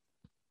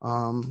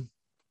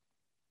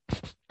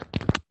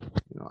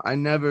 I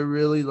never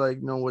really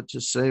know what to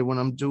say when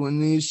I'm doing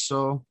these,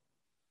 so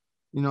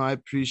I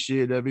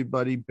appreciate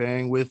everybody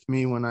bearing with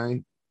me when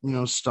I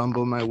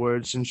stumble my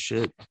words and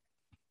shit.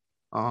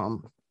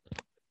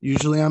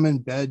 Usually I'm in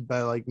bed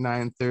by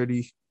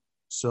 9:30,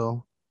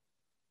 so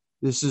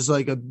this is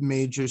a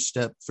major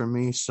step for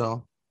me.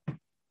 So We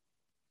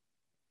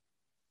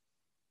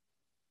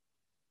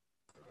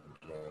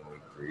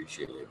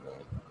appreciate it,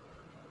 man.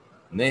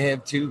 And they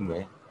have too,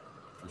 man.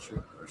 For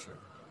sure.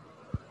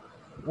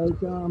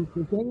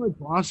 the thing with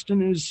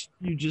Boston is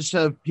you just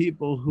have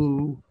people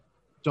who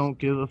don't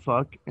give a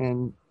fuck,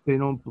 and they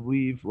don't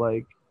believe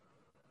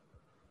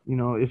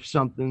if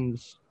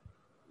something's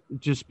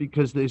just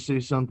because they say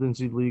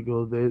something's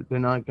illegal, they're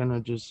not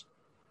gonna just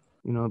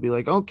be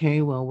like,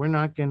 okay, well, we're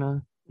not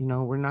gonna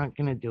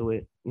do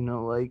it.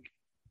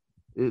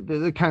 They're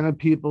the kind of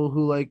people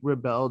who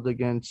rebelled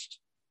against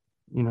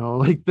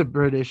the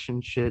British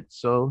and shit.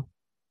 So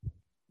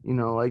You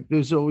know, like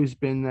there's always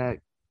been that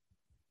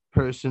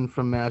person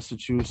from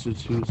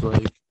Massachusetts who's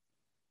like,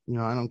 you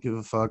know, I don't give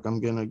a fuck.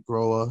 I'm gonna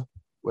grow a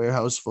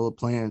warehouse full of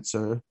plants,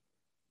 or,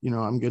 you know,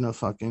 I'm gonna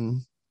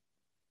fucking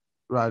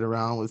ride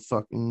around with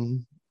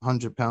fucking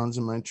 100 pounds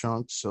in my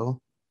trunk. So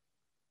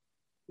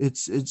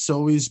it's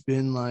always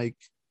been like,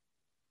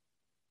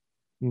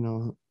 you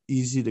know,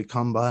 easy to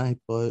come by.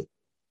 But,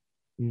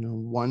 you know,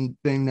 one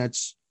thing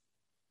that's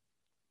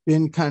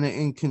been kind of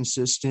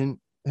inconsistent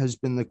has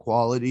been the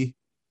quality.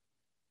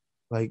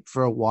 Like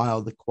for a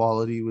while, the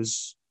quality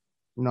was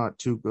not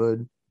too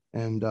good.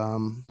 And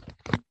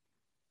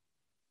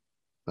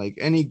like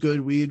any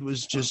good weed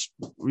was just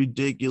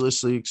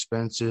ridiculously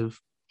expensive.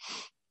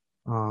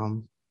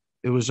 Um,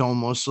 it was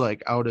almost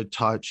like out of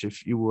touch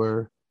if you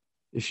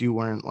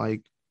weren't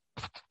like,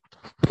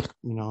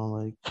 you know,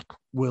 like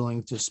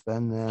willing to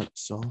spend that.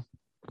 So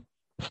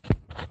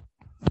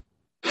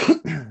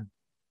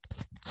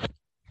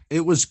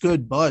it was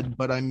good bud,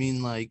 but I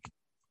mean, like,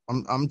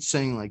 I'm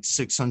saying like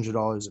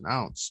 $600 an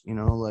ounce, you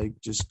know, like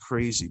just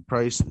crazy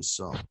prices.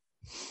 So,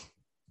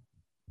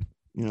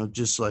 you know,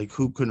 just like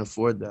who couldn't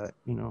afford that,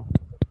 you know?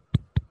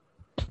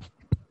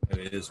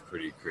 It is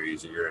pretty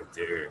crazy right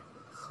there.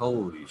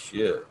 Holy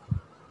shit.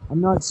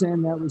 I'm not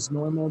saying that was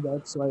normal.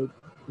 That's like,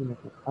 you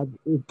know,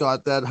 It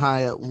got that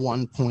high at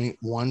one point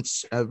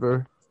once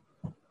ever.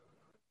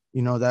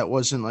 You know, that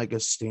wasn't like a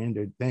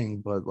standard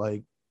thing, but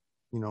like,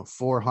 you know,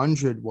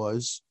 400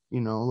 was,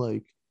 you know,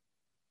 like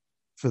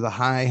for the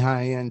high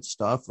end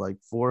stuff, like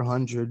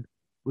 400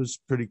 was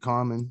pretty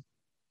common.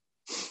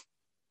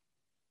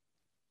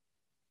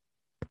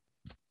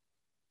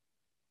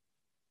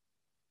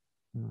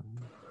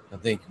 I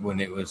think when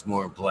it was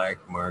more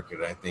black market,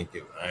 I think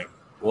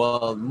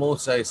well,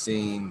 most I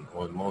seen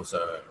or most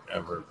I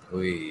ever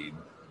played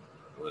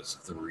was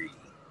 3,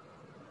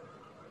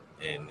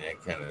 and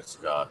that kind of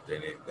scoffed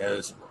in it. That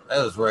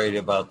was right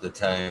about the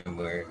time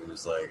where it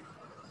was like,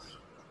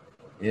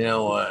 you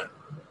know what?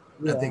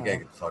 I think I yeah,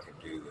 could fucking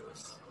do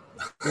this.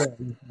 yeah,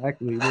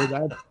 exactly. Well,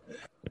 that,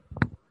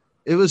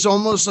 It was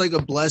almost like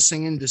a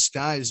blessing in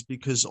disguise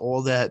because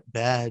all that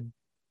bad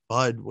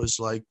bud was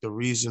like the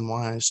reason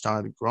why I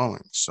started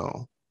growing.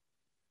 So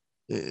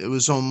it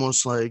was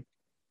almost like,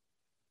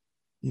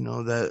 you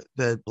know,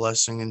 that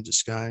blessing in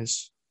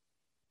disguise.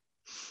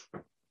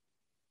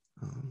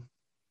 Um,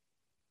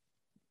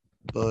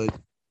 but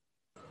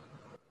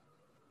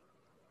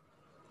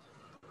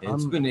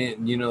It's I'm been,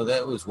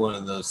 that was one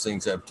of those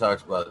things I've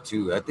talked about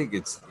too. I think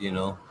it's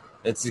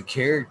a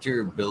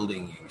character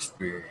building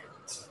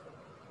experience.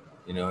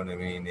 You know what I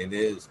mean? It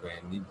is,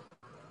 man.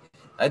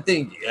 I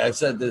think I've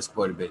said this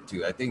quite a bit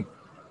too. I think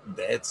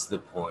that's the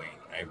point,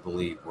 I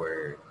believe,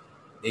 where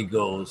it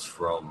goes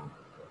from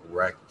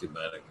rec to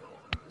medical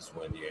is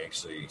when you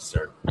actually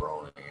start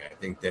growing. I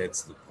think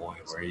that's the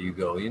point where you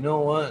go, you know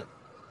what?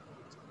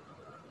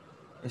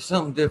 There's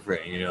something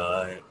different.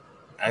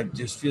 I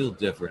just feel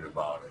different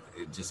about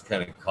it. It just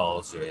kind of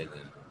calls you in a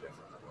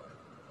different way.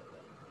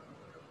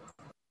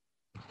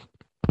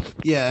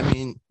 yeah, I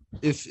mean,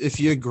 if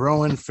you're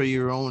growing for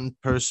your own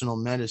personal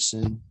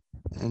medicine,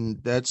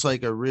 and that's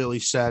like a really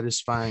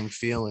satisfying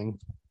feeling,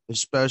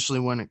 especially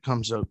when it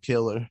comes out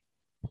killer.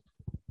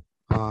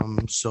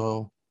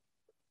 So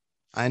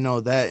I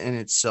know that in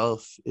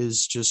itself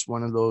is just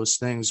one of those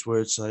things where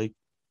it's like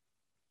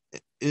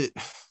it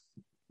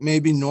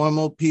maybe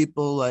normal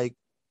people like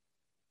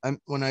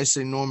when I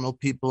say normal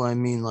people, I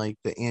mean like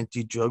the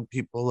anti-drug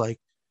people, like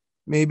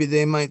maybe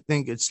they might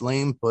think it's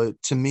lame,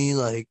 but to me,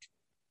 like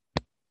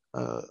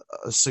uh,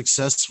 a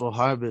successful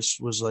harvest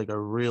was like a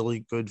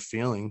really good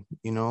feeling,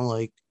 you know,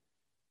 like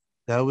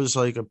that was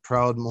like a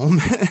proud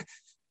moment.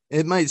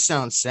 It might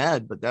sound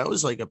sad, but that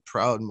was like a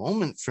proud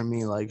moment for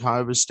me, like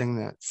harvesting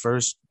that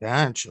first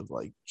batch of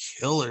like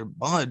killer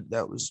bud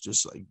that was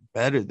just like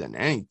better than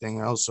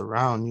anything else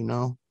around, you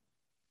know?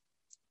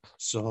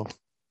 So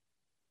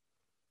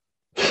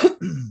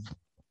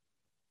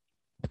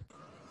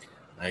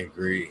I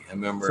agree. I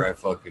remember I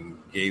fucking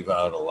gave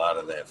out a lot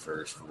of that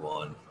first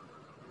one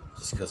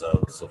just because I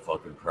was so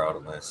fucking proud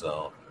of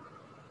myself.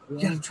 You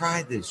yeah, gotta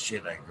try this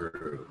shit I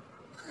grew.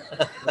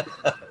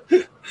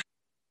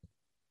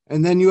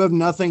 and then you have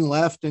nothing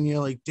left and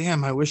you're like,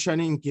 damn, I wish I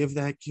didn't give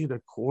that kid a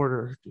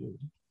quarter, dude.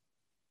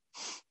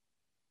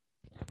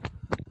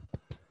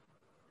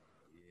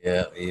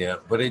 Yeah, yeah,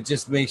 but it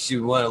just makes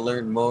you want to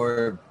learn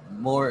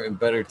more and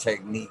better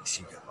techniques.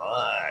 You go,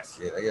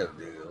 shit, I gotta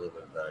do it a little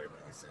bit better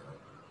myself,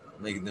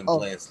 making them Oh,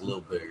 plants a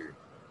little bigger.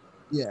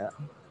 yeah.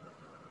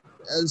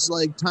 As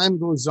like time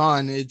goes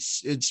on,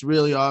 it's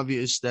really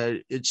obvious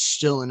that it's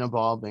still an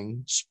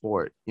evolving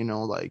sport, you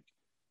know, like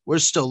we're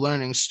still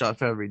learning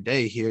stuff every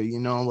day here, you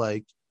know,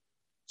 like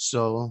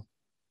so,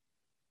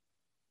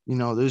 you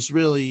know, there's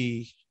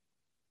really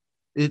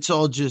it's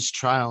all just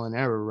trial and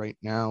error right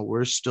now.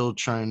 We're still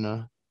trying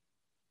to,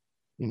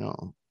 you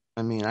know,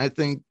 I mean, I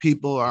think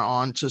people are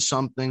on to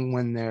something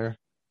when they're,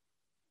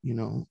 you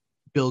know,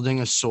 building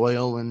a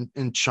soil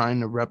and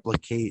trying to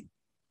replicate,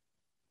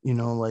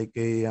 like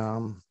a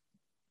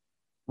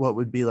what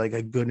would be like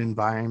a good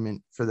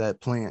environment for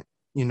that plant,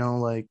 You know,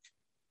 like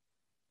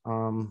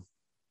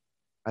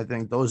I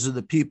think those are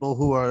the people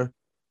who are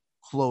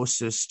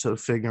closest to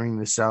figuring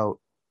this out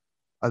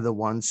are the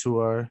ones who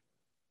are,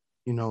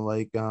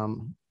 like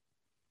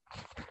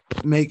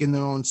making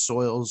their own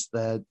soils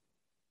that,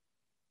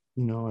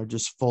 are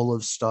just full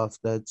of stuff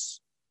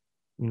that's,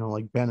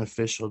 like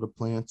beneficial to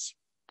plants.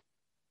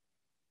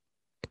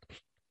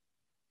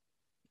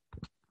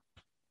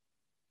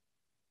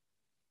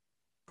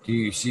 Do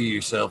you see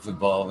yourself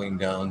evolving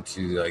down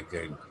to like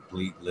a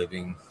complete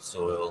living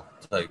soil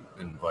type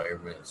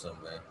environment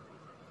someday?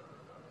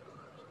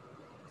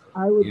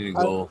 I would, You to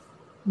I, go.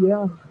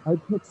 yeah, I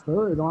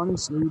prefer it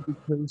honestly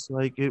because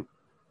Like it,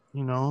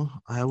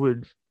 I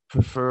would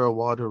prefer a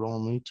water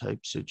only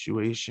type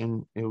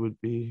situation. It would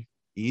be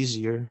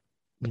easier,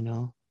 you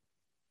know.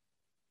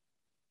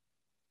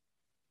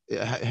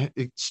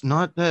 It's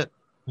not that,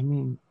 I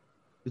mean,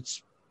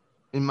 it's,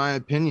 in my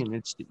opinion,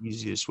 it's the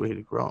easiest way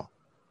to grow.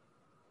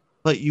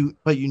 But you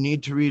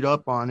need to read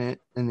up on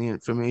it, and the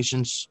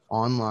information's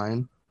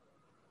online.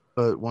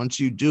 But once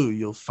you do,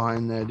 you'll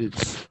find that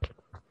it's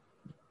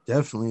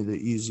definitely the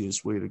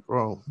easiest way to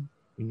grow.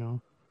 You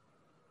know,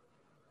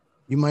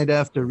 you might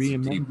have to It's a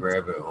deep reamend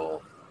rabbit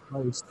hole.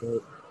 place,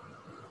 but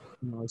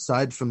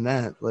aside from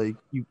that, like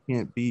you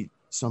can't beat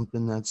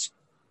something that's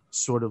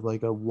sort of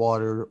like a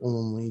water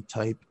only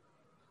type,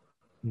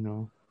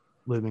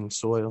 living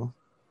soil.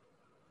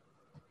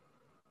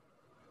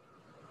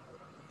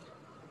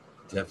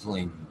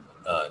 Definitely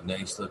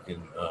nice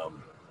looking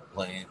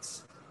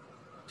plants.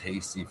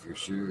 Tasty for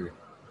sure.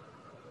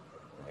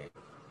 Right.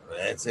 But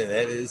that's it.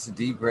 That is a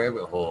deep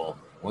rabbit hole.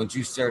 Once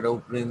you start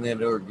opening that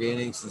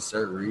organics and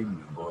start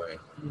reading, boy.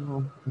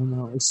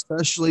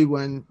 Especially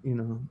when,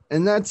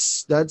 and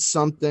that's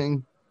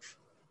something,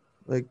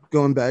 like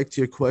going back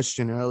to your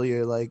question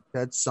earlier, like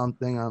that's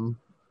something I'm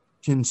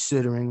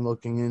considering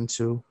looking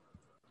into,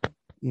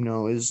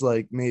 is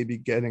like maybe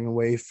getting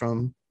away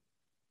from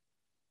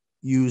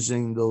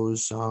using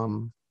those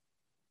the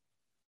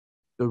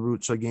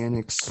Roots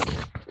Organics,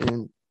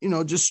 and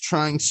just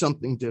trying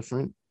something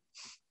different,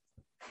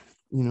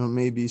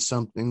 maybe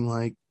something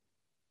like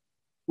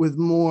with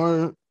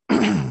more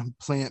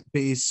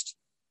plant-based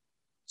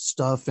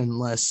stuff and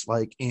less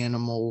like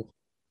animal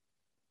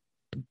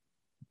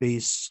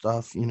based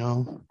stuff.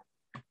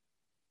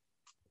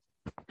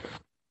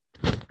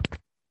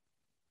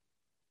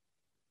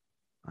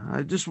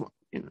 I just,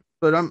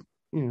 but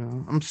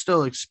I'm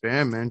still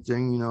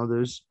experimenting.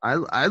 There's,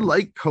 I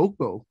like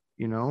cocoa.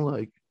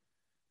 Like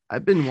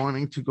I've been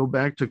wanting to go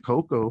back to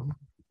cocoa.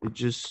 It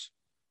just,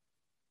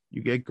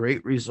 you get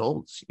great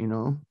results.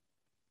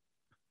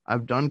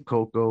 I've done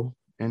cocoa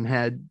and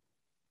had,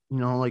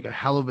 like a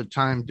hell of a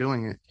time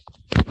doing it.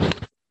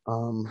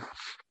 And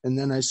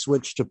then I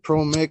switched to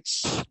Pro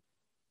Mix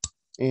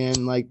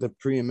and like the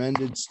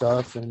pre-amended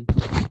stuff, and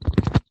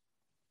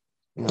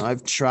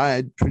I've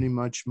tried pretty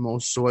much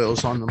most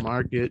soils on the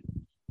market.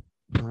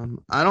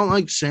 I don't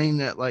like saying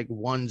that like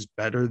one's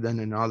better than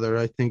another.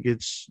 I think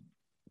it's,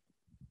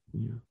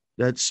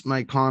 that's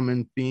my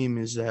common theme,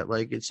 is that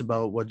like it's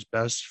about what's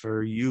best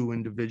for you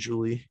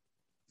individually.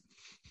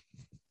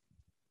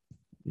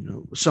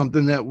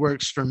 Something that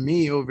works for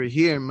me over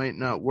here might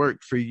not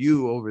work for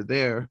you over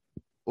there,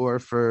 or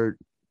for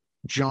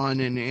John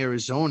in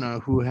Arizona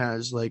who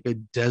has like a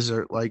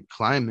desert like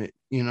climate.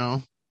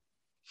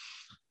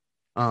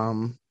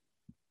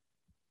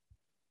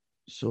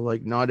 So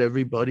like not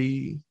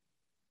everybody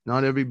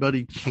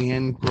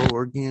can grow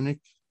organic.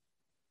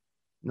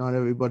 Not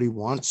everybody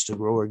wants to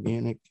grow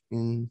organic,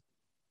 and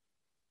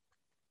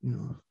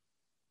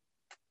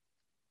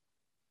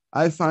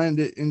I find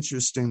it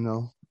interesting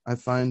though. I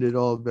find it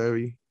all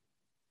very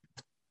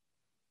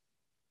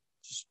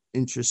just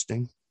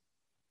interesting.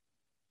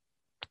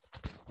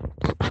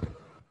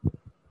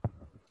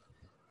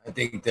 I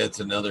think that's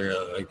another,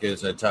 like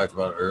as I talked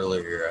about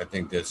earlier. I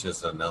think that's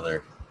just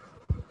another.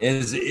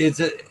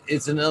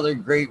 It's another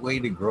great way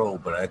to grow,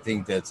 but I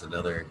think that's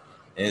another,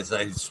 as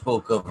I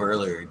spoke of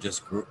earlier,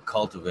 just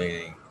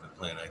cultivating the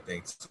plant. I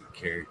think it's a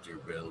character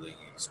building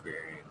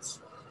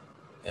experience.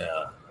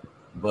 Yeah,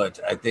 but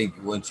I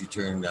think once you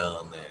turn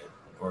down that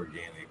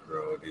organic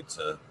road,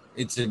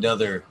 it's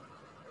another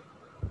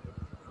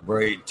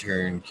bright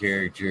turn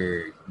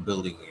character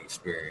building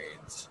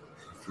experience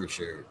for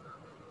sure.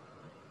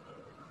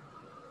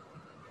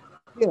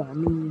 yeah, I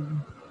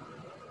mean,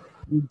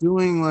 You're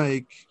doing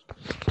like,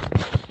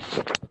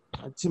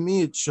 to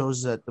me it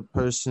shows that the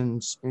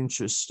person's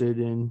interested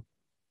in,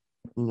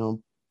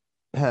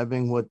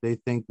 having what they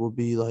think will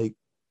be like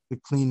the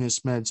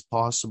cleanest meds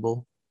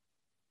possible.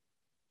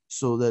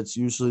 So that's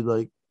usually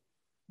like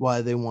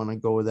why they want to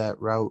go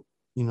that route.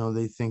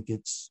 They think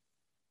it's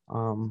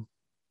um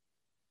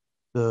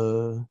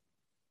the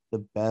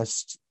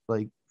best,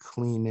 like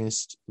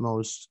cleanest,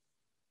 most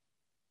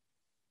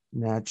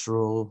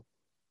natural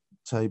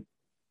type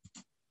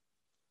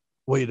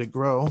way to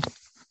grow.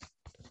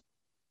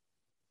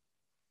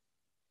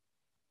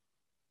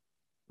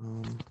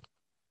 um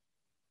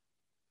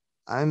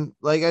I'm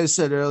like I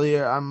said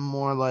earlier, I'm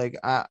more like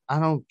I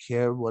don't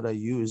care what I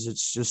use.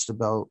 It's just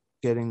about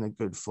getting the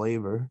good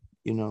flavor,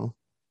 you know.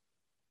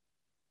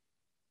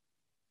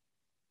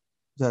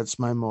 That's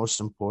my most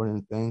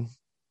important thing.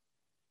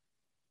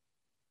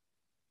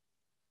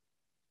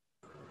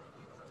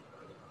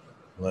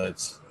 Well,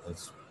 that's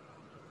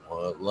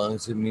well, as long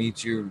as it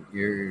meets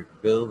your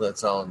bill,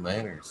 that's all that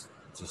matters.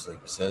 Just like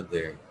you said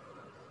there.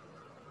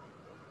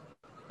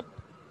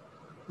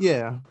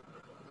 Yeah.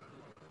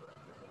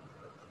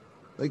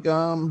 Like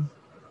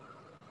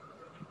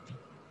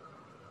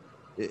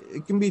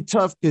it can be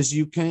tough because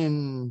you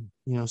can,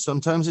 you know,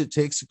 sometimes it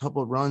takes a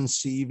couple of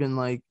runs to even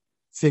like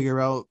figure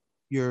out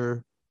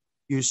your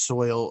your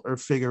soil or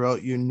figure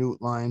out your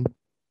newt line.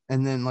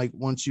 And then like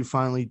once you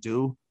finally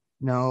do,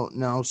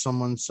 now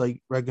someone's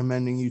like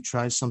recommending you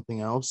try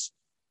something else.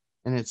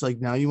 And it's like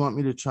now you want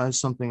me to try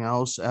something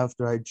else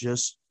after I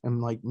just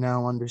am like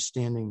now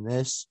understanding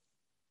this.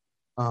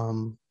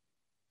 Um,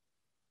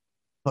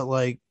 but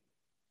like,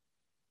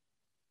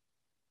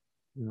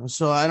 you know,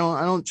 so I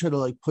don't try to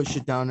like push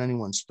it down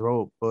anyone's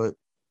throat, but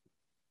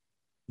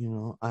you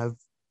know, I've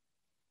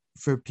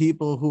for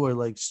people who are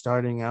like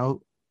starting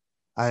out,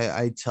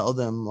 I tell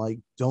them like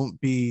don't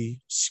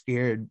be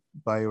scared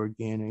by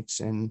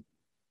organics and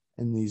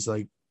these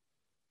like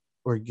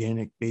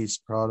organic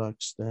based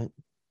products that,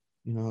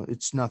 you know,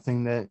 it's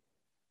nothing that,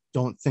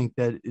 don't think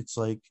that it's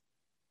like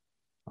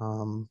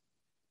um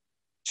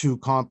too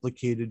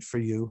complicated for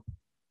you.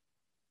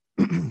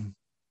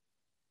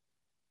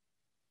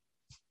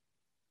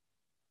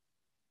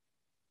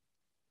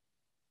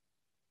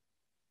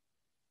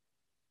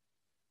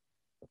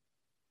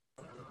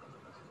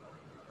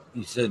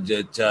 You said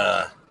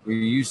that you're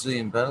usually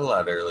in bed a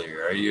lot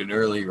earlier. Are you an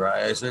early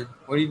riser?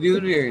 What do you do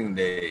during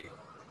the day?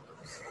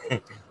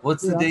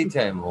 What's the Yeah,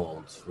 daytime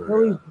holds for?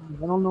 really,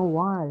 I don't know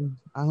why.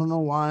 I don't know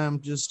why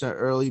I'm just an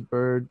early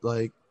bird,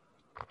 like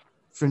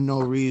for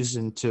no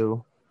reason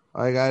to.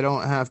 Like I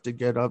don't have to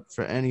get up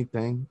for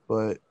anything,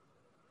 but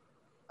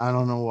I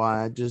don't know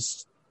why. I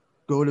just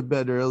go to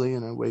bed early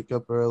and I wake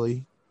up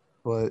early.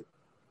 But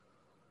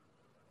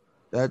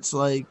that's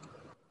like,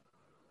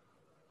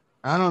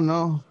 I don't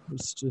know.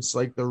 It's just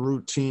like the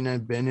routine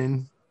I've been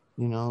in,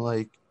 you know,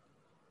 like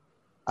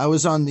I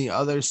was on the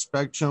other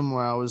spectrum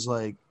where I was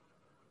like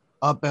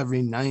up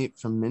every night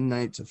from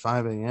midnight to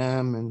 5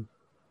 a.m.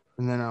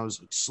 And then I was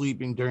like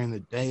sleeping during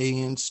the day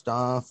and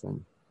stuff.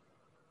 And,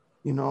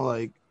 you know,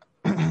 like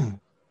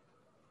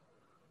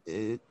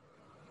it,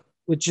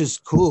 which is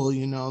cool,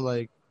 you know,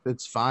 like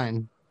it's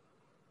fine.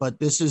 But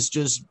this is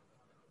just,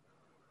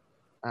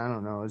 I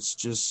don't know, it's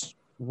just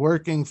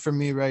working for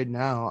me right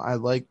now. I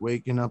like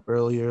waking up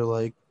earlier.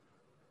 Like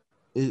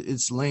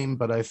it's lame,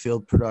 but I feel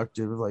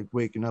productive, like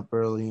waking up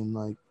early and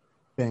like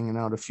banging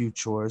out a few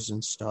chores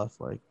and stuff,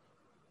 like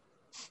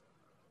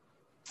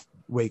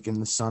waking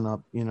the sun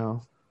up, you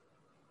know.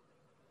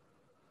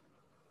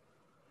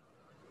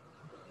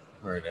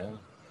 Right now.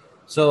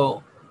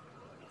 So,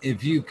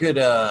 if you could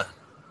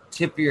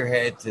tip your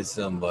hat to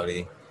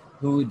somebody,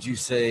 who would you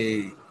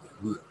say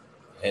who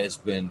has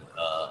been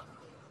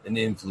an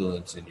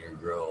influence in your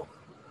growth?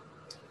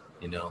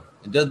 You know,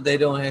 they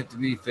don't have to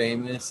be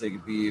famous. They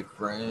could be a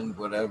friend,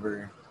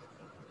 whatever.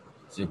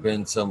 Has there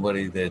been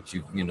somebody that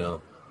you've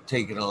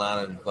taken a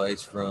lot of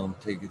advice from,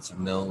 taken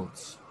some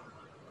notes?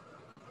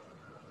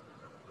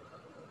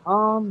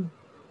 Um,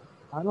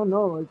 I don't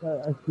know. Like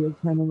I feel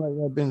kind of like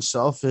I've been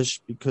selfish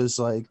because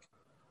like,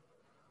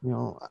 you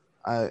know,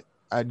 I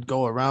I'd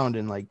go around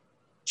and like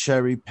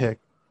cherry pick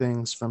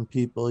things from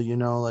people, you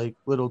know, like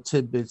little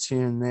tidbits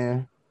here and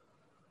there.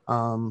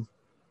 Um,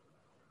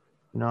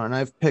 you know, and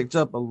I've picked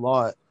up a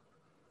lot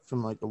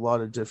from like a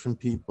lot of different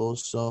people.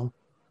 So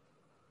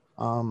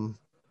um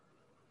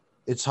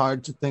it's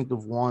hard to think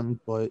of one,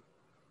 but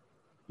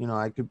you know,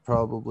 I could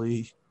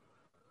probably,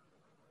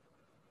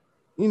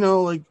 you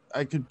know, like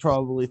I could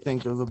probably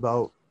think of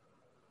about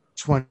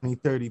 20,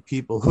 30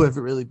 people who have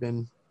really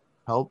been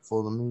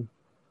helpful to me,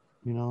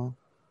 you know.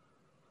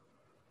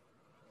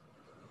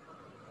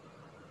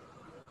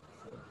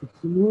 the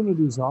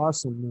community's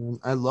awesome, man.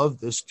 I love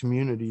this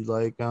community.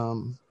 Like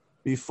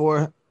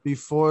before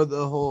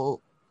the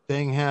whole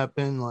thing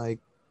happened, like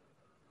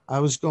I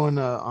was going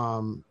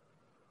to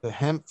the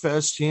hemp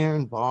fest here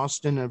in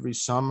Boston every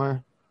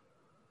summer,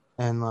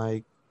 and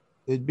like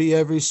it'd be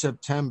every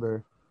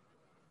September,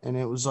 and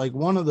it was like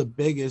one of the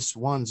biggest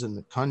ones in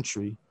the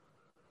country,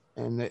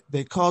 and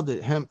they called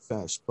it hemp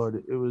fest, but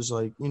it was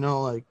like, you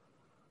know, like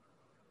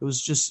it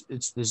was just,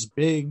 it's this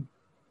big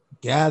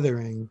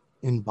gathering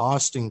in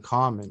Boston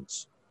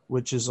Commons,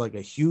 which is like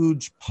a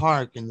huge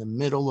park in the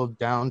middle of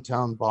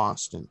downtown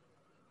Boston.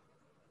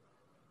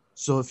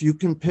 So if you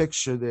can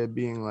picture there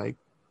being like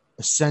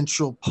a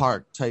Central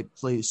Park type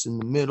place in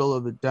the middle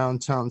of a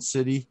downtown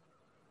city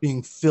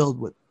being filled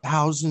with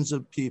thousands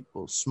of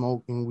people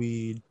smoking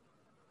weed,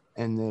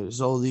 and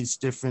there's all these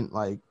different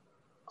like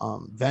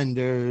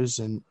vendors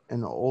and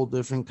all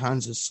different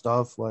kinds of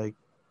stuff like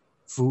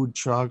food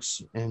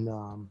trucks and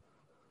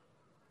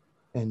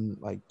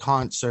like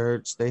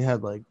concerts. They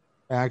had like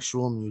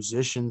actual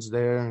musicians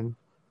there and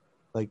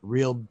like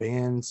real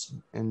bands.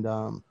 And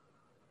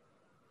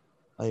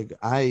like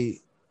I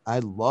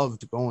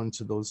loved going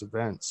to those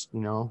events, you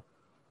know.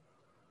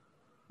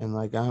 And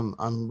like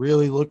I'm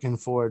really looking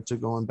forward to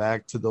going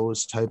back to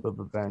those type of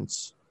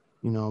events,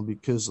 you know,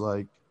 because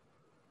like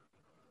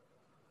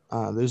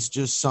there's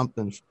just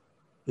something,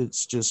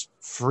 it's just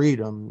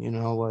freedom, you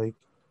know, like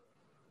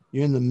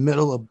you're in the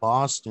middle of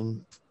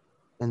Boston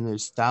and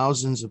there's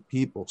thousands of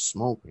people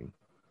smoking,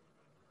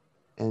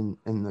 and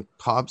the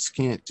cops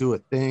can't do a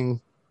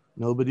thing,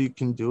 nobody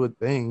can do a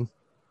thing,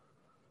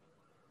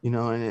 you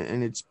know,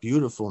 and it's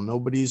beautiful.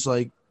 Nobody's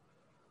like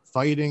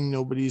fighting,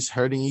 nobody's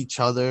hurting each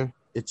other.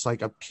 It's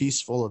like a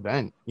peaceful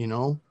event, you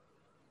know.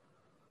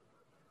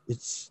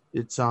 It's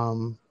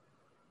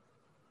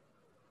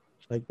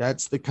like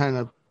that's the kind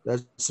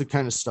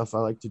of stuff I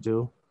like to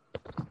do.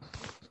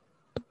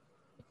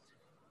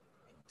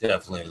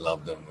 Definitely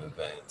love them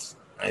events.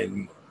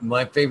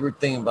 My favorite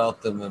thing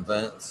about them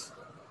events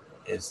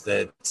is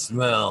that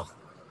smell.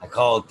 I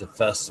call it the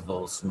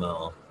festival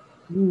smell.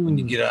 When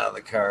you get out of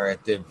the car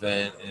at the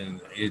event, and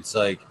it's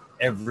like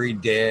every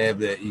dab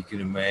that you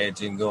can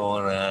imagine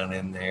going on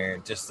in there,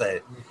 just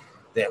that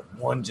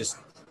one, just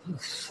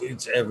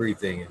it's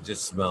everything. It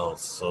just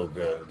smells so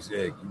good.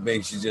 It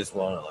makes you just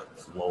want to like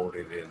float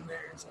it in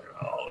there. It's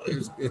like, oh,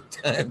 there's good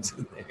times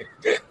in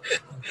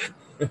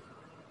there.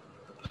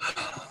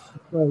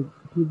 Like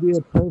it could be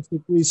a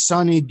perfectly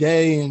sunny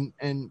day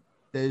and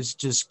there's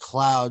just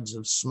clouds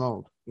of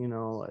smoke, you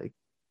know, like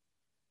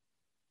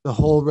the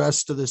whole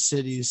rest of the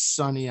city is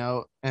sunny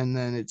out and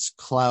then it's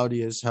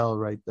cloudy as hell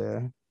right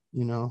there,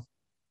 you know.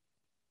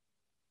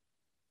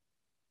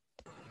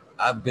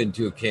 I've been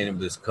to a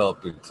cannabis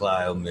cup in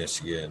Clio,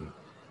 Michigan,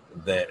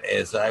 that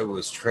as I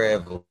was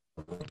traveling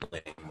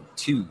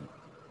to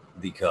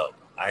the cup,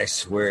 I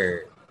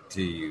swear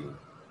to you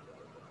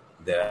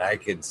that I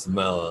could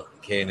smell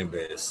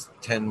cannabis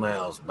 10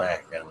 miles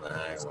back on the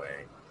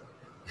highway.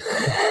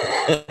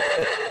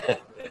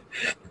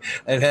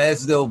 And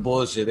that's no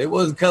bullshit. It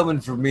wasn't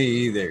coming from me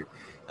either.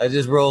 I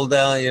just rolled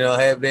down, you know,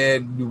 had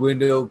the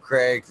window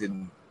cracked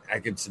and I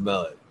could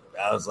smell it.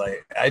 I was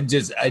like, I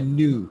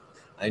knew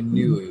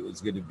it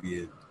was going to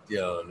be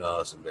an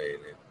awesome day,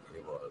 and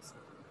it was.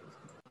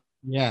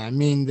 Yeah, I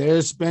mean,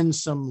 there's been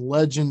some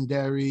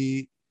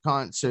legendary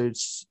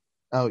concerts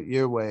out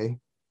your way.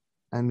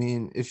 I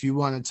mean, if you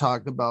want to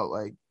talk about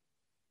like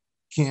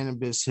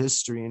cannabis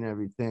history and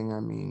everything, I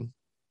mean,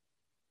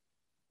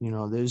 you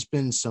know, there's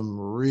been some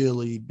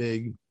really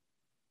big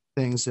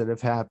things that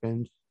have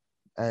happened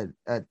at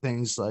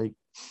things like,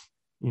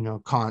 you know,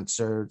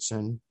 concerts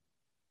and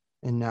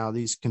now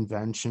these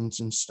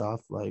conventions and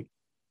stuff. Like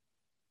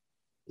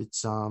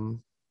it's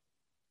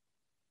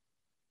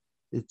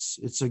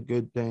it's a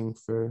good thing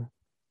for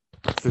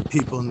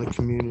people in the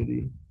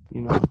community,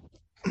 you know.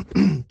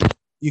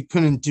 You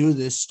couldn't do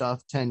this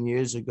stuff 10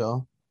 years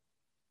ago,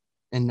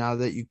 and now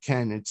that you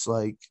can, it's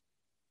like,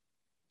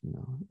 you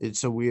know,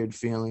 it's a weird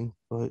feeling,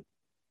 but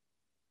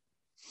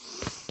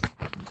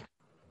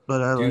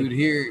I Dude,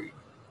 like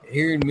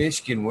here in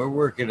Michigan, we're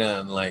working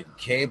on like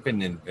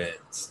camping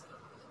events.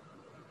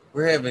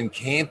 We're having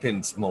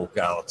camping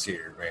smokeouts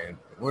here, man.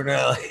 We're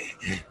not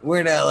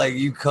like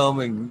you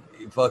come and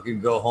fucking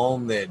go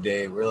home that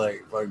day. We're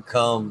like fucking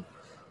come,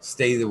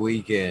 stay the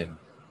weekend,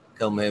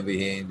 come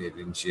heavy handed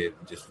and shit,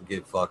 just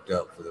get fucked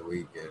up for the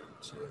weekend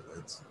and shit.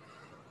 That's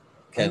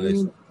kind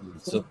of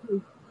so.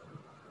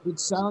 it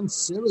sounds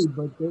silly,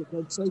 but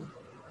that's like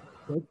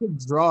that could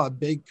draw a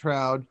big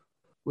crowd,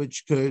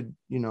 which could,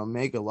 you know,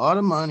 make a lot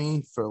of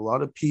money for a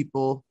lot of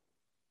people,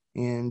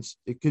 and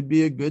it could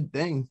be a good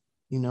thing,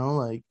 you know,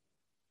 like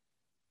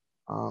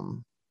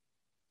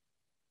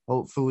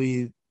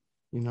hopefully,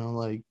 you know,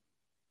 like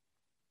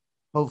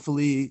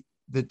hopefully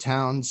the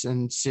towns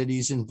and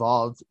cities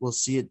involved will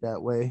see it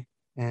that way,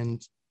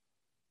 and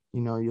you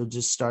know, you'll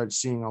just start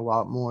seeing a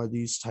lot more of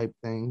these type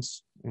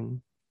things,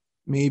 and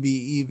maybe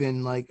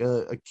even like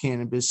a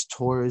cannabis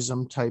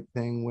tourism type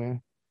thing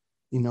where,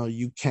 you know,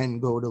 you can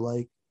go to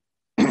like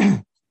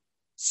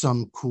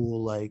some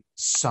cool like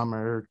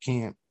summer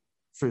camp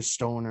for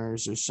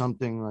stoners or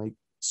something, like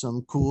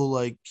some cool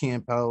like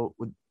camp out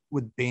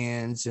with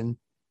bands and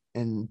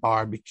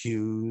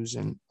barbecues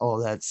and all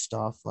that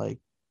stuff. Like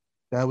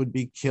that would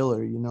be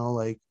killer, you know,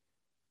 like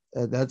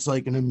that's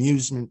like an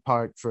amusement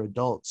park for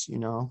adults, you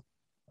know,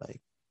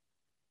 like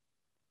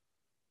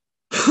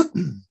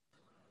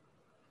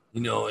You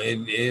know,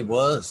 it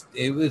was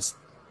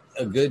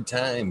a good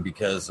time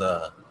because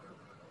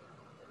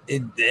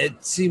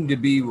it seemed to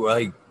be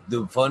like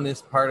the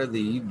funnest part of the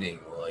evening,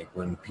 like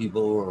when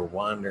people were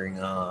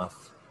wandering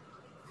off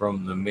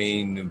from the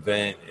main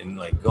event and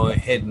like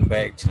heading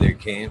back to their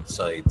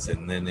campsites,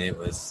 and then it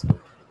was,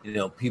 you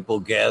know, people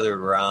gathered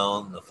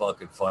around the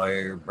fucking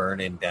fire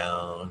burning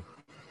down.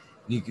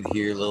 You could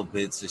hear little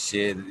bits of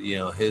shit, you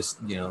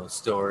know,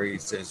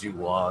 stories as you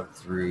walk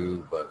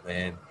through. But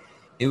man,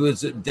 it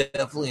was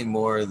definitely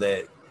more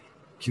that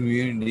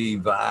community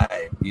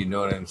vibe. You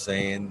know what I'm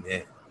saying?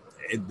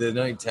 The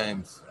night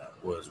times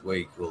was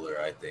way cooler,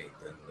 I think,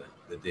 than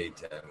the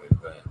daytime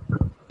event.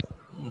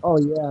 Oh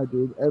yeah,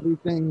 dude.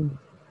 Everything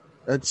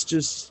that's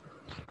just,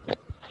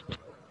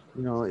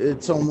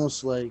 it's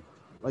almost like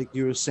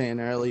you were saying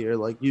earlier,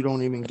 like you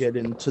don't even get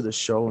into the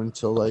show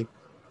until like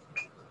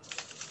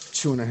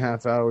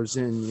 2.5 hours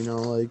in,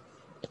 like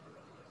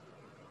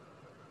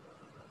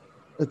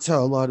that's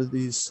how a lot of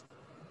these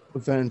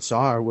events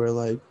are, where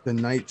like the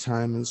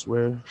nighttime is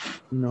where,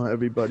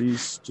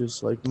 everybody's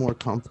just like more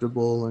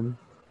comfortable, and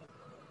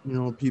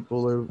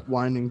people are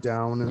winding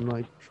down and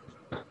like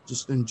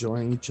just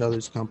enjoying each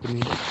other's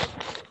company.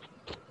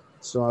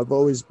 So I've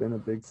always been a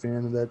big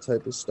fan of that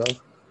type of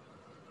stuff.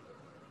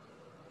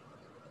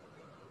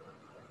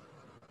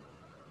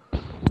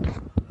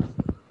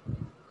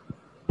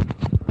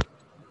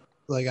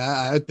 Like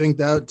I think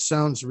that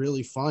sounds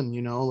really fun,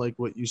 like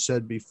what you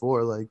said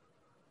before. Like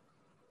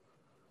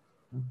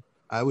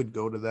I would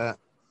go to that.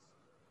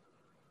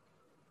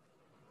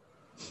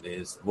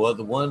 Is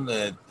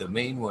the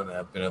main one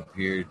I've been up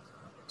here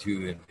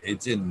to, and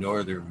it's in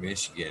northern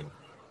Michigan,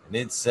 and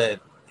it's set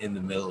in the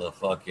middle of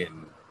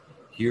fucking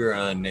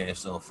Huron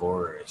National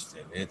Forest,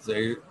 and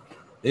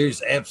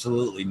there's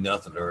absolutely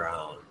nothing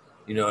around.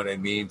 You know what I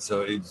mean?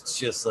 So it's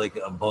just like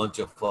a bunch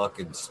of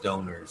fucking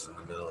stoners in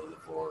the middle of the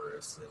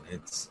forest, and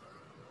it's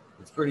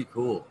pretty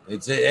cool.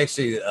 It's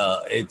actually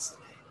it's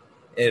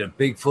at a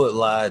Bigfoot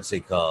Lodge, they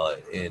call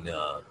it, in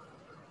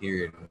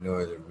here in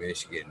northern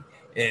Michigan.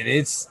 And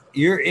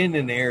you're in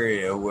an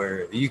area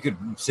where you could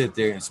sit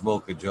there and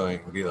smoke a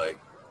joint and be like,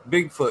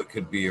 Bigfoot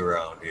could be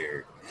around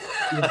here.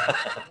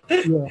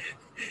 Yeah.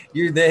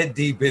 You're that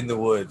deep in the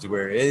woods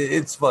where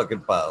it's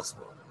fucking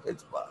possible.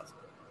 It's possible.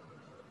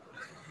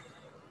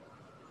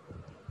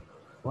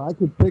 Well, I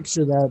could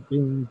picture that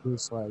being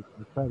just like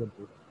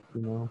incredible,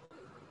 you know.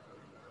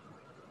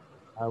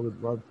 I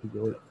would love to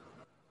go.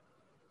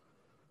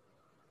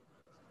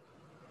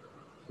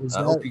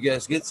 I hope you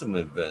guys get some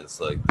events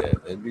like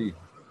that.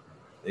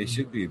 They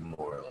should be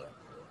more like that.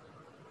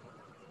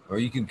 Or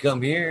you can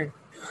come here.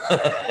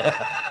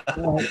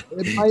 Well,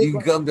 You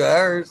can come to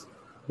ours.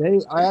 They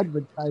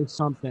advertise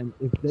something.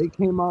 If they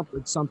came up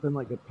with something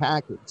like a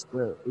package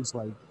where it's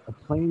like a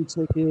plane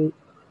ticket,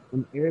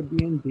 an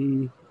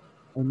Airbnb,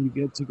 and you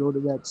get to go to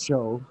that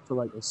show for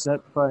like a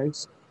set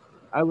price,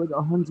 I would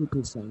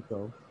 100%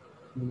 go,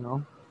 you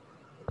know?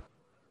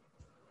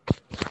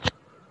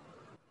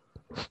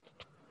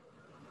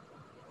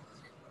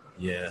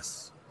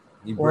 Yes.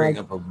 You bring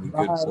up a good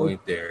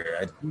point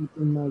there.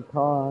 In my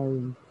car.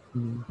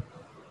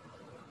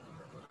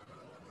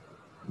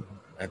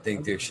 I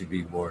think there should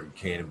be more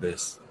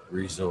cannabis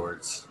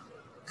resorts.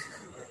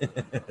 I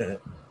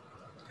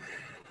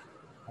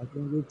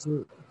think it's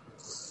a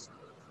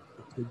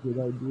good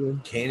idea.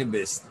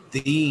 Cannabis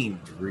themed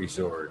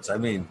resorts. I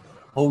mean,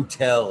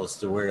 hotels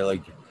to where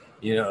like,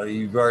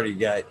 you've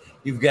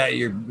got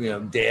your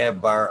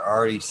dab bar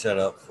already set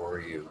up for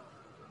you.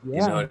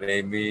 Yeah. You know what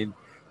I mean?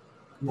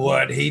 Boy,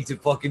 I'd hate to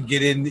fucking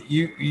get in.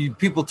 You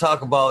people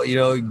talk about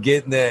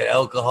getting the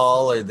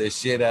alcohol or the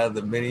shit out of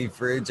the mini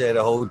fridge at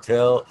a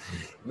hotel.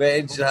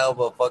 Imagine how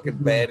fucking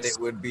bad it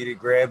would be to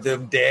grab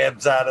them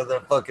dabs out of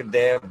the fucking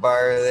dab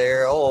bar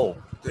there. Oh,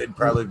 it'd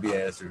probably be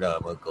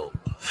astronomical.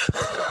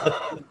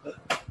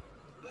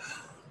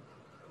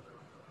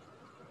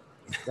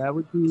 That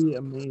would be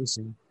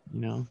amazing.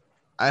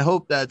 I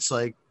hope that's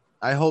the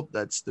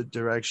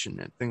direction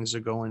that things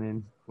are going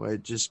in, where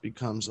it just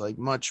becomes like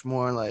much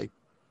more like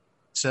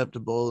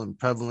acceptable and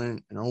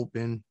prevalent and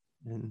open,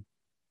 and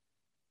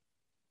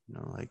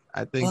like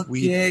I think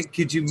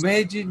could you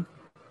imagine?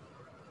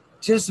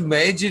 Just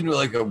imagine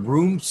like a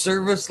room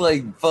service,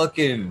 like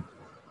fucking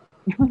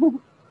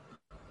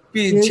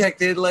being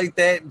checked in like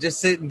that, and just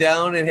sitting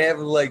down and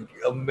having like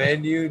a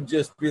menu, and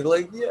just be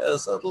like,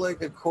 yes, I'd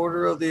like a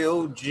quarter of the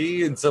OG,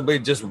 and somebody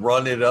just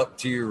run it up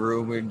to your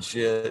room and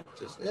shit.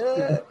 Just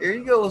here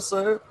you go,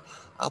 sir.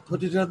 I'll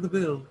put it on the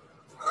bill.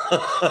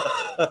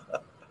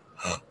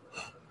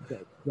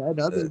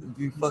 That'd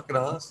be fucking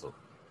awesome.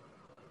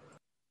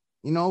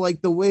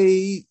 Like the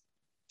way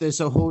there's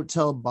a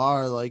hotel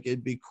bar, like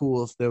it'd be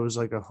cool if there was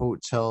like a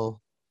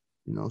hotel,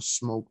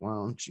 smoke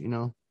lounge,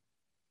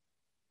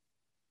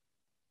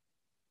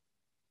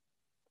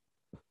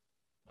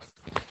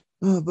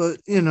 but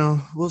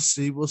we'll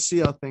see. We'll see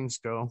how things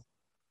go.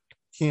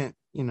 Can't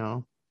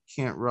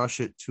rush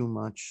it too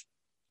much.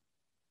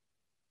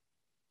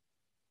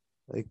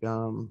 Like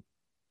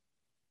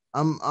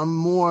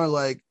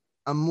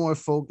I'm more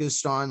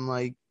focused on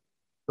like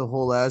the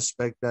whole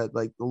aspect that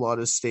like a lot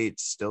of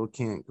states still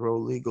can't grow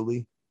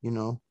legally,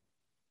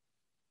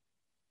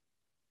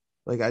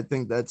 like I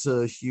think that's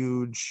a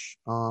huge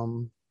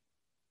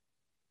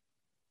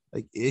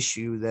like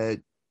issue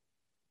that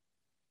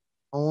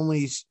no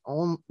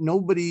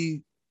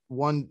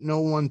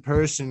one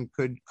person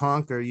could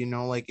conquer.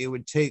 Like it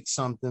would take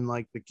something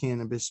like the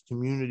cannabis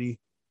community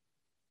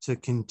to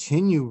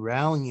continue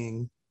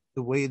rallying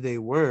the way they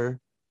were,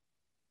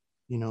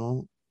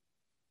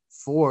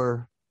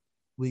 for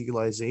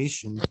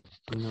legalization,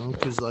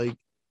 because like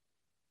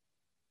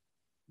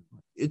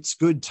it's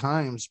good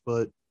times,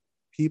 but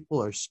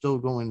people are still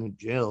going to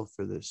jail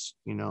for this,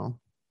 you know,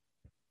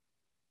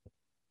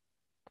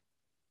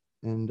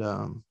 and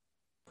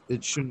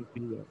it shouldn't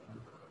be that way.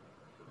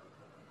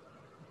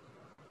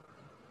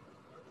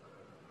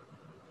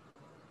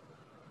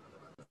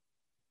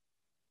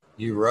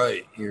 You're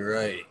right. You're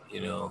right.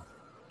 You know,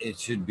 it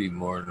should be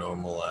more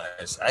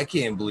normalized. I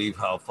can't believe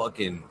how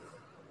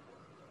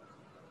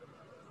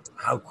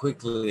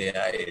quickly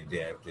I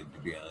adapted, to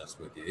be honest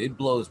with you. It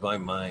blows my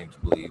mind to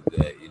believe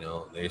that, you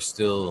know, there's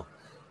still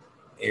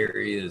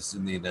areas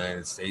in the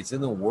United States, in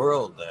the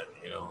world, that,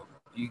 you know,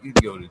 you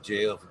could go to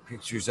jail for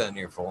pictures on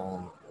your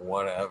phone,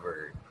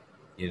 whatever.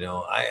 You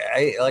know,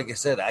 I like I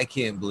said, I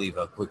can't believe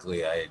how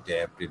quickly I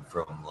adapted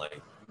from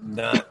like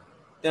not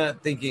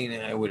thinking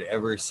I would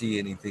ever see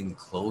anything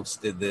close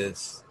to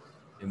this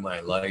in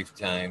my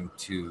lifetime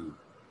to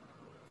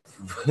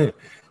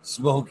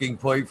smoking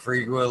quite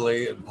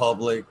frequently in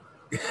public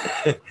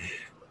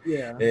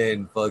Yeah.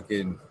 and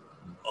fucking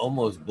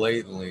almost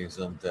blatantly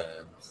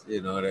sometimes.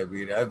 You know what I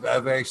mean?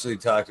 I've actually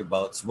talked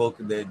about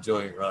smoking that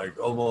joint like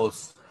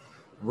almost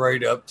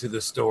right up to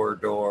the store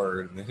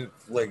door and then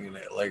flinging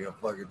it like a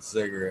fucking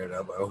cigarette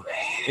on my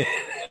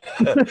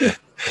way.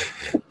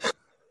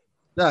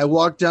 Yeah, I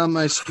walk down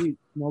my street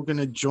smoking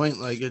a joint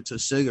like it's a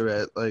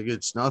cigarette, like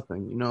it's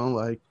nothing, you know,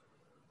 like,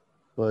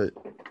 but,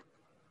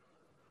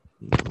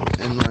 you know,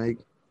 and like,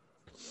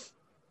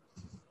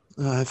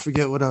 I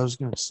forget what I was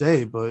going to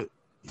say, but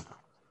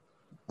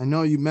I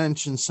know you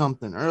mentioned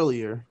something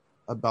earlier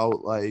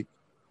about like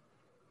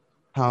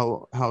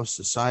how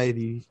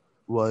society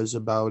was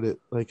about it,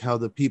 like how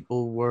the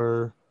people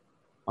were,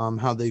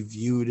 how they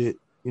viewed it,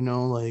 you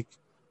know, like,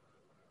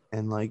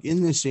 and like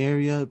in this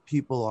area,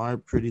 people are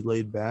pretty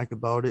laid back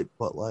about it,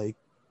 but like,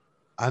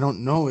 I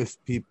don't know if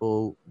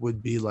people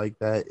would be like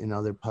that in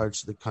other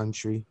parts of the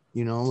country,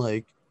 you know,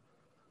 like,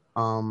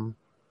 um,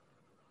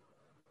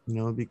 you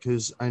know,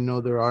 because I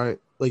know there are,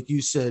 like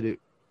you said, it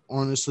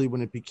honestly,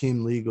 when it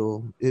became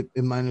legal, it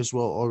might as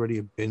well already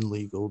have been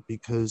legal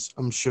because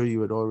I'm sure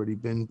you had already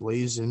been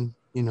blazing,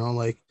 you know,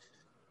 like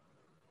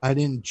I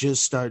didn't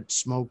just start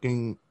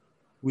smoking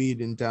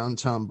weed in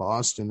downtown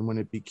Boston when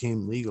it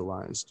became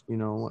legalized, you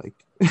know,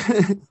 like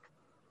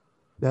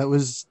that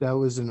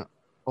was an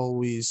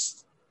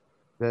always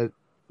that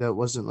that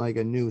wasn't like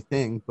a new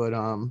thing, but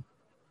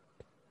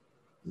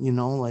you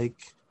know, like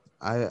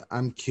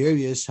I'm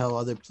curious how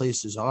other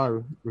places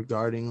are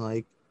regarding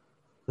like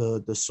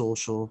the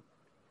social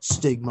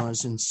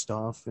stigmas and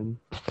stuff, and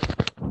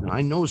you know,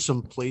 I know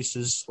some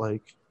places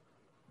like,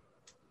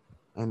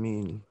 I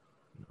mean,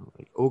 you know,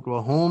 like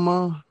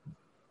Oklahoma,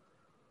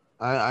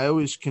 I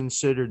always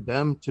considered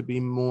them to be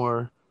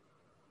more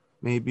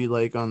maybe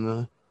like on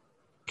the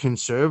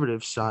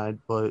conservative side,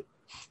 but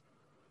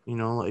you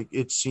know, like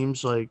it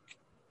seems like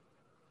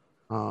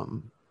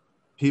um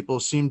people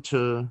seem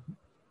to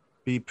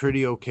be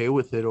pretty okay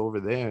with it over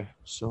there,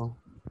 so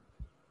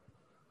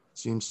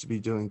seems to be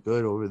doing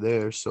good over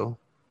there. So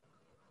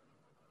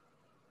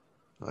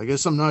I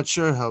guess I'm not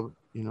sure how,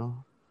 you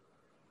know.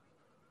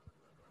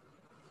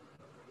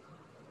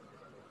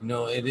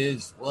 No, it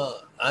is.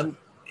 Well, I'm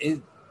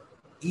it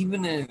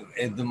even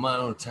in the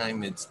amount of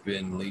time it's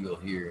been legal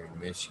here in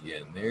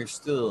Michigan. There's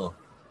still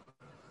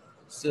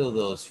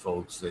those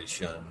folks that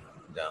shun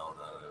down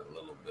on it a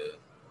little bit.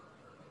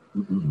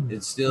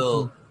 It's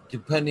still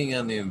depending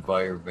on the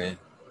environment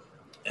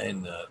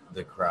and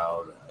the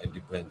crowd. It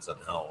depends on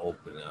how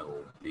open I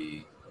will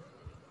be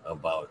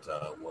about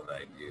what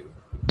I do.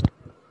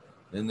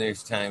 Then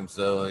there's times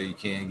though you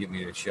can't get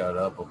me to shut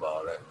up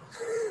about it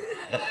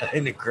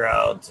in the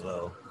crowd.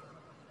 So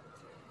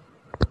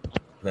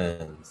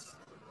depends.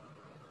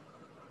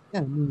 Yeah,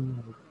 I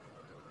mean, like,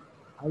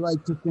 I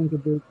like to think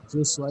of it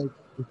just like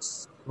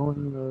it's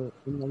going to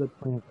any other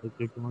plant, like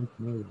you're growing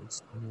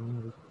tomatoes. You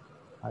know, like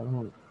I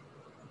don't,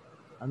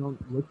 I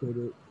don't look at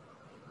it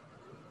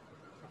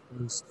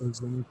as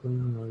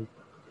anything like,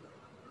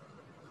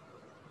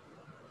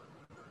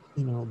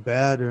 You know,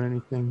 bad or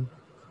anything.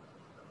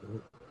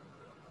 But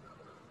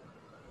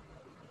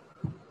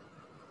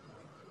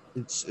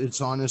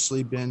it's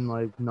honestly been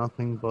like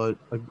nothing but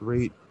a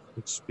great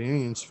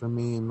experience for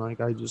me, and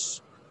like I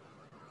just,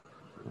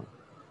 you know,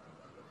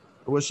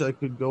 I wish I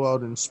could go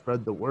out and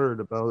spread the word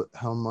about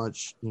how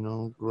much, you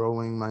know,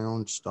 growing my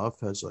own stuff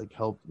has like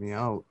helped me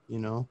out, you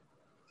know,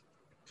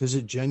 because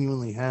it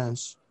genuinely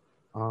has.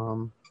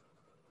 Um,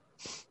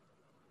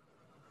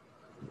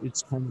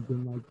 it's kind of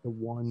been like the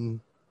one,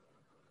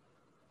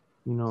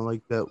 you know,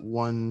 like that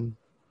one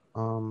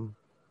um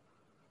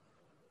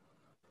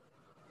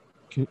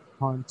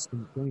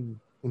constant thing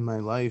in my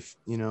life,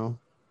 you know.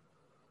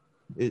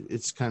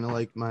 It's kind of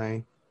like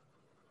my,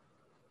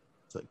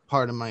 it's like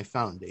part of my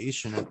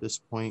foundation at this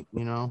point,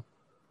 you know.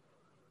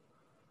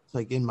 It's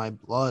like in my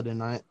blood,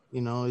 and I, you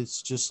know,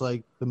 it's just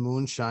like the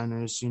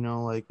moonshiners, you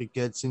know, like it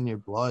gets in your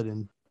blood,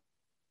 and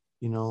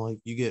you know, like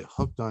you get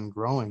hooked on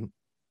growing,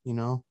 you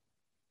know.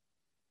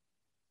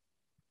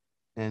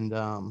 And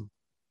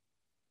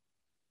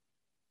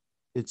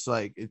it's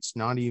like it's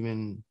not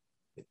even,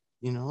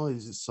 you know,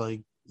 it's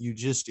like you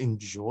just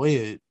enjoy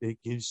it. It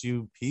gives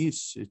you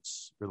peace.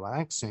 It's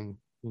relaxing,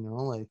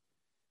 like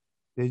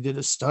they did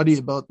a study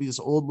about these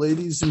old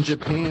ladies in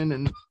Japan,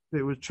 and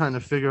they were trying to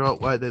figure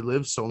out why they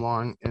lived so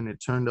long, and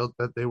it turned out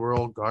that they were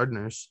all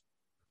gardeners.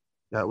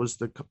 That was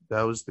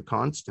the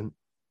constant,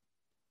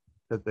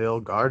 that they all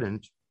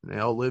gardened. They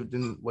all lived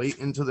in late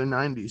into their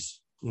 90s.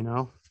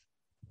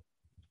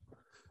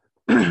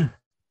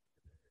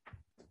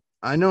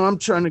 I know I'm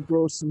trying to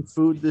grow some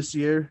food this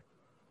year.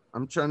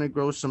 I'm trying to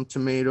grow some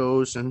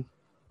tomatoes and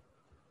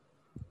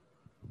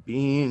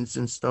beans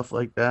and stuff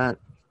like that.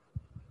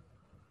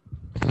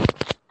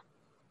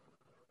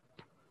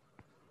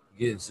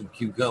 Getting some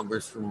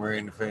cucumbers from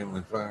Miranda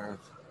Family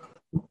Farms.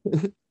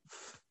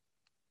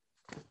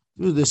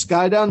 Dude, this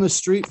guy down the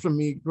street from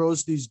me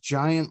grows these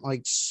giant,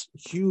 like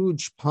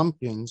huge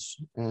pumpkins,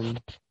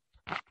 and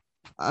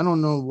I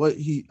don't know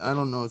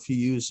if he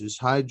uses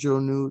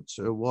hydronutes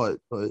or what,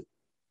 but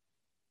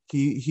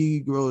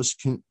he grows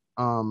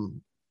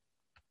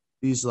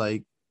these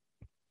like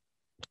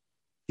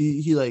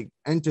he like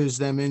enters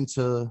them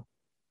into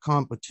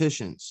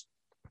competitions,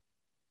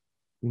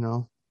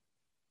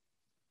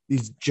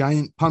 these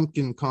giant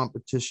pumpkin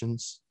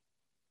competitions.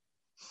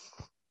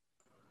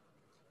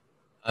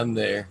 I'm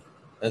there.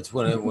 That's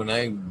when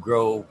I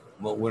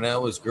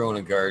was growing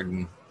a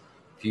garden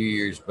a few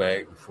years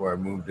back before I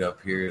moved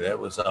up here. That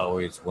was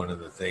always one of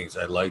the things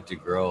I like to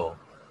grow,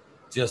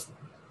 just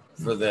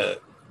for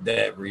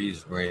that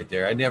reason right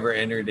there. I never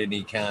entered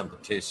any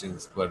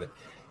competitions, but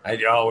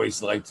I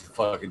always liked to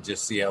fucking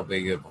just see how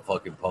big of a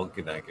fucking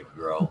pumpkin I could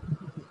grow.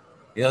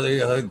 The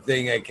other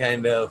thing I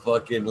kind of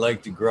fucking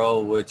like to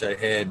grow, which I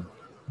had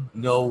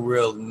no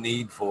real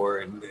need for,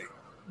 and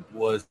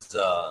was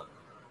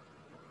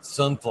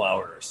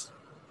sunflowers.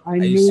 I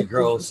used to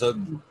grow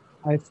some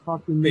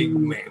big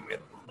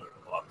mammoth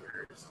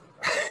motherfuckers.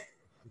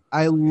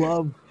 I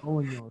love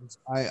growing those.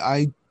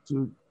 I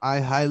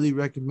highly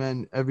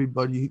recommend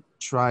everybody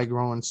try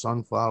growing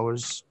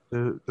sunflowers.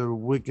 They're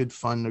wicked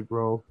fun to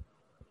grow.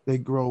 They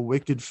grow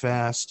wicked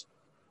fast.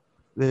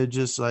 They're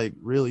just like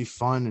really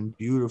fun and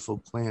beautiful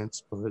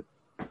plants, but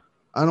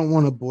I don't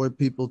want to bore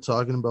people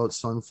talking about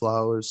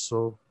sunflowers,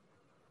 so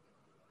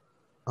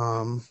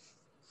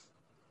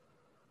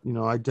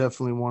I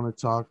definitely want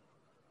to talk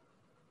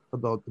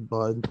about the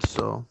bud,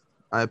 so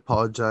I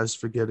apologize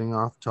for getting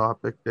off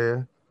topic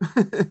there.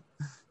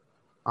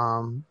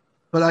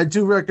 But I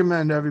do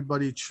recommend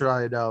everybody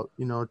try it out,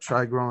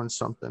 try growing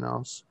something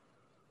else.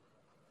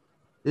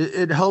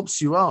 It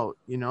helps you out,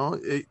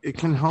 it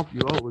can help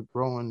you out with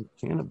growing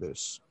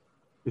cannabis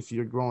if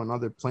you're growing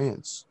other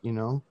plants, I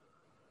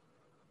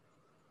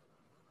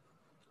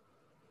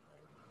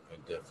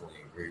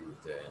definitely agree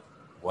with that.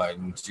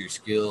 Widens your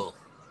skill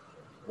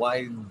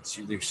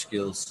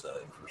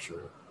set for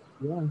sure.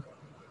 Yeah.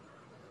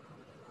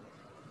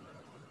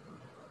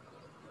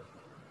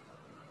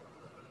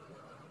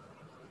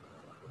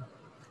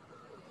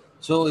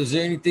 So is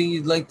there anything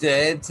you'd like to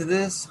add to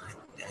this?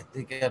 I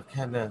think I've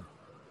kind of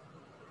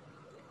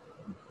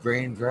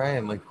brain dry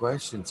on my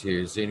questions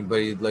here. Is there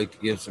anybody you'd like to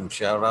give some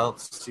shout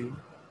outs to? You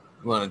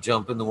want to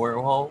jump in the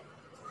wormhole?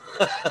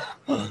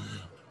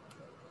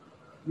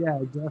 Yeah,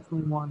 I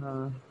definitely want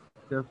to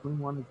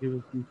give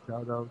a few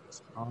shout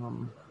outs.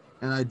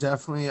 And I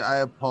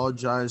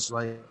apologize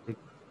for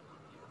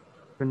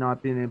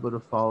not being able to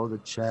follow the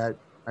chat.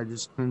 I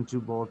just couldn't do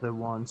both at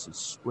once.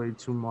 It's way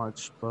too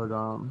much, but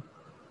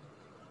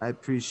I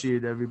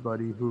appreciate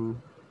everybody who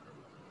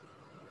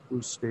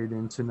stayed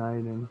in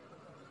tonight, and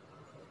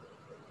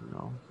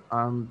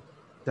I'm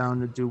down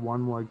to do one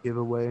more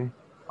giveaway.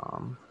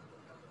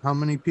 How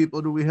many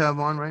people do we have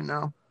on right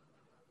now?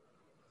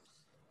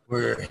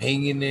 We're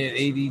hanging at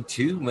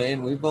 82,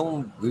 man. We've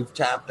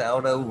topped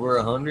out over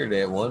 100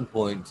 at one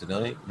point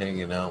tonight,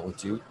 hanging out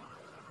with you.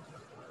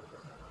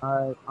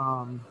 All right.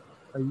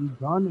 Are you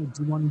done, or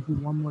do you want to do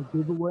one more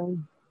giveaway?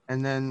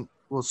 And then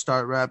we'll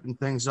start wrapping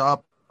things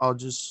up. I'll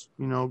just,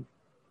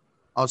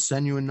 I'll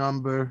send you a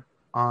number.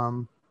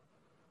 We'll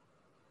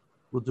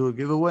do a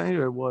giveaway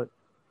or what?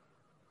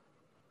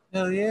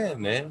 Hell yeah,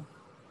 man.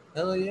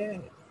 Hell yeah.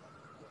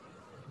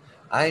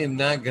 I am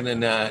not going to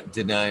not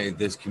deny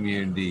this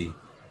community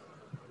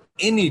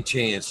any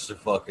chance to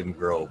fucking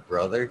grow,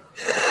 brother.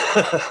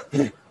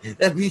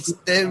 That'd be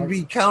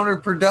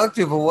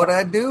counterproductive of what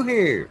I do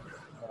here.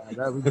 Yeah,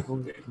 that would go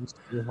against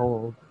the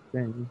whole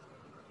thing.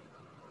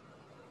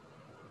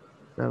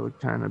 That would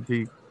kind of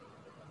be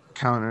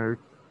but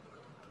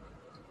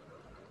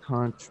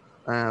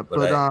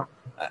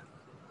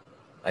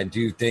I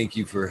do thank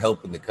you for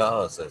helping the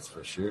cause. That's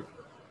for sure.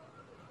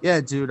 Yeah,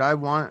 dude. I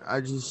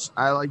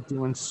like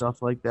doing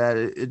stuff like that.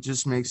 It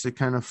just makes it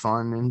kind of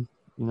fun, and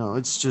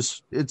it's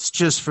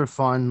just for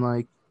fun.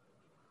 Like,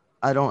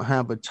 I don't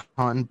have a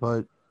ton,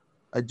 but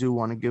I do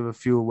want to give a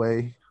few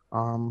away,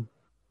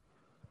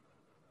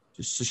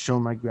 just to show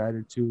my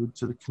gratitude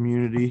to the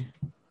community.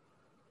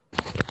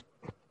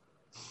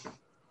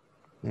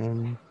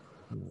 And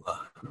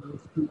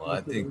well,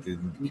 I think the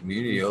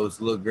community owes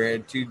a little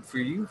gratitude for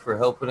you for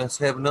helping us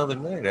have another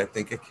night. I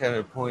think I kind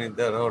of pointed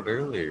that out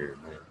earlier,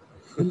 man.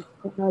 And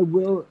I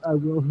will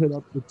hit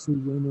up the 2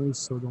 winners,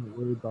 so don't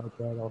worry about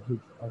that. I'll hit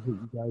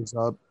you guys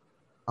up.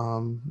 I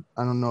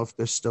don't know if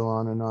they're still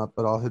on or not,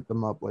 but I'll hit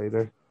them up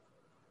later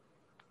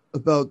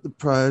about the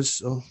prize.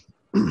 So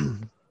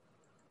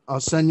I'll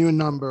send you a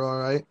number, all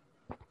right?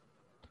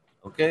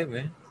 Okay,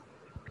 man.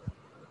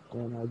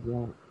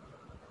 And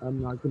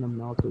I'm not gonna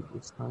mouth it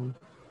this time.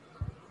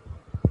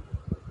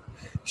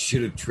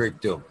 Should have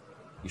tricked him.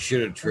 You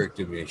should have tricked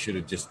him. You should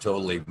have just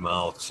totally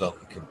mouthed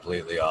something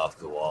completely off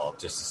the wall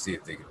just to see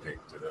if they could pick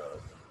it up.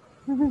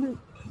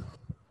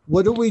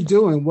 What are we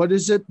doing? What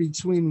is it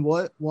between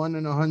what 1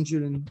 and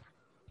 100 and?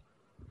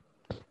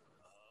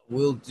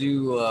 We'll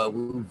do.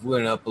 We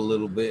went up a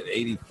little bit,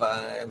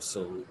 85.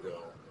 So we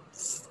go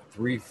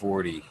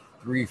 340,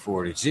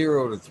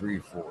 0 to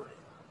 340.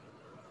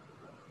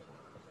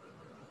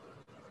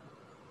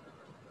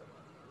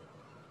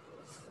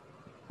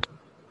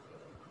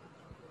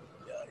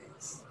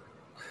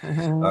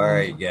 All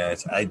right,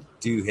 guys. I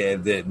do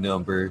have that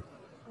number.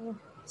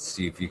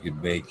 See if you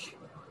could make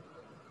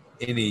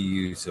any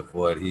use of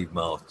what he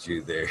mouthed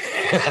you there.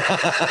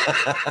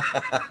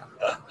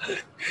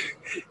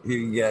 Here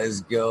you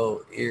guys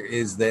go. Here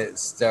is that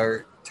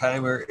start.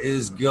 Timer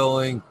is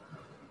going.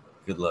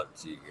 Good luck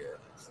to you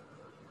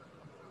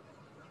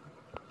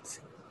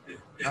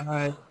guys. All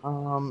right.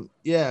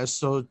 Yeah.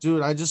 So,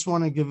 dude, I just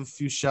want to give a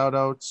few shout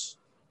outs.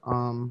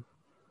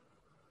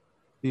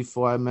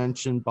 Before I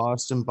mention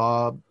Boston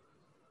Bob,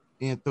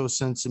 Antho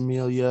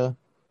Sensimilia,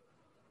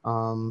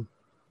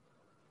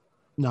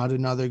 Not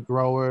Another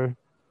Grower,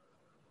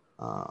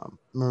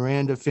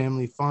 Miranda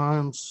Family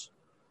Farms,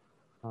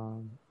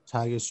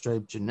 Tiger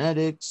Stripe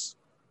Genetics,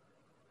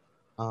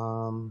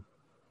 and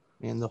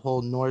the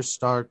whole North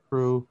Star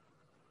crew.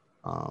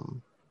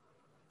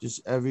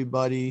 Just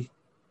everybody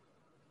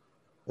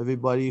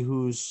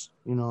who's,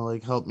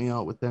 like, helped me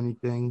out with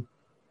anything.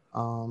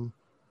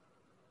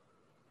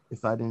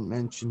 If I didn't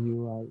mention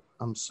you,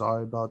 I'm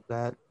sorry about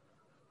that.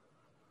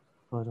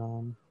 But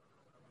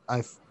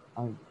I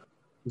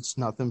it's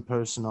nothing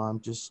personal. I'm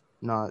just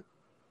not,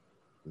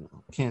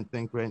 can't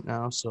think right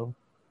now. So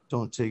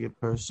don't take it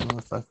personal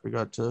if I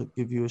forgot to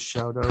give you a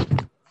shout out.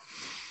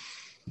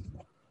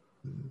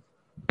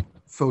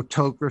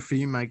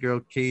 Photography, my girl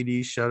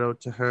Katie, shout out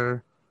to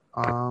her.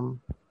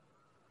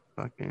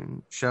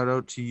 Fucking shout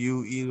out to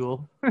you,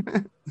 Eagle.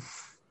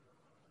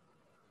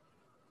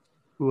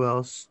 Who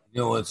else?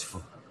 You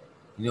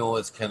know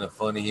what's kind of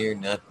funny here?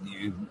 Not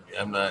you.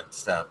 I'm not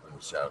stopping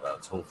shout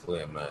outs.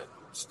 Hopefully, I'm not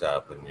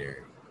stopping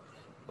your.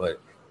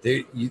 But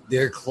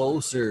they're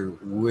closer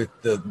with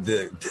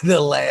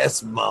the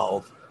last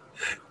mouth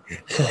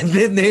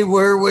than they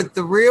were with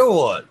the real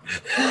one.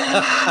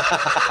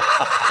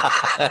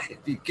 If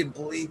you can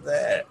believe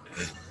that.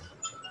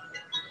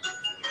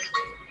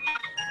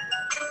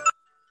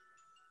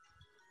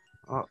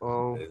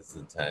 Uh-oh. That is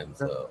the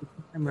time's up.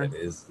 That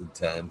is the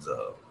time's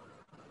up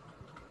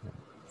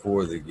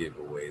for the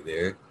giveaway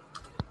there.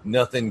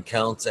 Nothing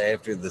counts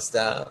after the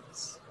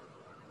stops.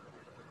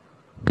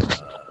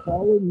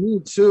 Follow me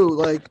too.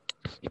 Like,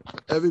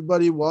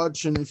 everybody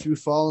watching, if you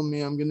follow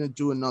me, I'm gonna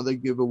do another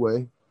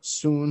giveaway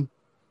soon.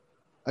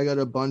 I got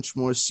a bunch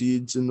more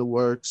seeds in the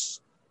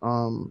works.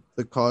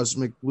 The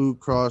Cosmic Blue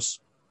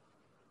Cross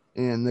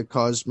and the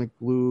Cosmic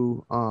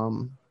Blue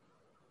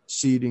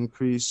seed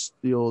increase,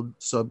 the old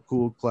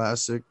Subcool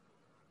Classic.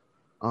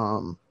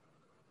 So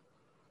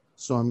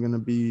I'm gonna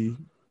be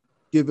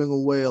giving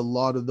away a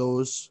lot of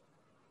those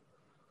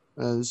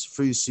as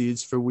free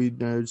seeds for weed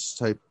nerds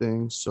type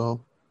thing.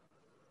 So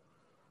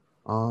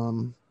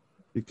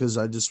because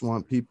I just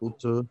want people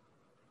to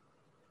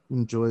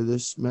enjoy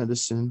this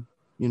medicine,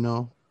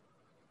 No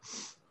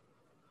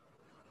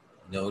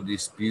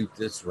dispute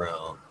this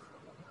round.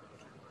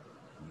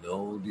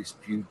 No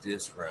dispute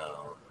this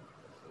round.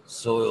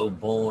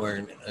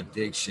 Soil-borne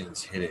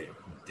addictions hit it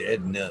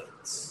dead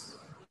nuts.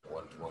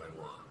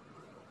 121.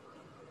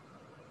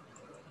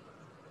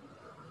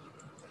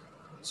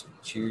 So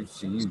cheers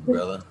to you,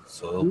 brother.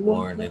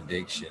 Soil-borne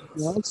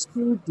addictions.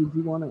 Did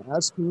you want to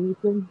ask me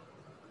anything?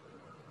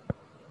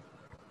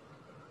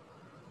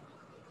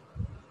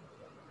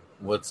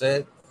 What's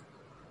that?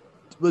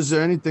 Was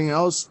there anything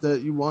else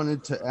that you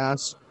wanted to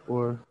ask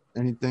or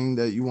anything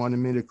that you wanted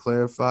me to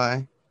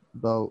clarify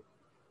about?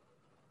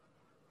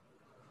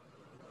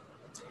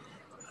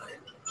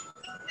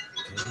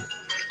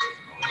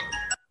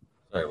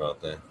 Sorry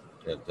about that.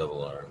 Got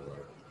double R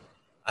there.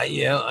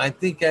 I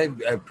think I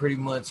pretty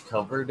much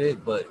covered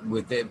it, but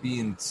with that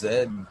being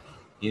said,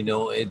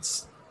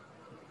 it's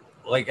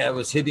like I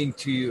was hitting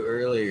to you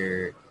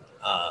earlier.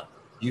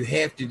 You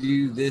have to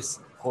do this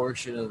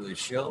portion of the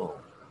show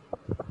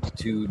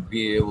to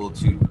be able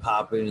to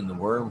pop in the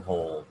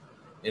wormhole,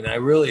 and I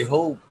really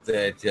hope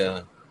that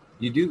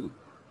you do.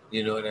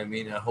 You know what I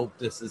mean? I hope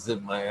this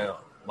isn't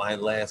my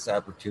last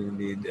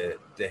opportunity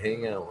to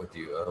hang out with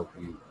you. I hope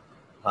you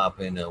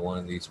pop in one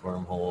of these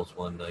wormholes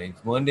one night.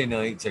 Monday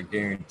nights are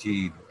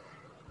guaranteed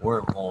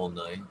wormhole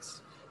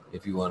nights.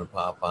 If you want to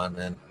pop on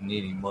that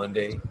Needy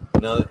Monday,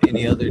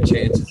 any other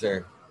chances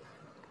are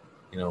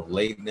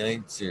late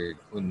nights or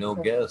with no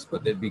guests,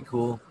 but that'd be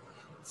cool.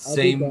 I'll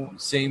be back.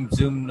 Same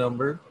Zoom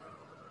number.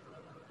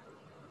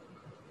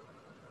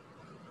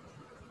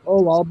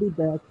 Oh, I'll be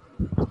back.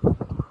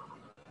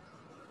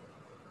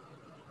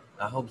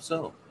 I hope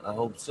so.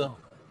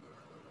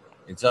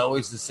 It's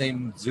always the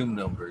same Zoom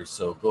number,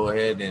 so go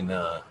ahead and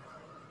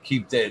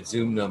keep that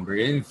Zoom number.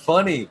 And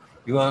funny,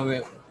 you want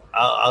me?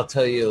 I'll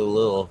tell you a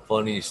little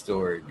funny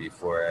story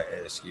before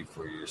I ask you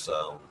for your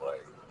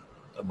soundbite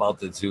about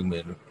the Zoom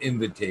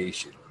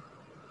invitation.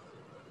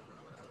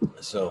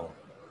 So,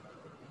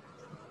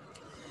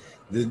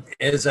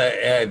 as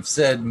I've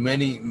said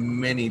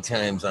many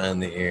times on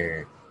the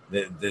air,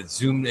 the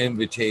Zoom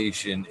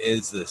invitation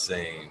is the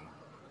same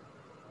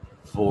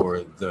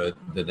for the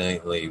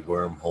nightly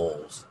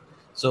wormholes.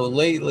 So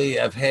lately,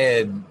 I've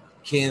had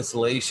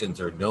cancellations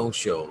or no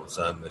shows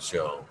on the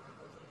show,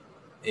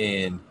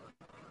 and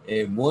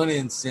in one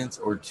instance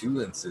or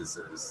two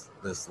instances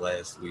this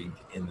last week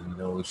in the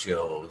no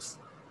shows,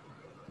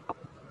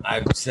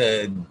 I've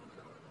said,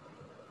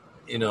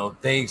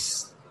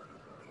 thanks.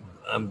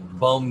 I'm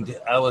bummed.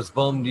 I was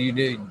bummed you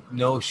did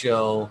no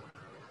show,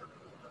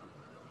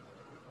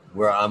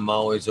 where I'm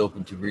always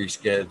open to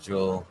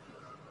reschedule.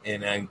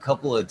 And a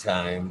couple of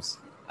times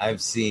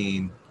I've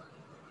seen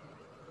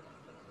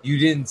you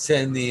didn't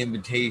send the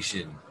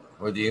invitation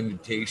or the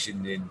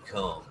invitation didn't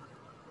come.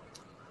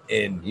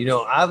 And,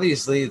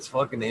 obviously it's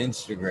fucking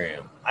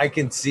Instagram. I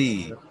can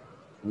see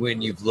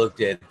when you've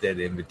looked at that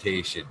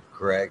invitation,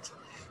 correct?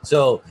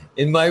 So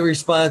in my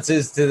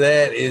responses to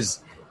that is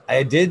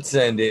I did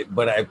send it,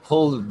 but I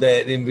pulled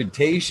that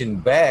invitation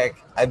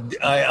back.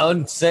 I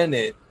unsent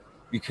it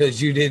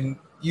because you didn't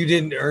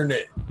earn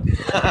it.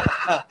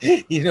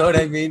 You know what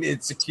I mean?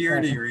 It's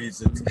security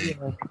reasons.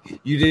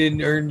 You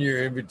didn't earn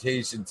your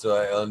invitation, so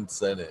I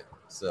unsent it.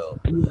 So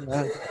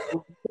yeah.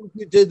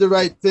 You did the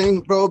right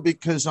thing, bro,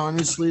 because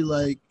honestly,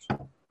 like,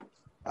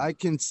 I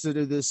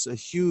consider this a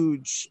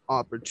huge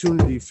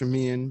opportunity for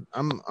me, and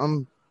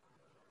I'm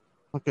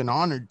fucking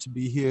honored to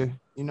be here,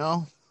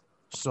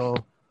 So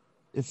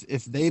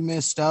if they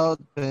missed out,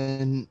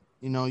 then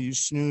you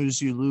snooze,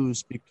 you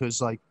lose,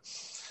 because like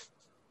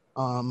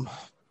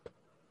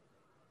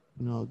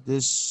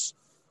this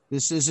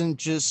isn't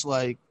just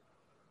like,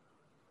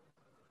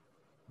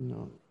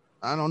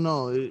 I don't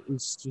know.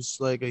 It's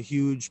just like a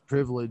huge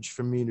privilege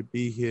for me to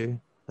be here.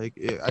 Like,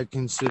 I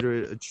consider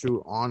it a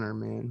true honor,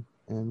 man.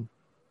 And,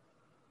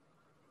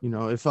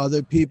 if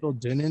other people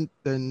didn't,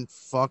 then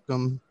fuck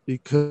them,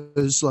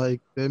 because like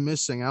they're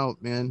missing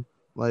out, man.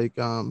 Like,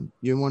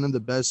 you're one of the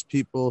best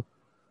people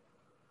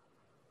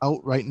out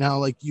right now.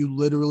 Like, you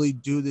literally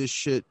do this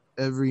shit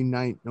every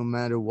night, no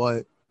matter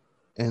what.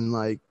 And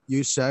like,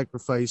 you're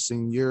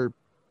sacrificing your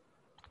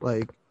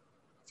like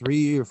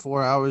 3 or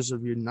 4 hours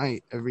of your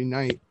night every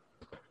night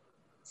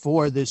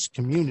for this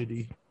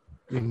community,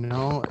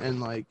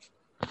 and like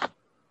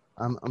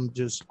I'm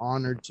just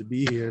honored to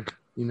be here,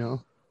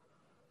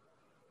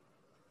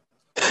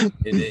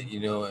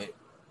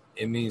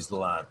 It means a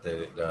lot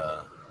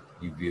that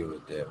you view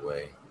it that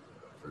way,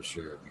 for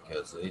sure,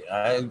 because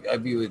I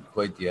view it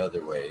quite the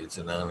other way. It's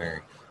an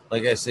honor.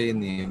 Like I say in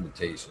the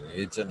invitation,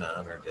 it's an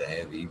honor to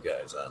have you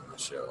guys on the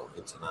show.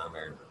 It's an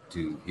honor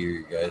to hear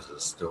you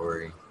guys'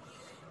 story,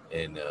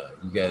 and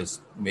you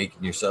guys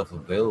making yourself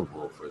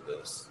available for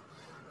this.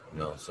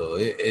 So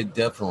it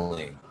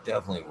definitely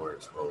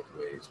works both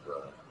ways,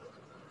 bro.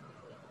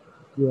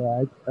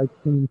 Yeah, I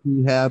couldn't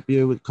be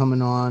happier with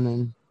coming on,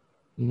 and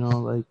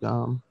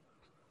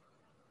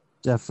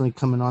definitely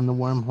coming on the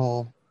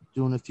wormhole,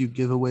 doing a few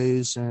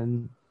giveaways,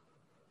 and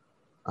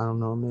I don't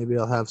know, maybe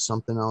I'll have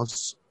something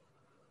else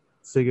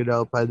figured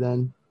out by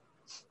then.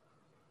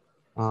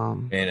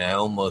 And I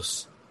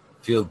almost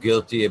feel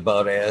guilty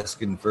about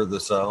asking for the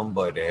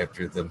soundbite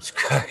after them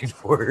kind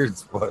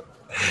words, but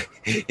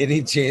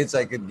any chance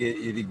I could get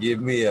you to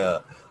give me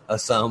a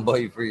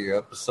soundbite for your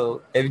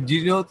episode? Do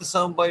you know what the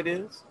soundbite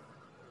is?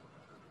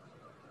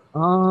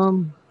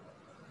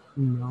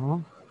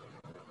 No.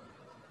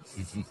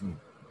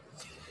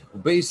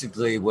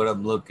 Basically, what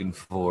I'm looking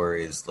for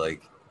is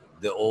like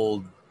the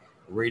old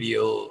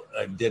radio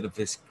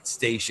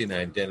station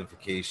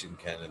identification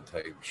kind of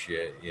type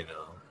shit,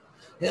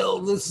 Hell,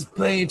 this is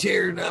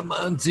Pioneer and I'm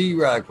on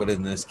Z-Rock, but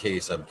in this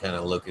case, I'm kind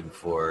of looking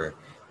for,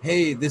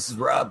 hey, this is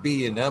Rob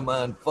B, and I'm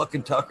on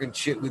fucking Talking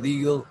Shit with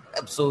Eagle,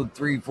 episode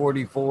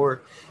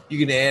 344. You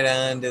can add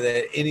on to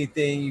that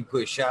anything. You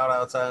put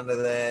shout-outs onto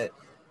that,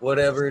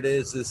 whatever it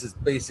is. This is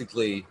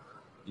basically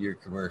your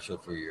commercial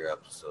for your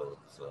episode.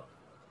 So.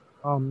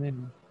 Oh,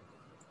 man.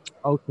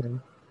 Okay.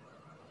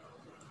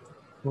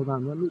 Hold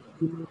on. Let me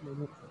give me a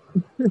minute.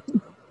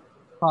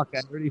 Fuck, I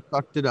already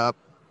fucked it up.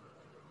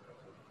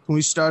 Can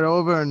we start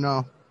over or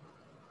no?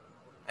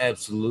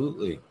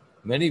 Absolutely.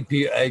 Many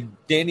people,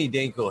 Danny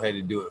Danko had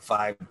to do it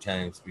 5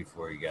 times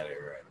before he got it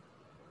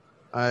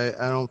right.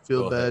 I don't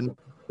feel bad.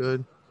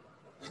 Good.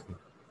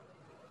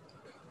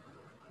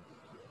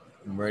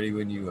 I'm ready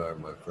when you are,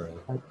 my friend.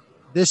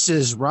 This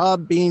is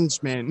Rob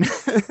Beansman,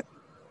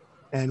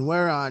 and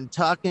we're on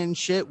Talking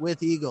Shit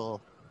with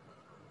Eagle.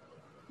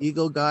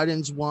 Eagle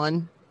Gardens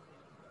won.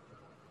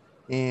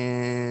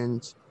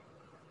 And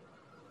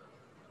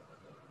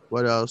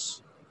what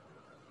else?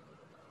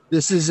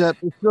 This is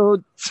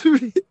episode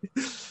 3.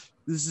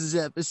 This is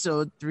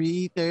episode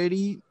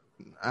 330.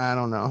 I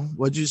don't know.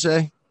 What'd you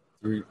say?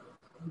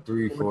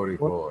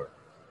 344.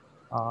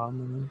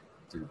 Man.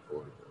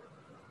 344.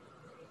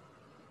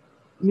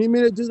 You need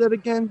me to do that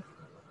again?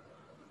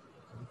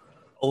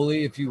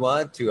 Only if you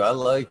want to. I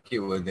like it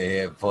when they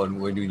have fun,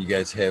 when you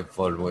guys have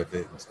fun with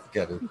it.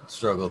 Got to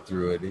struggle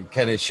through it. It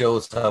kind of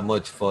shows how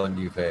much fun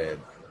you've had.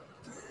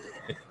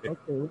 Okay,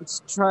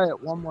 let's try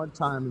it one more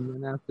time,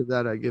 and then after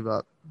that, I give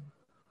up.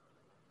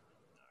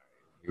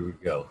 Here we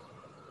go.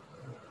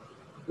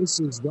 This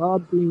is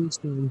Rob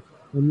Beansman,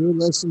 and you're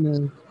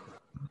listening.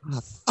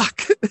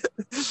 Fuck.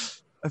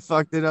 I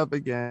fucked it up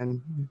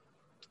again.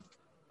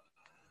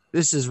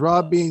 This is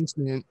Rob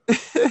Beansman.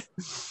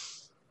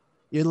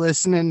 You're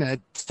listening to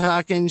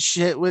Talking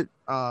Shit with...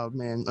 Oh,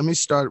 man. Let me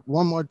start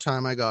one more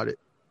time. I got it.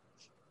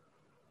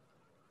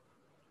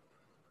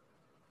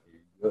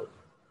 Here you go.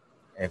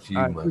 After you,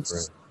 All right, my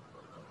friend.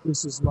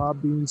 This is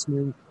Rob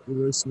Beansman.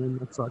 You're listening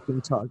to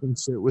fucking Talking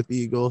Shit with With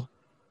Eagle.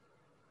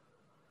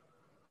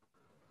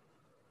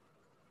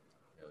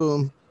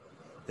 Boom.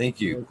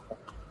 Thank you.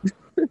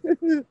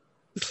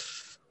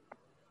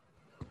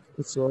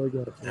 That's all I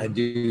got. I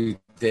do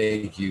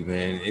thank you,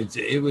 man.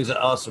 It was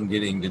awesome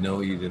getting to know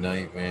you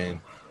tonight,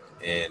 man.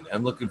 And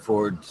I'm looking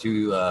forward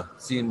to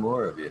seeing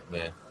more of it,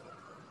 man.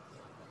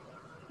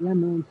 Yeah,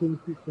 man.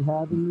 Thank you for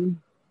having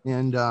me.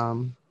 And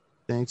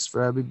thanks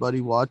for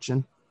everybody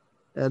watching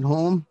at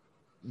home.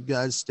 You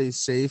guys stay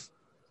safe.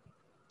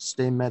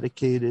 Stay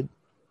medicated.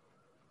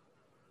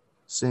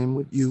 Same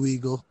with you,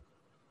 Eagle.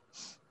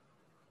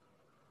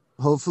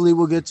 Hopefully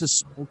we'll get to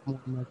smoke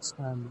more next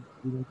time.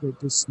 We don't get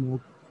to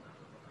smoke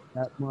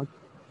that much.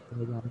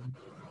 But,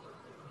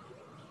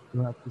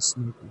 we'll have to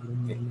smoke a little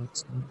more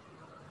next time.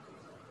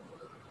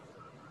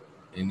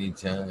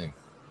 Anytime.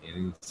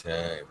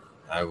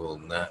 I will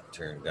not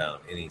turn down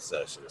any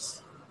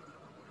sessions.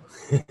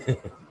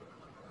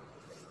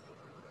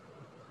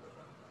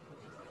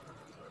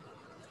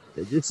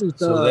 This is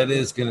So that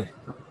is gonna.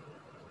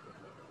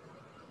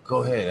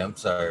 Go ahead. I'm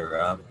sorry,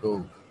 Rob.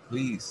 Go,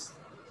 please.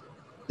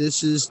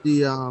 This is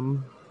the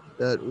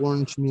that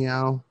orange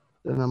meow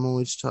that I'm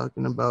always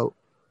talking about.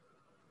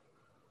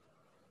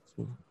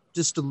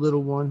 Just a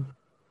little one.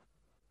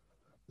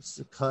 It's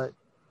a cut.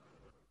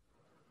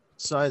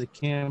 Sorry, the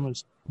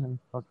camera's kind of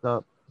fucked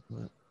up,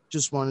 but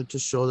just wanted to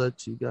show that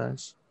to you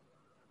guys.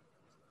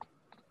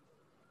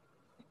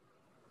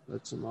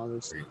 That's some other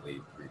stuff. Greatly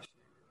appreciate it.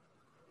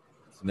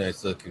 It's a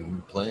nice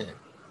looking plant.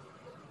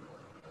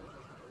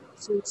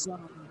 This is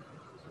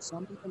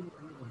something I'm a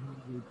little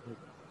hungry, but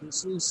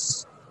this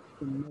is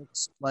The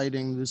mixed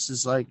lighting. This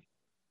is like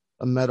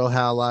a metal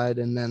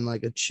halide and then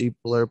like a cheap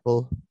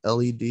blurple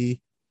LED.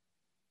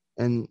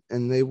 And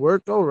they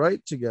work all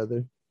right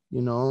together,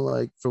 you know,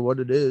 like for what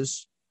it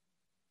is.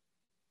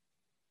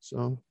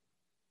 So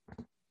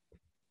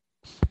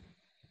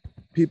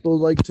people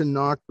like to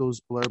knock those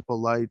blurple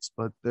lights,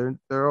 but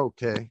they're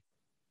okay.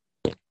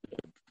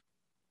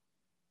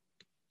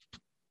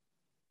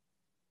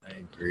 I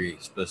agree,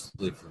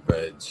 especially for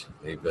veg.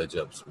 They veg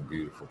up some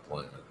beautiful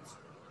plants.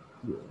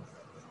 Yeah.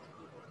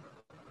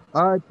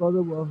 All right,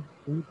 brother. Well,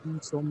 thank you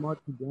so much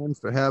again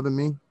for having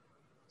me.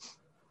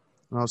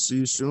 I'll see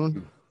you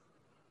soon.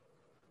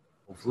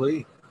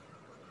 Hopefully.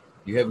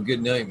 You have a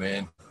good night,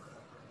 man.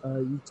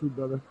 You too,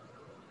 brother.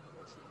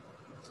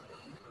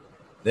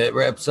 That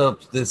wraps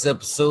up this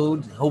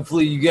episode.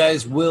 Hopefully you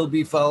guys will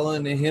be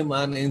following him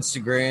on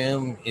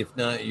Instagram. If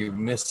not, you're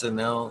missing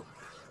out.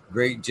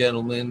 Great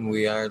gentleman.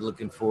 We are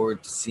looking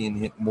forward to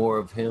seeing more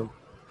of him.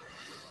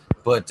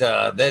 But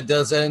that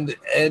does end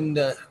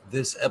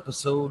this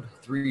episode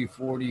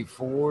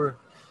 344.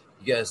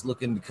 You guys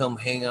looking to come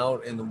hang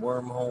out in the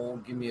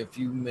wormhole? Give me a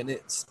few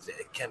minutes to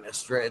kind of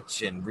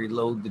stretch and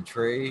reload the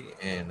tray,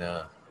 and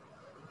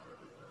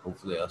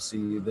hopefully I'll see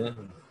you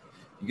then.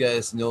 You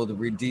guys know the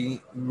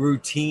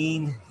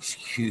routine.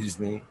 Excuse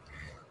me.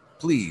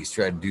 Please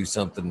try to do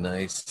something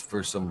nice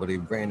for somebody.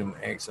 Random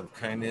acts of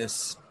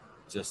kindness,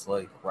 just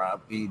like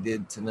Rob B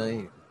did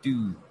tonight.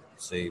 Do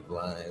save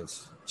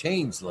lives,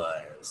 change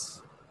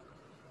lives.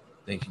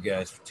 Thank you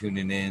guys for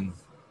tuning in.